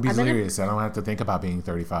 Yeah, I'm gonna be delirious. I don't have to think about being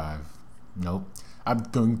 35. Nope. I'm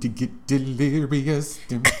going to get delirious.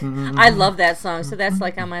 I love that song, so that's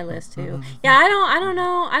like on my list too. Yeah, I don't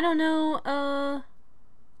know.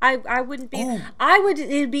 I wouldn't be.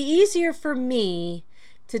 It'd be easier for me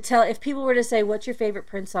to tell if people were to say, "What's your favorite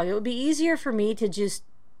Prince song?" It would be easier for me to just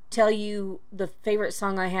tell you the favorite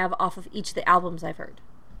song I have off of each of the albums I've heard.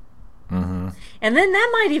 And then that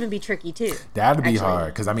might even be tricky too. That'd be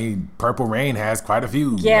hard because I mean, Purple Rain has quite a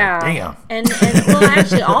few. Yeah, like, damn. And well,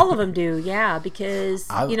 actually, all of them do. Yeah, because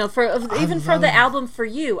for the album For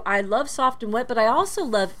You, I love Soft and Wet, but I also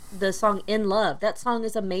love the song In Love. That song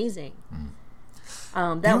is amazing.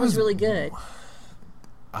 That was really good.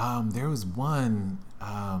 There was one.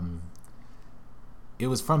 It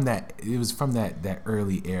was from that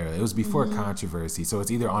early era. It was before Controversy, so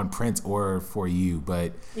it's either on Prince or For You.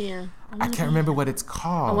 But yeah, I can't remember what it's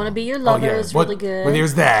called. I Want to Be Your Lover is really good. Well,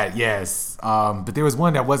 there's that. Yes. But there was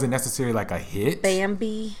one that wasn't necessarily like a hit.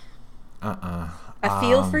 Bambi. I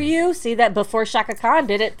Feel For You. See that before Shaka Khan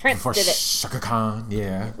did it. Prince did it. Shaka Khan.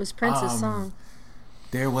 Yeah. It was Prince's song.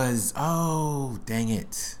 There was. Oh, dang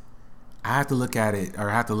it. I have to look at it, or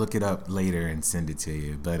I have to look it up later and send it to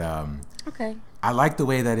you. But okay. I like the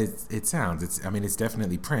way that it sounds. It's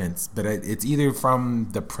definitely Prince, but it's either from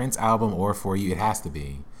the Prince album or For You. It has to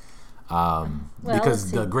be,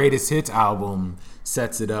 because the Greatest Hits album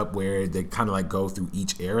sets it up where they kind of like go through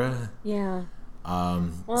each era. Yeah.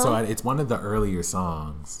 So it's one of the earlier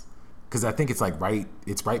songs, because I think it's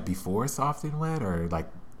right before Soft and Wet, or like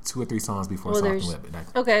 2 or 3 songs before Soft and Wet.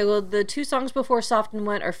 Okay, well, the 2 songs before Soft and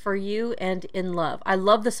Wet are For You and In Love. I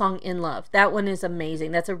love the song In Love. That one is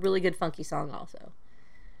amazing. That's a really good funky song also.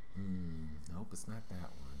 Nope, it's not that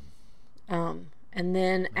one. And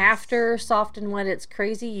then after Soft and Wet, it's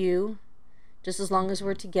Crazy You, Just As Long As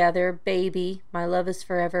We're Together, Baby, My Love Is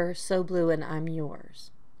Forever, So Blue, and I'm Yours.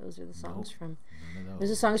 Those are the songs from... Those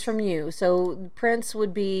are songs from You. So Prince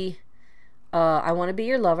would be I Want to Be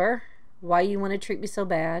Your Lover, Why You Want to Treat Me So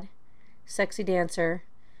Bad, Sexy Dancer,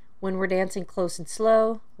 When We're Dancing Close and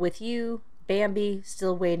Slow, With You, Bambi,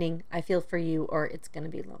 Still Waiting, I Feel For You, or It's Gonna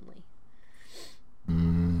Be Lonely.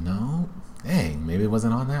 No. Dang, maybe it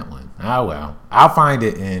wasn't on that one. Oh well. I'll find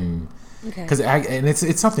it and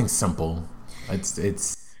it's something simple.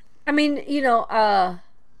 It's I mean,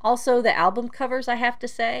 also the album covers, I have to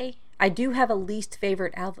say, I do have a least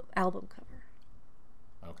favorite album cover.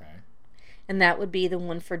 Okay. And that would be the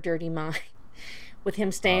one for Dirty Mind, with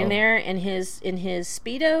him standing there in his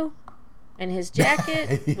Speedo and his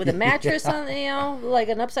jacket with a mattress on, like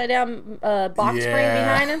an upside down box spring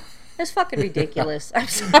behind him. It's fucking ridiculous. I'm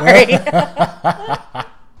sorry.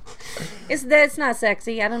 It's not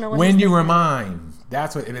sexy. I don't know what. When You Were Mine.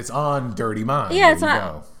 That's what, and it's on Dirty Mind. Yeah, it's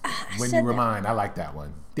not. When You Were Mine. I like that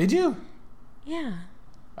one. Did you? Yeah.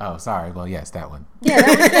 Oh, sorry. Well, yes, that one. Yeah,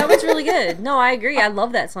 that was really good. No, I agree. I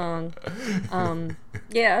love that song.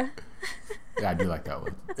 Yeah. Yeah, I do like that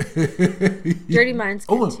one. Dirty Mind's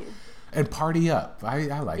good too. And Party Up.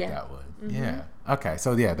 I like that one. Mm-hmm. Yeah. Okay,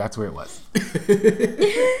 so yeah, that's where it was.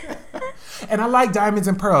 And I like Diamonds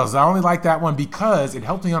and Pearls. I only like that one because it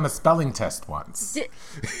helped me on a spelling test once.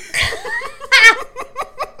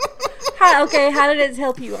 How did it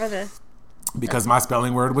help you on a... Because my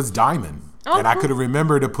spelling word was diamond. Oh, and I could have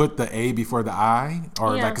remembered to put the A before the I.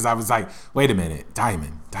 Or because I was like, wait a minute,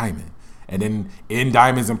 diamond. And then in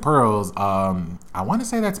Diamonds and Pearls, I want to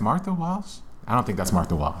say that's Martha Walsh. I don't think that's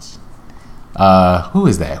Martha Walsh. Who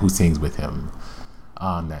is that? Who sings with him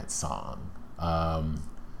on that song?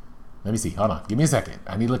 Let me see. Hold on. Give me a second.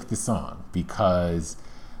 I need to look at this song because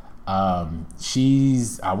I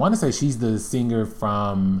want to say she's the singer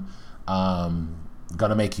from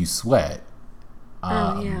Gonna Make You Sweat.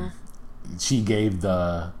 Yeah. She gave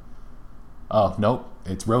the Oh nope,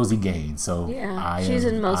 it's Rosie Gaines. So Yeah, she's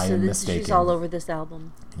in most of this. Mistaken. She's all over this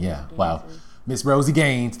album. Yeah. Wow. Miss Rosie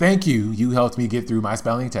Gaines, thank you. You helped me get through my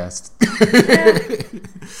spelling test. Yeah.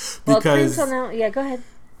 Well, Because yeah, go ahead.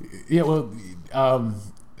 yeah, well,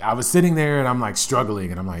 I was sitting there and I'm like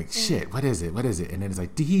struggling and I'm like, shit, what is it? What is it? And then it's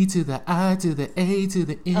like D to the I to the A to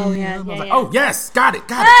the N. Oh, yeah, I was yeah, like, yeah. oh yes, got it.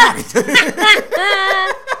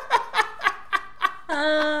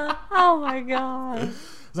 Oh my god.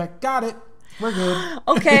 It's like, got it. We're good.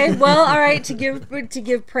 Okay, well, all right. To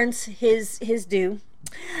give Prince his due,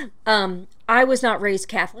 I was not raised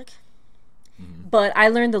Catholic, but I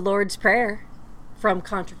learned the Lord's Prayer from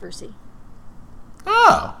Controversy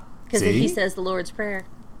Oh. because See? he says the Lord's Prayer.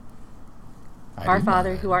 I Our didn't know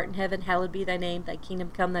Father, that. who art in heaven, hallowed be thy name. Thy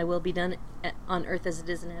kingdom come, thy will be done on earth as it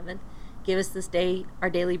is in heaven. Give us this day our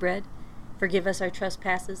daily bread. Forgive us our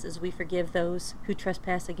trespasses as we forgive those who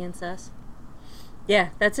trespass against us. Yeah,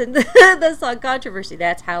 that's in the song Controversy.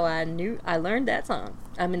 That's how I learned that song.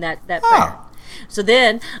 I mean, that prayer. Oh. So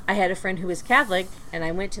then I had a friend who was Catholic, and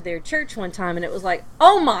I went to their church one time, and it was like,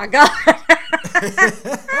 oh my God.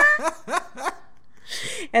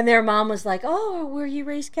 And their mom was like, oh, were you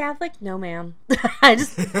raised Catholic? No, ma'am. I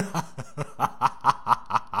just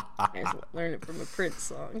learned it from a Prince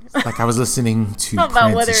song. Like I was listening to Not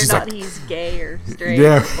about Prince, whether and or she's not like, he's gay or straight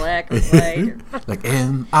Yeah. or black or white. like,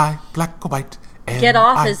 am I black or white? Am Get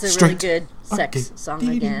Off I is a really straight? good sex song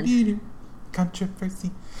again.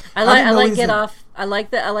 Controversy. I like didn't know he's Get a- Off. I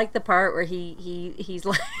like the part where he's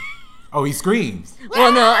like, Oh, he screams.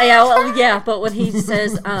 well, no, yeah, well, yeah, but when he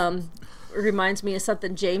says, it reminds me of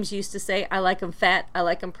something James used to say. I like him fat. I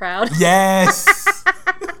like him proud. Yes.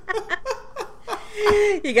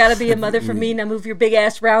 You gotta be a mother for me. Now move your big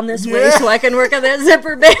ass round this way so I can work on that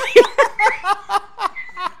zipper, baby.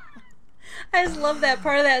 I just love that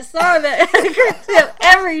part of that song that cracks me up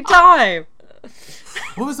every time.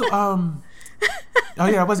 What was the Oh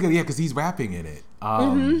yeah, I was gonna because he's rapping in it.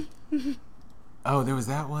 Oh, there was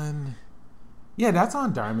that one. Yeah, that's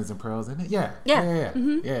on Diamonds and Pearls, isn't it? Yeah. Yeah.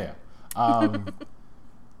 Yeah.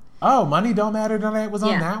 Oh, Money Don't Matter Tonight was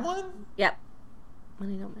on Yeah. that one? Yep.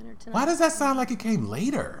 Money don't matter tonight. Why does that sound like it came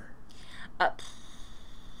later?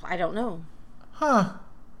 I don't know. Huh.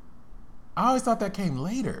 I always thought that came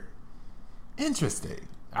later. Interesting.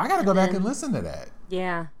 I gotta go back and listen to that.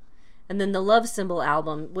 Yeah. And then the Love Symbol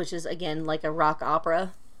album, which is again like a rock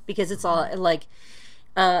opera because it's all like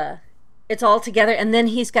it's all together, and then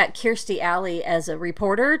he's got Kirstie Alley as a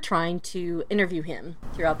reporter trying to interview him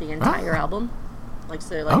throughout the entire album. Like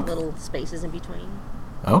so like little spaces in between.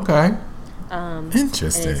 Okay.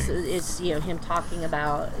 Interesting. Interesting. It's him talking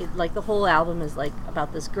about like the whole album is like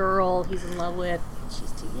about this girl he's in love with.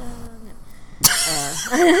 She's too young.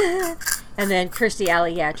 And then Kirstie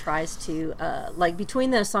Alley, tries to like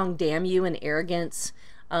between the song "Damn You" and "Arrogance."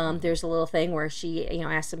 There's a little thing where she,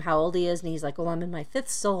 asks him how old he is, and he's like, "Well, I'm in my fifth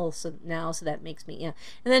soul, so that makes me." And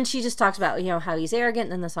then she just talks about, how he's arrogant,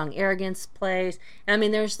 and then the song "Arrogance" plays. And I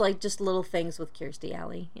mean, there's like just little things with Kirstie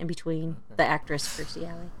Alley in between the actress Kirstie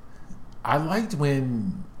Alley. I liked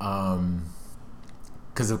when,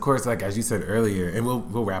 because of course, like as you said earlier, and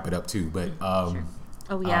we'll wrap it up too. But Sure.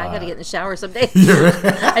 Oh yeah, I got to get in the shower someday.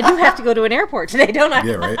 I do have to go to an airport today, don't I?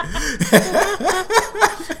 Yeah, right.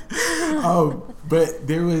 But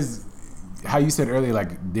there was, how you said earlier, like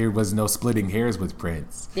there was no splitting hairs with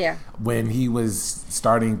Prince. Yeah. When he was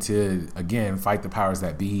starting to again fight the powers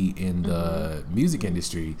that be in the music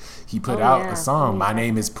industry, he put out a song, "My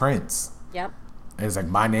Name Is Prince." Yep. And it's like,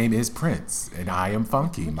 my name is Prince, and I am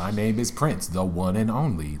funky. My name is Prince, the one and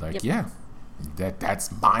only. Like,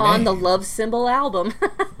 that's my name. On the Love Symbol album.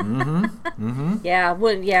 Yeah,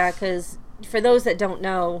 because for those that don't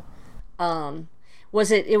know,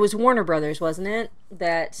 it was Warner Brothers, wasn't it?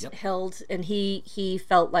 That held, and he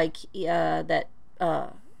felt like that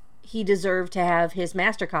he deserved to have his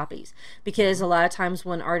master copies, because a lot of times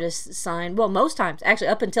when artists sign, well, most times actually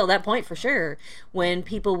up until that point for sure, when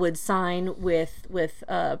people would sign with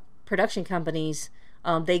production companies,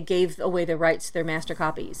 they gave away the rights to their master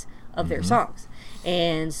copies of their songs,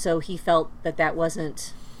 and so he felt that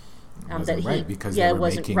wasn't right, because they were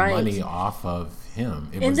wasn't making right. money off of him.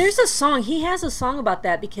 There's a song, he has a song about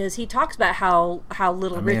that, because he talks about how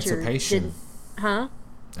Little Richard did, Emancipation.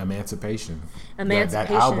 Emancipation. That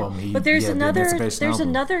album. But there's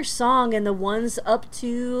another song in the ones up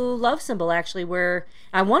to Love Symbol, actually, where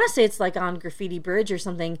I want to say it's like on Graffiti Bridge or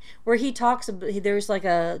something, where he talks about, there's like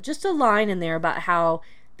just a line in there about how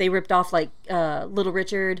they ripped off like Little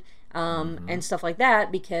Richard and stuff like that,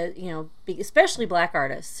 because especially black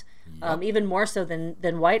artists, even more so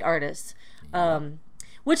than white artists.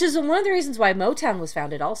 Which is one of the reasons why Motown was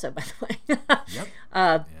founded also, by the way.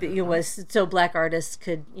 Yep. It was so black artists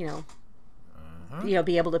could,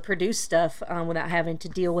 be able to produce stuff without having to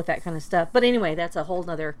deal with that kind of stuff. But anyway, that's a whole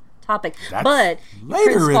nother topic. That's but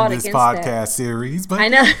later in this podcast series. But I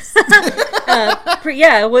know.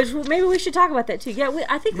 Which maybe we should talk about that too. Yeah,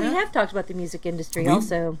 I think we have talked about the music industry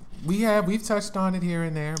also. We've touched on it here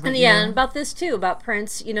and there. But and about this too, about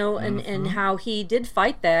Prince, and how he did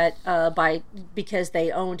fight that because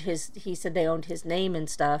they owned he said they owned his name and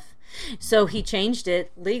stuff. So he changed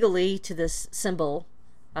it legally to this symbol.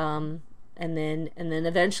 And then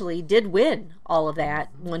eventually did win all of that,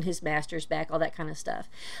 won his masters back, all that kind of stuff.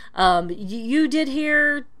 You did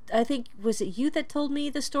hear, I think, was it you that told me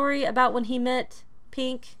the story about when he met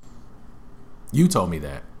Pink? You told me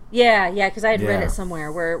that. Yeah, because I had read it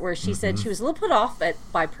somewhere where she said she was a little put off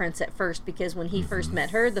by Prince at first because when he first met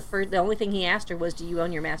her, the only thing he asked her was, "Do you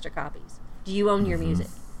own your master copies? Do you own your music?"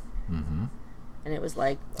 Mm-hmm. And it was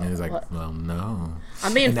like, well, no.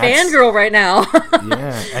 I'm being fangirl right now.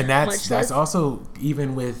 Yeah, and that's also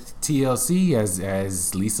even with TLC,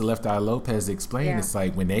 as Lisa Left Eye Lopez explained. It's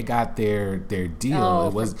like when they got their deal,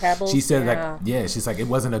 it was Pebbles, she said she's like it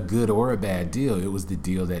wasn't a good or a bad deal. It was the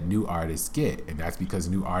deal that new artists get, and that's because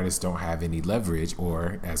new artists don't have any leverage,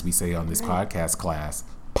 or as we say on this podcast class,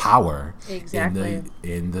 power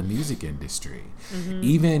in the music industry. Mm-hmm.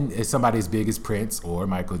 Even if somebody as big as Prince or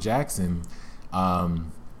Michael Jackson.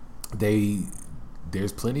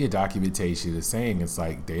 There's plenty of documentation of saying it's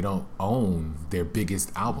like they don't own their biggest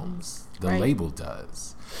albums. The label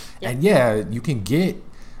does. Yep. And you can get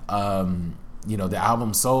the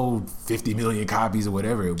album sold 50 million copies or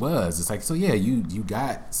whatever it was. It's like, so you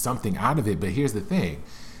got something out of it, but here's the thing.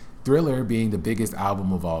 Thriller being the biggest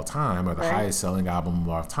album of all time, or the highest selling album of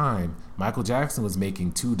all time, Michael Jackson was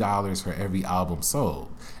making $2 for every album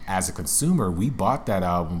sold. As a consumer, we bought that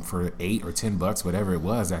album for $8 or $10, whatever it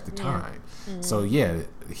was at the time. Mm-hmm. So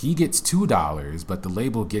he gets $2, but the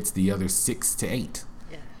label gets the other $6 to $8,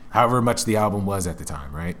 however much the album was at the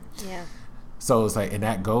time, right? Yeah. So it's like, and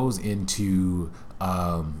that goes into,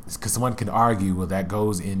 because someone can argue, well, that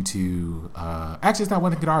goes into, actually, it's not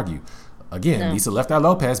one that could argue. Again, Lisa Left Eye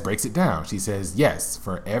Lopez breaks it down. She says, yes,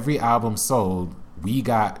 for every album sold, we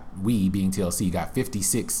being TLC, got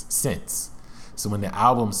 56 cents. So when the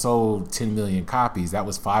album sold 10 million copies, that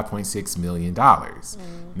was $5.6 million.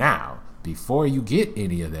 Now, before you get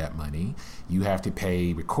any of that money, you have to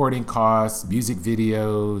pay recording costs, music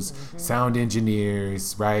videos, sound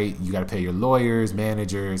engineers, right? You got to pay your lawyers,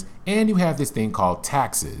 managers, and you have this thing called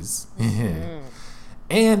taxes.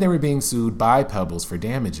 And they were being sued by Pebbles for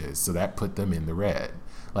damages, so that put them in the red.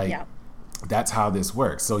 That's how this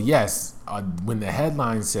works. So yes, when the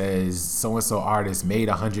headline says so-and-so artist made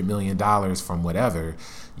 $100 million from whatever,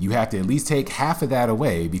 you have to at least take half of that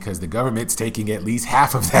away because the government's taking at least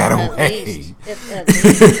half of that away. At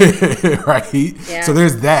least. Right? Yeah. So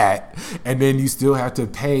there's that. And then you still have to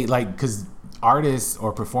pay, because artists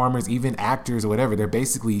or performers, even actors or whatever, they're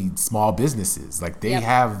basically small businesses. Like they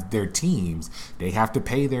have their teams. They have to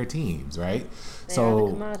pay their teams, right? They are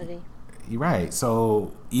the commodity. You're right.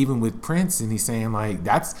 So even with Prince, and he's saying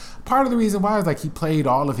that's part of the reason why is he played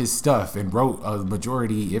all of his stuff and wrote a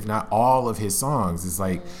majority, if not all of his songs. It's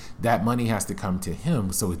that money has to come to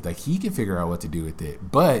him so he can figure out what to do with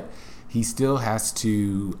it. But he still has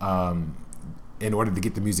to, in order to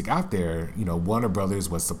get the music out there, Warner Brothers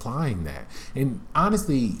was supplying that. And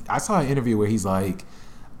honestly, I saw an interview where he's like,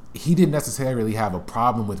 he didn't necessarily have a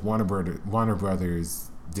problem with Warner Brothers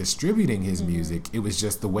distributing his music. It was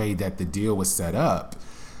just the way that the deal was set up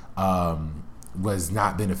was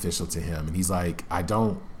not beneficial to him. And he's like, I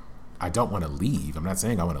don't want to leave. I'm not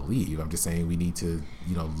saying I want to leave. I'm just saying we need to,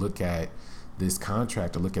 look at this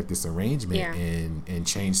contract or look at this arrangement and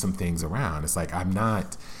change some things around. It's like, I'm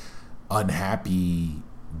not unhappy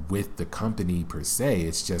with the company per se.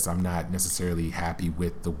 It's just I'm not necessarily happy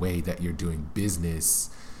with the way that you're doing business,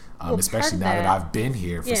 especially now that I've been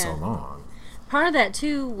here for so long. Part of that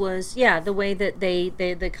too was the way that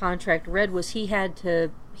the contract read was he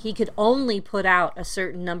could only put out a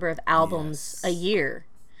certain number of albums a year.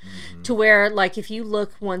 To where if you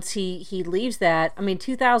look once he leaves that,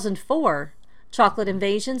 2004 Chocolate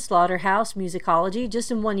Invasion, Slaughterhouse, Musicology, just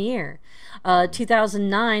in 1 year.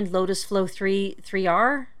 2009 Lotus Flow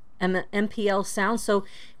 3R, MPL Sound. So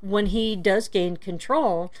when he does gain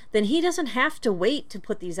control, then he doesn't have to wait to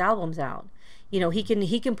put these albums out. He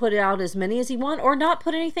can put it out as many as he wants or not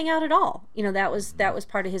put anything out at all. That was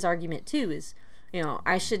part of his argument too, is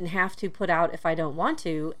I shouldn't have to put out if I don't want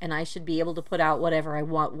to, and I should be able to put out whatever I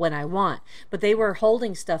want when I want. But they were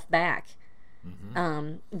holding stuff back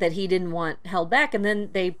that he didn't want held back. And then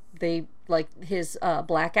they like his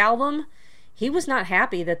Black Album, he was not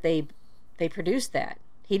happy that they produced that.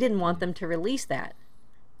 He didn't want them to release that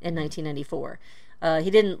in 1994.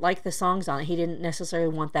 He didn't like the songs on it. He didn't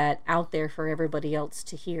necessarily want that out there for everybody else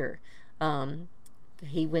to hear.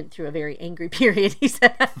 He went through a very angry period, he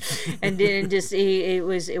said, and didn't just.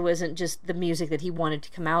 It wasn't just the music that he wanted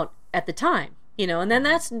to come out at the time, you know. And then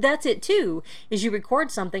that's it too. Is you record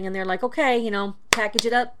something and they're like, okay, you know, package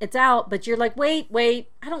it up, it's out, but you're like, wait,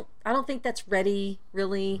 I don't think that's ready,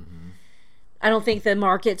 really. I don't think the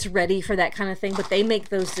market's ready for that kind of thing. But they make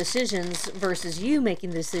those decisions versus you making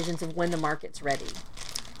the decisions of when the market's ready.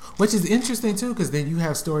 Which is interesting too, because then you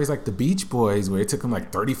have stories like the Beach Boys, where it took them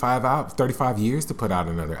like 35 years to put out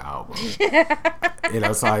another album. You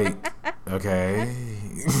know, it's like, okay,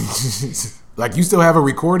 like you still have a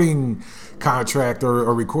recording contract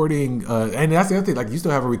or recording, and that's the other thing. Like you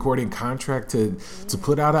still have a recording contract to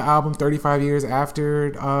put out an album 35 years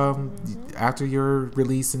after your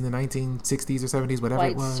release in the 1960s or 70s, whatever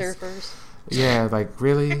White it was. surfers. Yeah, like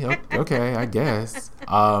really? Okay, I guess.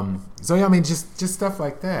 So yeah, I mean, just stuff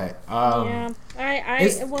like that. And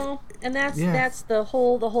that's the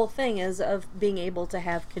whole thing is of being able to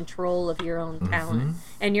have control of your own talent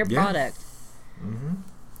and your product.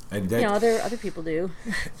 And that, other people do.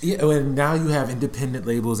 Yeah, and now you have independent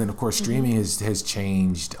labels, and of course, streaming has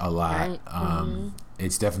changed a lot. Right.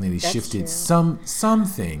 It's definitely shifted some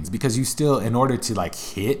things, because you still, in order to like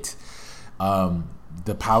hit,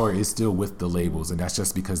 the power is still with the labels, and that's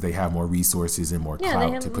just because they have more resources and more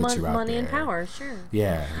clout to put you out there. Money and power, sure.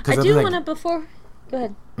 Yeah, I do want to before. Go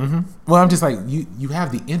ahead. Well, I'm just like you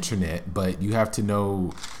have the internet, but you have to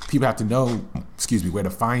know. People have to know, where to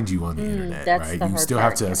find you on the internet, that's right? The you hard still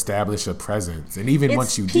part, have to establish a presence, and even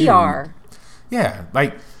once you PR. Yeah,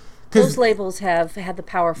 like. Those labels have had the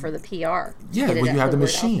power for the PR. Yeah, well, you have the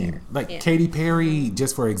machine. Like Katy Perry,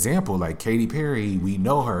 just for example, like Katy Perry, we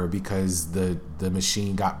know her because the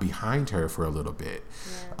machine got behind her for a little bit.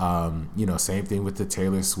 Yeah. Same thing with the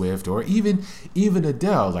Taylor Swift or even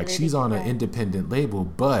Adele. Like she's on an independent label,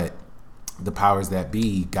 but the powers that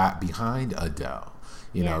be got behind Adele.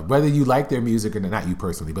 You know, whether you like their music or not, you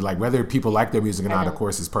personally, but like whether people like their music or not, of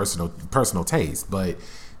course, is personal taste. But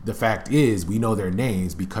the fact is, we know their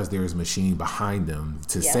names because there's a machine behind them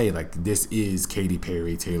to say, like, this is Katy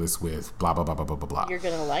Perry, Taylor Swift, blah, blah, blah, blah, blah, blah, blah. You're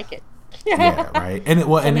going to like it. Yeah, right? And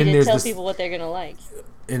then there's tell people what they're going to like.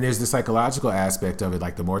 And there's the psychological aspect of it.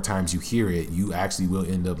 Like, the more times you hear it, you actually will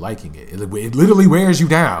end up liking it. It literally wears you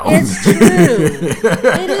down. It's true.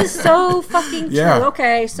 It is so fucking true. Yeah.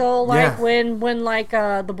 Okay, so, like, when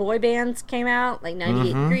the boy bands came out, like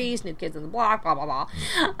 98 Degrees, New Kids on the Block, blah, blah, blah.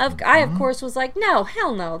 I, of course, was like, no,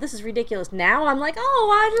 hell no, this is ridiculous. Now I'm like, oh,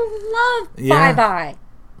 I love Bye Bye.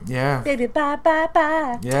 Yeah. Baby, bye, bye,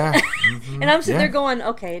 bye. Yeah. And I'm sitting there going,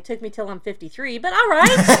 okay, it took me till I'm 53, but all right.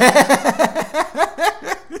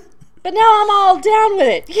 But now I'm all down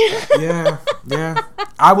with it. Yeah.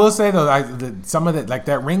 I will say, though, some of that, like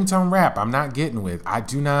that ringtone rap, I'm not getting with. I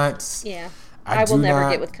do not. Yeah. I will never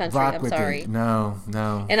get with country. I'm sorry. No.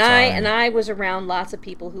 And I was around lots of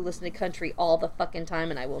people who listen to country all the fucking time,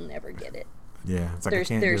 and I will never get it. Yeah. It's like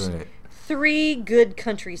there's 3 good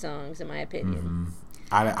country songs, in my opinion.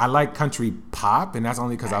 I like country pop, and that's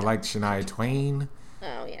only because I like Shania Twain.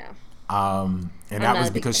 Oh yeah. And that was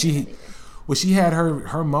because she had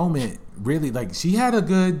her moment. Really, like she had a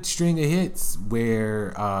good string of hits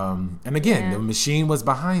where, and again, the machine was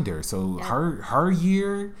behind her. So her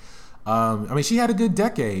year, I mean, she had a good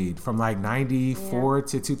decade from like 94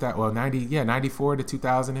 to 2000. Well, 94 to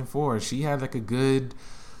 2004. She had like a good,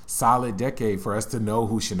 solid decade for us to know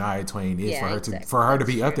who Shania Twain is, for her to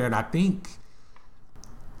be up there. And I think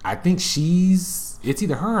it's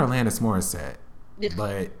either her or Alanis Morissette,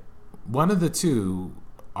 but one of the two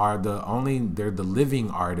are they're the living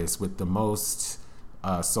artists with the most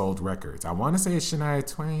sold records. I want to say it's Shania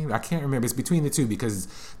Twain. I can't remember. It's between the two because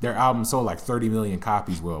their album sold like 30 million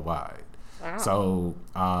copies worldwide. Wow. So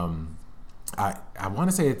I want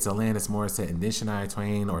to say it's Alanis Morissette and then Shania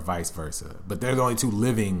Twain, or vice versa. But they're the only 2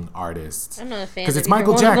 living artists. I'm not a fan. Because it's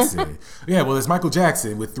Michael Jackson. Yeah, well, it's Michael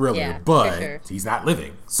Jackson with Thriller, but he's not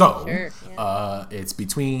living. So it's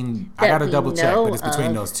between. I gotta double check, but it's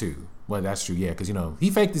between those 2. Well, that's true. Yeah, because he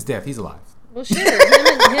faked his death. He's alive. Well, sure.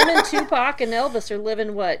 Him and Tupac and Elvis are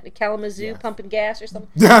living Kalamazoo, pumping gas or something.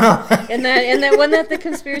 Yeah, and that wasn't that the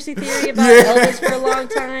conspiracy theory about Elvis for a long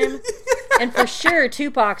time. And for sure,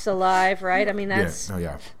 Tupac's alive, right? I mean, that's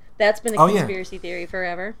been a conspiracy theory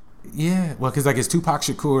forever. Yeah, well, because like it's Tupac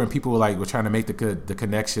Shakur, and people were trying to make the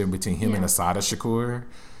connection between him and Assata Shakur.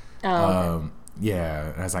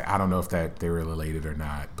 Yeah, I was like, I don't know if that they were related or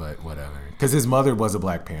not, but whatever. Because his mother was a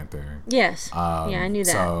Black Panther. Yes. Yeah, I knew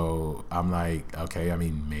that. So I'm like, okay, I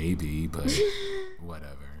mean, maybe, but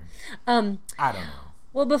whatever. I don't know.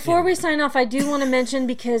 Well, before we sign off, I do want to mention,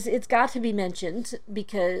 because it's got to be mentioned,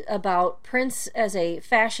 because about Prince as a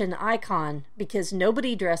fashion icon, because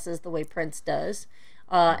nobody dresses the way Prince does.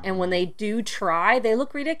 And when they do try, they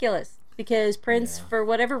look ridiculous. Because Prince, for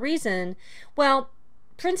whatever reason, well,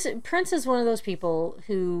 Prince is one of those people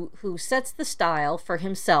who sets the style for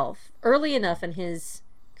himself early enough in his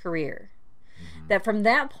career that from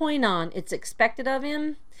that point on it's expected of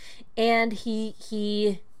him, and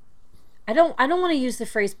he I don't want to use the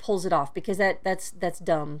phrase pulls it off, because that's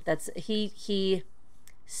dumb. That's he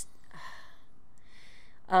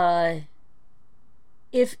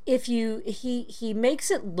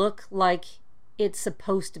makes it look like it's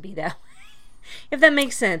supposed to be that way. If that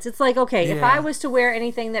makes sense. It's like, okay, if I was to wear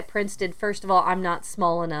anything that Prince did, first of all, I'm not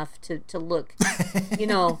small enough to look,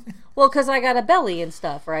 well, because I got a belly and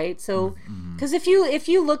stuff, right? So, because if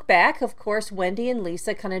you look back, of course, Wendy and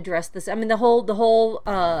Lisa kind of dressed this. I mean, the whole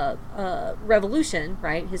Revolution,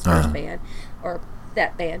 right? His first band, or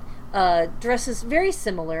that band, dresses very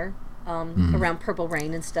similar. Around Purple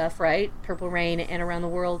Rain and stuff, right? Purple Rain and Around the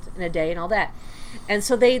World in a Day and all that. And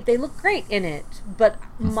so they look great in it, but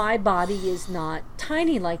my body is not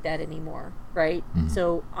tiny like that anymore, right?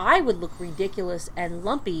 So I would look ridiculous and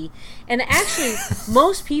lumpy. And actually,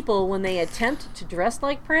 most people, when they attempt to dress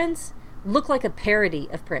like Prince, look like a parody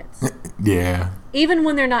of Prince. Yeah. Even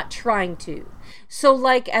when they're not trying to. So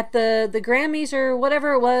like at the Grammys or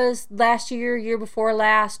whatever it was last year before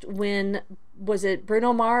last, when was it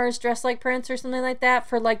Bruno Mars dressed like Prince or something like that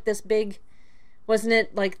for like this big, wasn't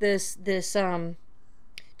it like this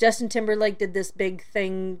Justin Timberlake did this big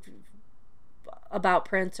thing about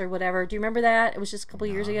Prince or whatever. Do you remember that? It was just a couple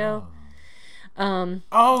years ago. Yeah. And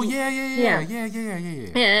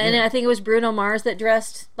I think it was Bruno Mars that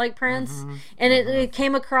dressed like Prince, and it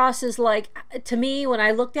came across as like, to me, when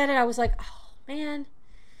I looked at it, I was like, oh man,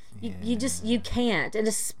 you can't, and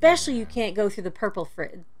especially you can't go through the purple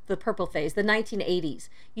phase, the 1980s.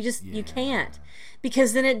 You can't,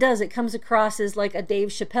 because then it comes across as like a Dave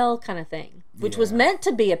Chappelle kind of thing, which was meant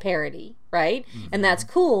to be a parody, right? And that's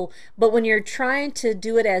cool, but when you're trying to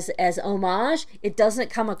do it as homage, it doesn't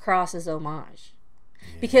come across as homage,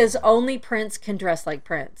 because only Prince can dress like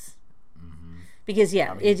Prince. Because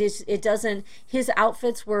it doesn't. His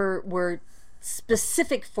outfits were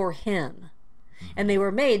specific for him. And they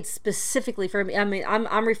were made specifically for me. I mean,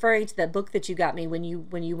 I'm referring to that book that you got me when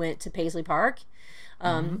you went to Paisley Park,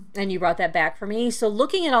 and you brought that back for me. So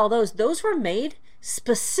looking at all those were made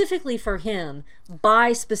specifically for him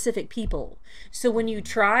by specific people. So when you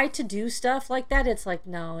try to do stuff like that, it's like,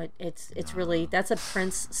 no, it's really, that's a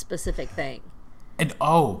Prince specific thing. And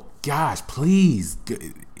oh gosh, please,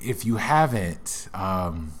 if you haven't,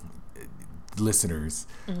 listeners,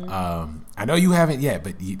 I know you haven't yet,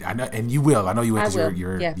 but I know, and you will. I know you will, because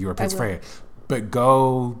you're a Prince fan. But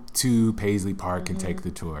go to Paisley Park and take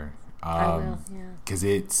the tour. I will, because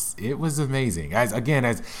it was amazing. As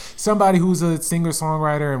somebody who's a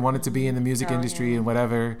singer-songwriter and wanted to be in the music industry and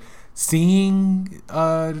whatever, seeing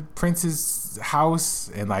Prince's house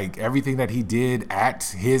and like everything that he did at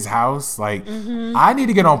his house, like I need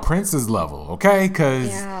to get on Prince's level, okay?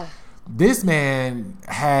 Because this man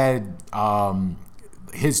had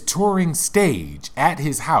his touring stage at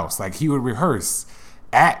his house. Like he would rehearse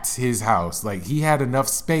at his house. Like he had enough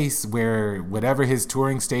space where whatever his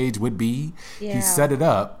touring stage would be, he set it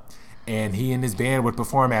up, and he and his band would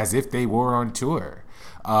perform as if they were on tour.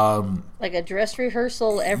 Like a dress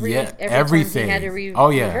rehearsal every everything. time he had to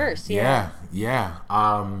rehearse.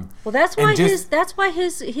 Well, that's why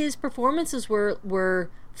his performances were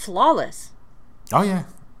flawless. Oh yeah.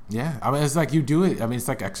 Yeah, I mean, it's like you do it. I mean, it's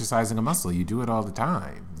like exercising a muscle. You do it all the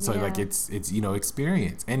time. So like it's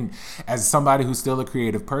experience. And as somebody who's still a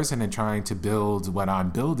creative person and trying to build what I'm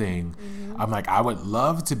building, I'm like, I would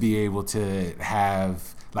love to be able to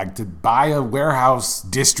have, like, to buy a warehouse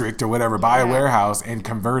district or whatever, buy a warehouse and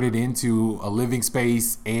convert it into a living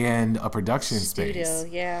space and a production space.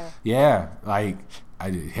 Yeah, like,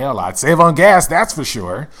 I'd save on gas, that's for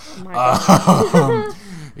sure. Oh my God.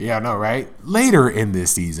 Yeah, no, right? Later in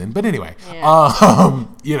this season. But anyway,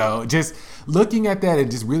 just looking at that and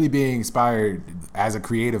just really being inspired as a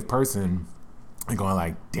creative person and going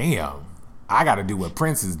like, damn, I got to do what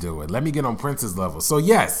Prince is doing. Let me get on Prince's level. So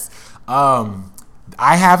yes, I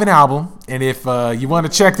have an album, and if you want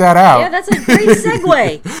to check that out. Yeah, that's a great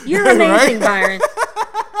segue. You're amazing, right? Byron.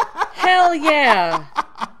 Hell yeah.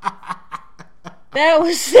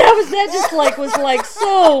 That just like was like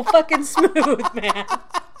so fucking smooth, man.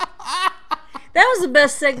 That was the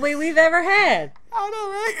best segue we've ever had. I know,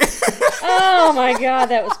 right? Oh my god,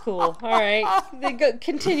 that was cool. All right, then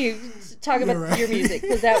continue talking about your music,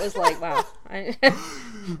 because that was like, wow.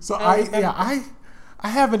 So I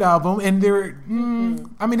have an album, and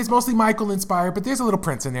I mean, it's mostly Michael inspired, but there's a little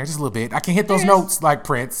Prince in there, just a little bit. I can't hit those notes like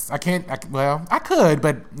Prince. I could,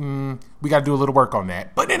 but we got to do a little work on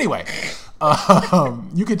that. But anyway,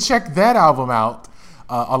 you can check that album out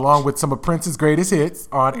along with some of Prince's greatest hits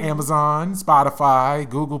on Amazon, Spotify,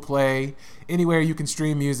 Google Play, anywhere you can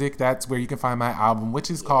stream music. That's where you can find my album,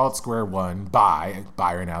 which is called Square One by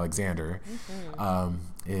Byron Alexander.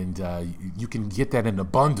 And you can get that in a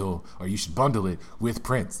bundle, or you should bundle it with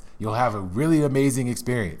Prince. You'll have a really amazing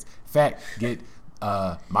experience. In fact, get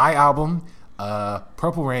my album,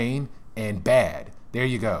 Purple Rain, and Bad. There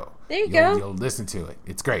you go. There you go. You'll listen to it.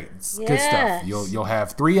 It's great. It's good stuff. You'll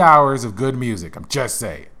have 3 hours of good music. I'm just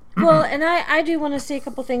saying. Well, and I do want to say a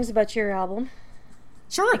couple things about your album.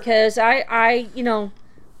 Sure. Because I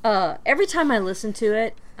every time I listen to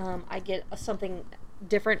it, I get something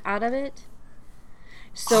different out of it.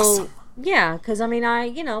 So, awesome. Yeah, because I mean,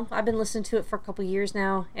 I've been listening to it for a couple years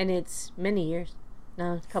now, and it's many years.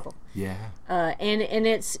 No, a couple. Yeah. And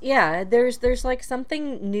it's, there's like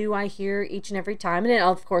something new I hear each and every time, and it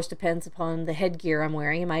of course depends upon the headgear I'm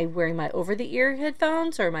wearing. Am I wearing my over-the-ear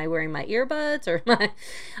headphones, or am I wearing my earbuds, or am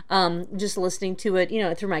I just listening to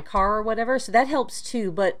it, through my car or whatever? So that helps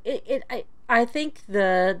too. But I think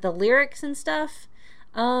the lyrics and stuff,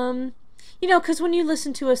 because when you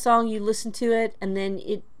listen to a song, you listen to it, and then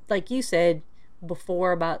it, like you said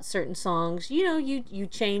before about certain songs, you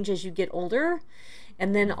change as you get older.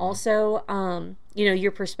 And then also,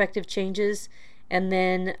 your perspective changes. And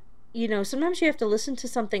then, sometimes you have to listen to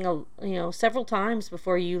something, several times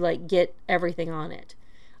before you like get everything on it.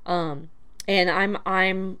 And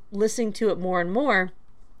I'm listening to it more and more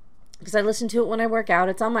because I listen to it when I work out.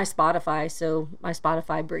 It's on my Spotify, so my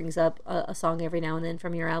Spotify brings up a song every now and then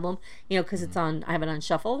from your album, because I have it on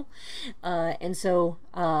shuffle. And so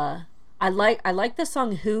I like the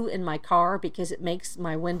song "Who" in my car because it makes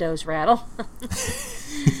my windows rattle,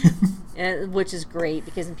 which is great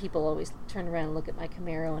because then people always turn around and look at my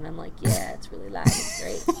Camaro, and I'm like, yeah, it's really loud, it's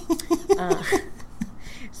great.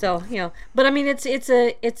 So but I mean, it's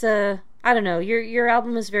a I don't know. Your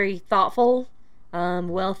album is very thoughtful,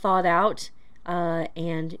 well thought out,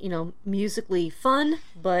 and musically fun,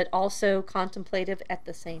 but also contemplative at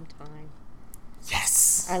the same time.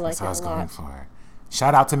 Yes, I like that's what I was a lot. going for.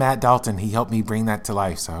 Shout out to Matt Dalton. He helped me bring that to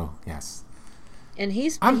life. So yes. And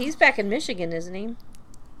he's back in Michigan, isn't he?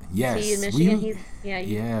 Yes. Is he in Michigan?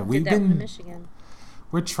 We've did that been in Michigan.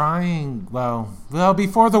 We're trying. Well,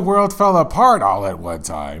 before the world fell apart all at one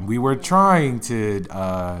time, we were trying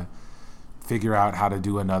to figure out how to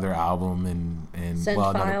do another album and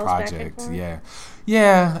another project.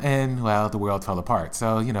 Yeah. And the world fell apart.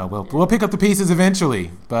 So we'll pick up the pieces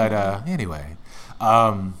eventually. But anyway.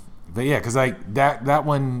 But yeah, because like that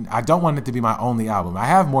one, I don't want it to be my only album. I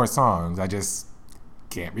have more songs. I just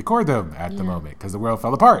can't record them at the moment because the world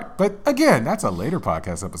fell apart. But again, that's a later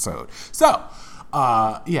podcast episode. So,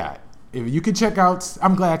 if you can check out,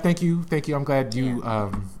 I'm glad. Thank you. I'm glad you.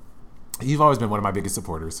 You've always been one of my biggest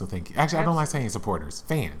supporters. So thank you. Actually, I don't like saying supporters.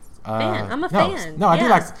 Fans. I'm a fan. No, I do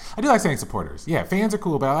like saying supporters. Yeah, fans are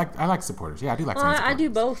cool, but I like supporters. Yeah, I do like saying supporters. I do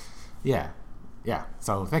both. Yeah.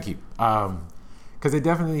 So thank you. Because it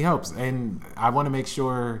definitely helps. And I want to make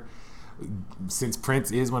sure, since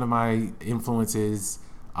Prince is one of my influences,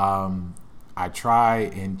 I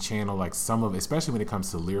try and channel like some of, especially when it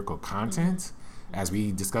comes to lyrical content, as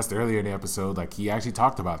we discussed earlier in the episode, like he actually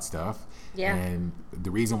talked about stuff. Yeah. And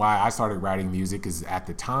the reason why I started writing music is at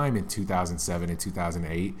the time in 2007 and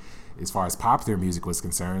 2008, as far as popular music was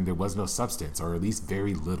concerned, there was no substance, or at least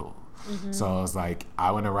very little. So I was like, I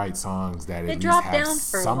want to write songs that at least have something. It dropped down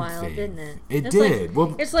for a while, didn't it? It did.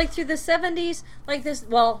 It's like through the 70s, like this,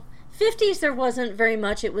 50s there wasn't very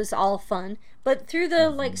much. It was all fun. But through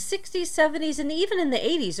the 60s, 70s, and even in the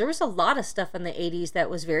 80s, there was a lot of stuff in the 80s that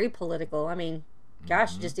was very political. I mean,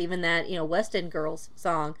 gosh, just even that, West End Girls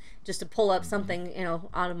song, just to pull up something,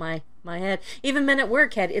 out of my head. Even Men at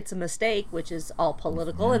Work had It's a Mistake, which is all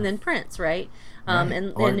political, and then Prince, right?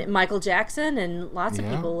 And Michael Jackson, and lots of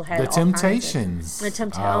people had The Temptations.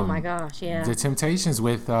 Oh my gosh, yeah. The Temptations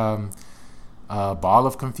with Ball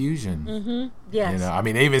of Confusion. Yes. I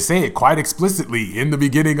mean, they even say it quite explicitly in the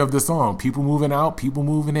beginning of the song. People moving out, people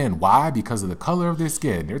moving in. Why? Because of the color of their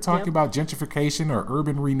skin. They're talking about gentrification or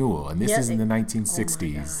urban renewal, and this is in the 1960s.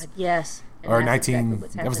 Oh my God. Yes. Or that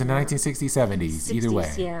was in the 1960s, 70s, 60s, either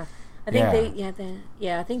way. Yeah. I think I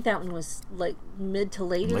think that one was like mid to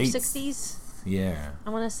later Late. 60s. Yeah. I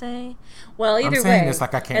want to say. Well, either I'm saying way. this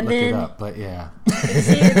like I can't look it up, but yeah.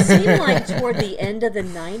 See, it seemed like toward the end of the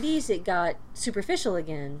 90s, it got superficial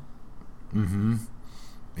again. Mm-hmm.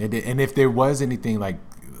 And if there was anything like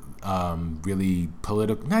really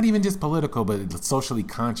political, not even just political, but socially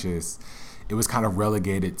conscious, it was kind of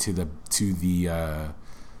relegated to the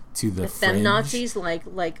feminazis like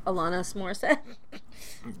Alanis Morissette.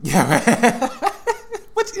 Yeah.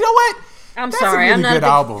 But you know what? I'm That's sorry, a really I'm not good a big...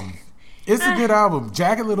 album. It's a good album.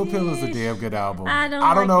 Jagged Little Pill is a damn good album. I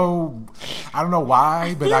don't know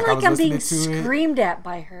why, but like I was listening to it. I feel like I'm being screamed at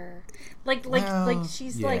by her. Like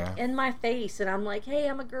she's like in my face, and I'm like, hey,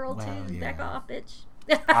 I'm a girl too. Back off, bitch.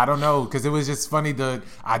 I don't know, because it was just funny.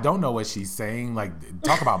 I don't know what she's saying. Like,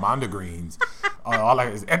 talk about Mondegreens. All I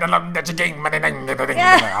is, I don't know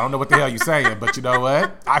what the hell you're saying, but you know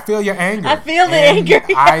what? I feel your anger. I feel the anger.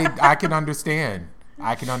 I can understand.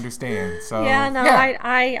 So yeah, no, yeah.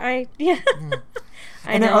 I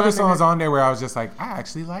And there are other songs on there where I was just like, I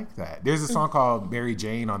actually like that. There's a song called Mary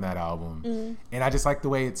Jane on that album, and I just like the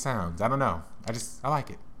way it sounds. I don't know. I like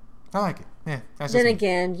it. Yeah. That's then just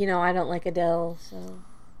again, I don't like Adele, so.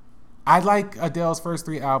 I like Adele's first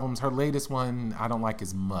 3 albums. Her latest one, I don't like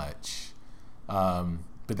as much. But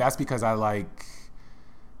that's because I like...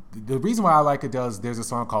 The reason why I like Adele is there's a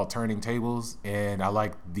song called Turning Tables, and I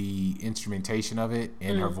like the instrumentation of it,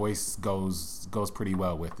 and her voice goes pretty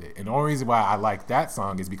well with it. And the only reason why I like that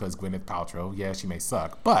song is because Gwyneth Paltrow, yeah, she may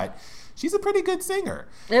suck, but she's a pretty good singer.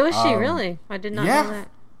 Was she really? I did not know that.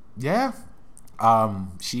 Yeah.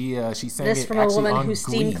 She sang this it from actually a woman on who Glee.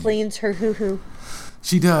 steam cleans her hoo-hoo.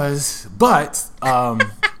 She does, but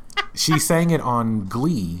she sang it on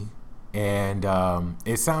Glee, and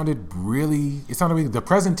it sounded really. The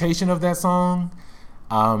presentation of that song.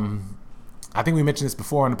 I think we mentioned this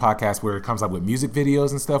before on the podcast, where it comes up with music videos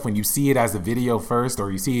and stuff. When you see it as a video first,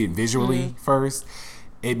 or you see it visually first,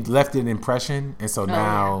 it left an impression, and so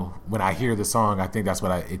now when I hear the song, I think that's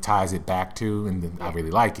what it ties it back to, and then I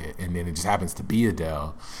really like it. And then it just happens to be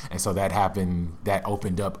Adele, and so that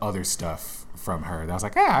opened up other stuff from her. I was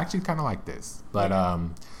like, I actually kind of like this. But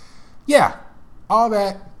all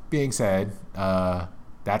that being said,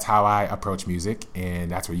 that's how I approach music,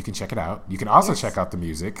 and that's where you can check it out. You can also check out the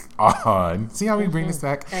music on. See how we bring this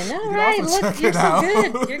back? I know, right? Look, you're so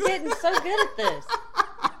good. You're getting so good at this.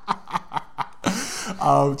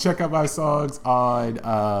 Check out my songs on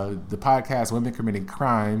the podcast Women Committing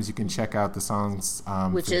Crimes. You can check out the songs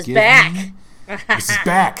which is back. This is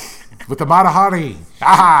back with the Matahari.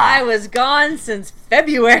 I was gone since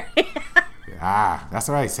February. That's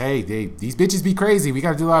right. Hey, these bitches be crazy. We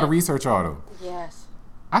got to do a lot of research on them. Yes.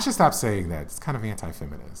 I should stop saying that. It's kind of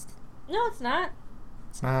anti-feminist. No, it's not.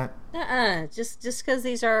 It's not. Just because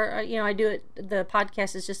these are, I do it. The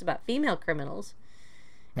podcast is just about female criminals.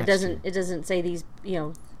 It doesn't say these,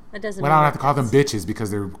 it doesn't. Well, I don't have to call them bitches because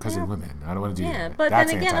they're women. I don't want to do that. Yeah, but that's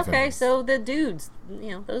then again, okay, so the dudes,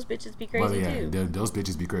 those bitches be crazy too. Those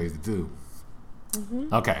bitches be crazy too.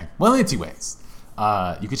 Mm-hmm. Okay. Well, anyways,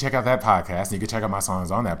 you can check out that podcast, and you can check out my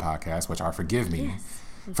songs on that podcast, which are Forgive Me. Yes.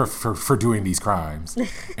 For doing these crimes.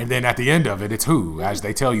 And then at the end of it, it's who, as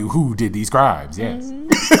they tell you who did these crimes. Yes. Mm-hmm.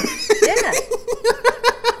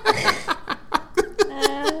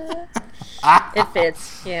 It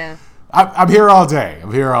fits. Yeah. I'm here all day.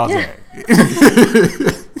 Try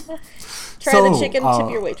the chicken,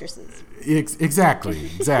 tip your waitresses.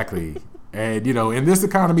 Exactly. And, in this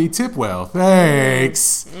economy, tip well.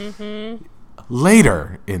 Thanks. Mm-hmm.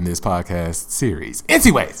 Later in this podcast series.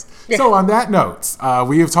 Anyways, so on that note,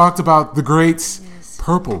 we have talked about the great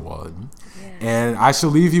Purple One. Yes. And I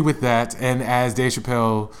shall leave you with that. And as Dave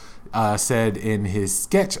Chappelle said in his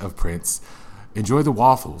sketch of Prince, enjoy the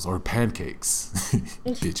waffles or pancakes,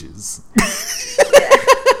 bitches.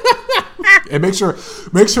 And make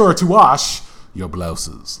sure to wash your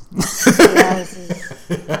blouses.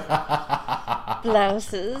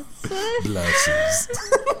 Blouses.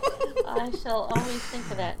 I shall always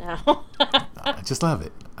think of that now. I just love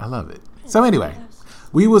it. I love it. So anyway,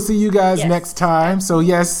 we will see you guys next time. So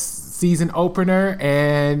yes, season opener,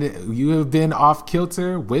 and you have been Off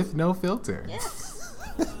Kilter with No Filter. Yes.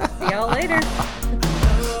 See y'all later.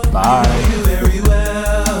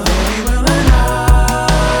 Bye.